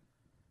think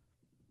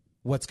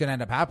what's going to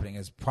end up happening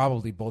is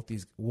probably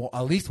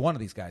at least one of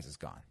these guys is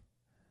gone.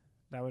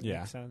 That would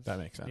make sense. That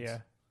makes sense. Yeah.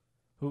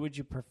 Who would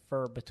you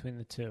prefer between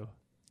the two?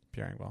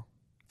 Pierre Engvall.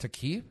 To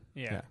keep?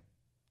 Yeah.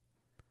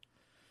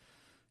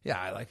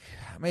 Yeah,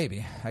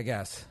 maybe, I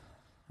guess.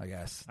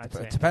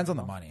 It depends on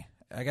the money.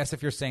 I guess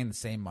if you're saying the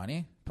same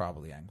money,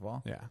 probably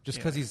Engvall. Yeah. Just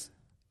because he's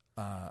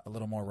a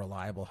little more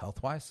reliable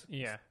health-wise.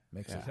 Yeah.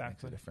 Makes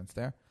a difference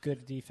there.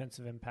 Good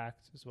defensive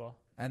impact as well.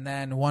 And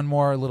then one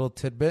more little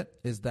tidbit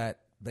is that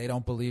they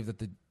don't believe that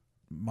the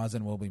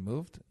Muzzin will be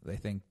moved. They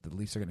think the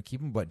Leafs are going to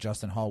keep him, but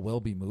Justin Hall will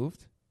be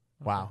moved.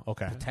 Wow.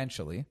 Okay.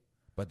 Potentially.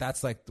 But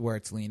that's like where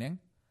it's leaning.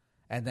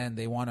 And then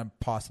they want to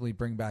possibly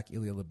bring back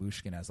Ilya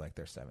Lyubushkin as like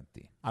their 7th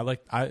D. I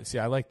like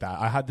that.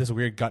 I had this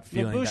weird gut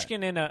feeling.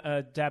 Lyubushkin in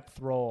a depth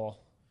role.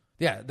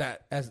 Yeah,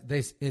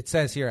 it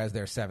says here as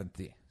their 7th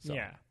D. So.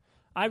 Yeah.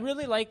 I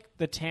really like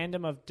the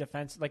tandem of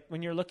defense. Like,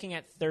 when you're looking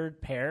at third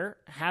pair,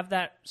 have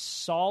that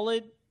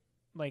solid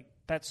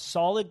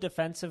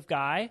defensive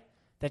guy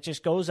that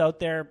just goes out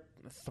there,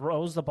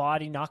 throws the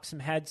body, knocks some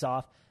heads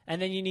off,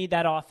 and then you need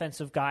that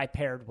offensive guy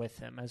paired with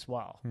him as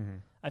well. Mm-hmm.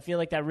 I feel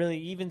like that really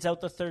evens out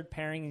the third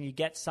pairing, and you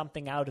get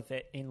something out of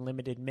it in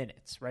limited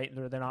minutes, right?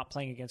 They're not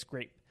playing against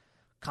great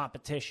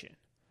competition.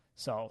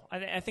 So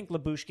I think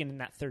Lyubushkin in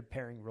that third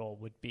pairing role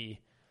would be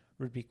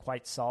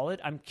quite solid.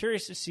 I'm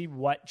curious to see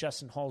what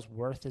Justin Hall's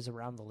worth is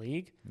around the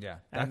league. Yeah,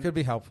 that could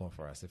be helpful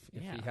for us if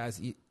he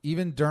has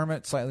even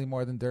Dermott, slightly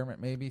more than Dermott,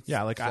 maybe.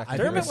 Yeah, like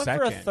Dermott went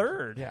for a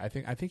third. Yeah,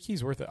 I think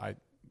he's worth it.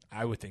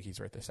 I would think he's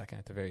worth a second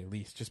at the very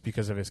least, just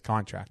because of his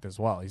contract as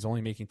well. He's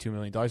only making $2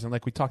 million, and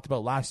like we talked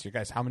about last year,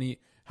 guys, how many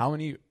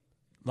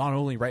not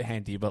only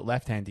right-handy but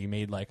left-handy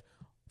made like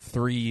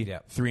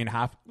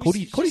 3.5.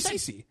 Cody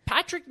Ceci.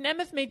 Patrick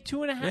Nemeth made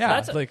 2.5.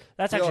 Yeah,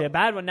 that's actually a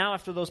bad one now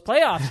after those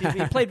playoffs.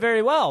 He played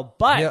very well,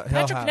 but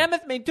Patrick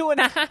Nemeth made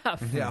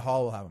 2.5. Yeah,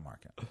 Hall will have a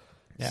market.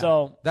 Yeah.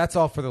 So that's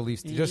all for the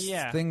Leafs. Just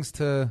things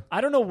to. I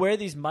don't know where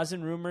these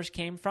Muzzin rumors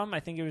came from. I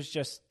think it was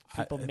just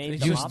people made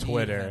them up.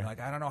 Twitter.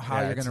 Like, I don't know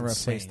how you're going to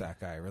replace that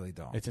guy. I really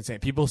don't. It's insane.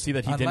 People see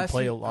that he didn't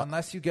play a lot.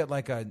 Unless you get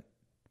like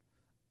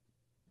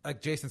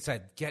Jason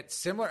said, get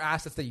similar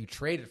assets that you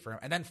traded for him,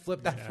 and then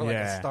flip that for like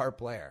a star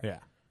player. Yeah.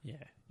 Yeah,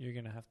 you're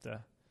going to have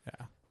to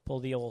Pull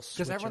the old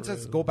Because everyone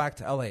says switcheroo. go back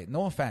to LA.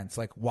 No offense,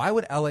 like why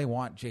would LA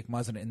want Jake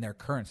Muzzin in their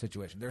current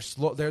situation? They're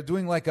slow. They're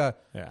doing like a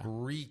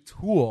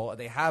retool.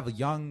 They have a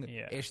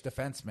young-ish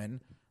defenseman.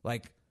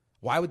 Like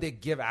why would they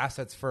give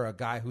assets for a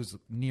guy who's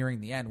nearing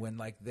the end when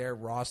like their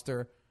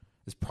roster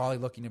is probably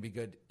looking to be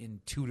good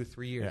in 2 to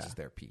 3 years is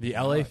their peak? The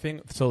LA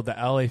thing. So the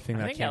LA thing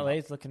I think LA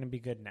is looking to be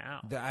good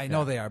now. I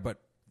know they are,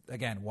 but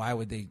again, why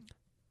would they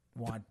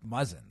want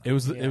Muzzin? It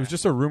was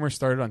just a rumor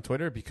started on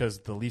Twitter because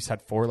the Leafs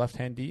had 4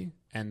 left-hand D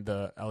and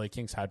the LA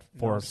Kings had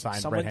 4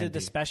 signed Someone right-hand did the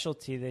D.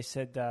 specialty. They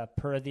said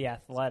per the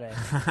Athletic,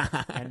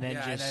 and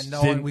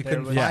then we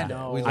couldn't find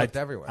it. We looked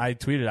everywhere. I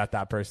tweeted at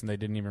that person. They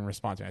didn't even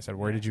respond to me. I said,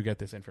 "Where did you get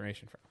this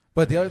information from?"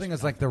 But the other thing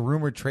is like the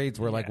rumored trades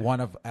were like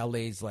one of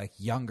LA's like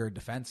younger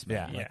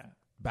defensemen. Yeah.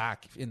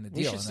 Back in the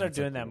we deal. should start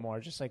doing that more.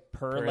 Just like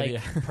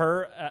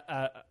per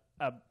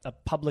a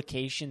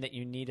publication that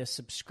you need a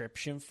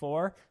subscription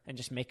for, and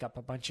just make up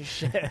a bunch of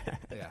shit.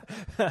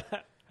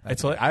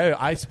 It's like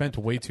I spent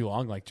way too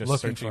long like just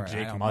looking searching for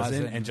Jake Muzzin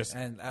Muzzin and just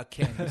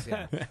Kings.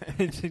 Yeah,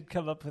 It should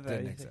come up with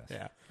didn't anything. exist.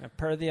 yeah.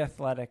 Per the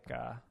Athletic,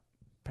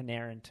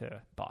 Panarin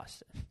to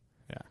Boston.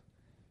 Yeah.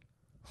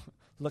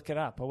 Look it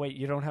up. Oh wait,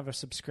 you don't have a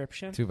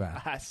subscription? Too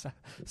bad.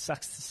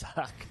 Sucks to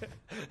suck.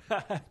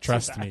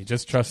 Trust me.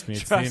 Just trust me.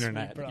 It's the Trust me,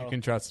 internet. bro. You can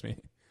trust me.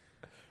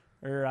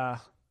 Or I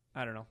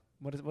don't know.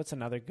 What's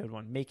another good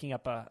one? Making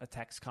up a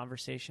text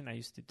conversation. I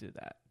used to do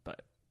that,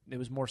 but it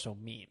was more so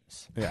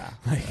memes. Yeah.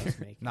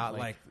 Not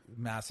like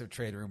massive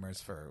trade rumors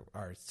for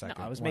our second.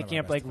 No, I was one of making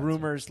our up like best defensemen.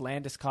 rumors,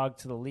 Landeskog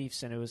to the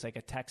Leafs, and it was like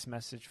a text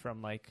message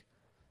from like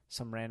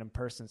some random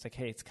person. It's like,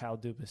 hey, it's Kyle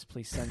Dubas.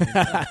 Please send me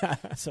money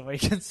so I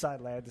can sign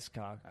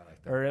Landeskog. I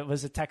like that. Or it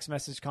was a text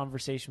message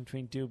conversation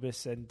between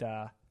Dubas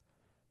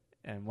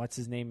and what's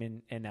his name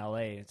in LA.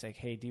 It's like,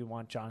 hey, do you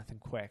want Jonathan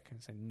Quick? And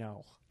it's like,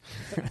 no.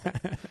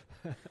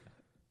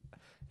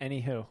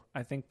 Anywho,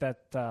 I think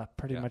that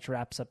pretty much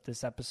wraps up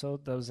this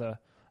episode. That was a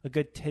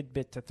good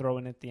tidbit to throw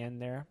in at the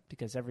end there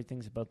because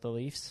everything's about the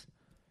Leafs.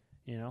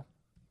 You know,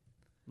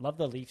 love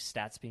the Leafs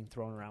stats being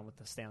thrown around with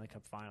the Stanley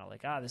Cup final.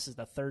 Like, this is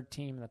the third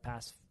team in the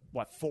past,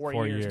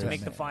 4 years to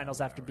make the finals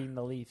after beating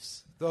the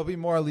Leafs. There'll be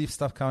more Leaf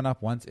stuff coming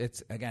up once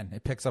it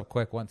picks up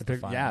quick once the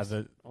finals.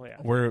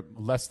 We're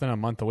less than a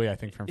month away, I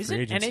think, from free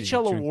agency.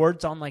 NHL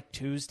awards on like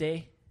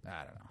Tuesday?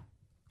 I don't know.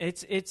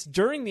 It's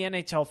during the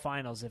NHL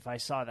finals, if I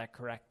saw that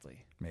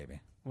correctly.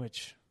 Maybe.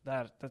 Which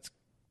that's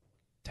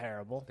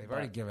terrible. They've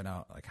already given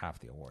out like half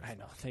the awards. I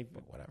know.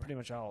 Whatever. Pretty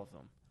much all of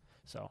them.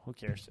 So who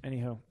cares?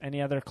 Anywho,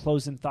 any other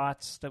closing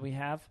thoughts that we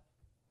have?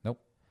 Nope.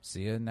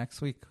 See you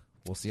next week.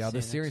 We'll see how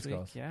this series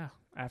goes. Yeah.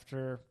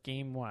 After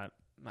game what?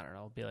 I don't know.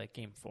 It'll be like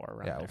game 4. Around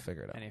Yeah, there. we'll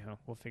figure it out. Anywho,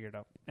 we'll figure it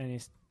out.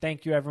 Anyways,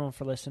 thank you everyone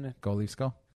for listening. Go Leafs, go.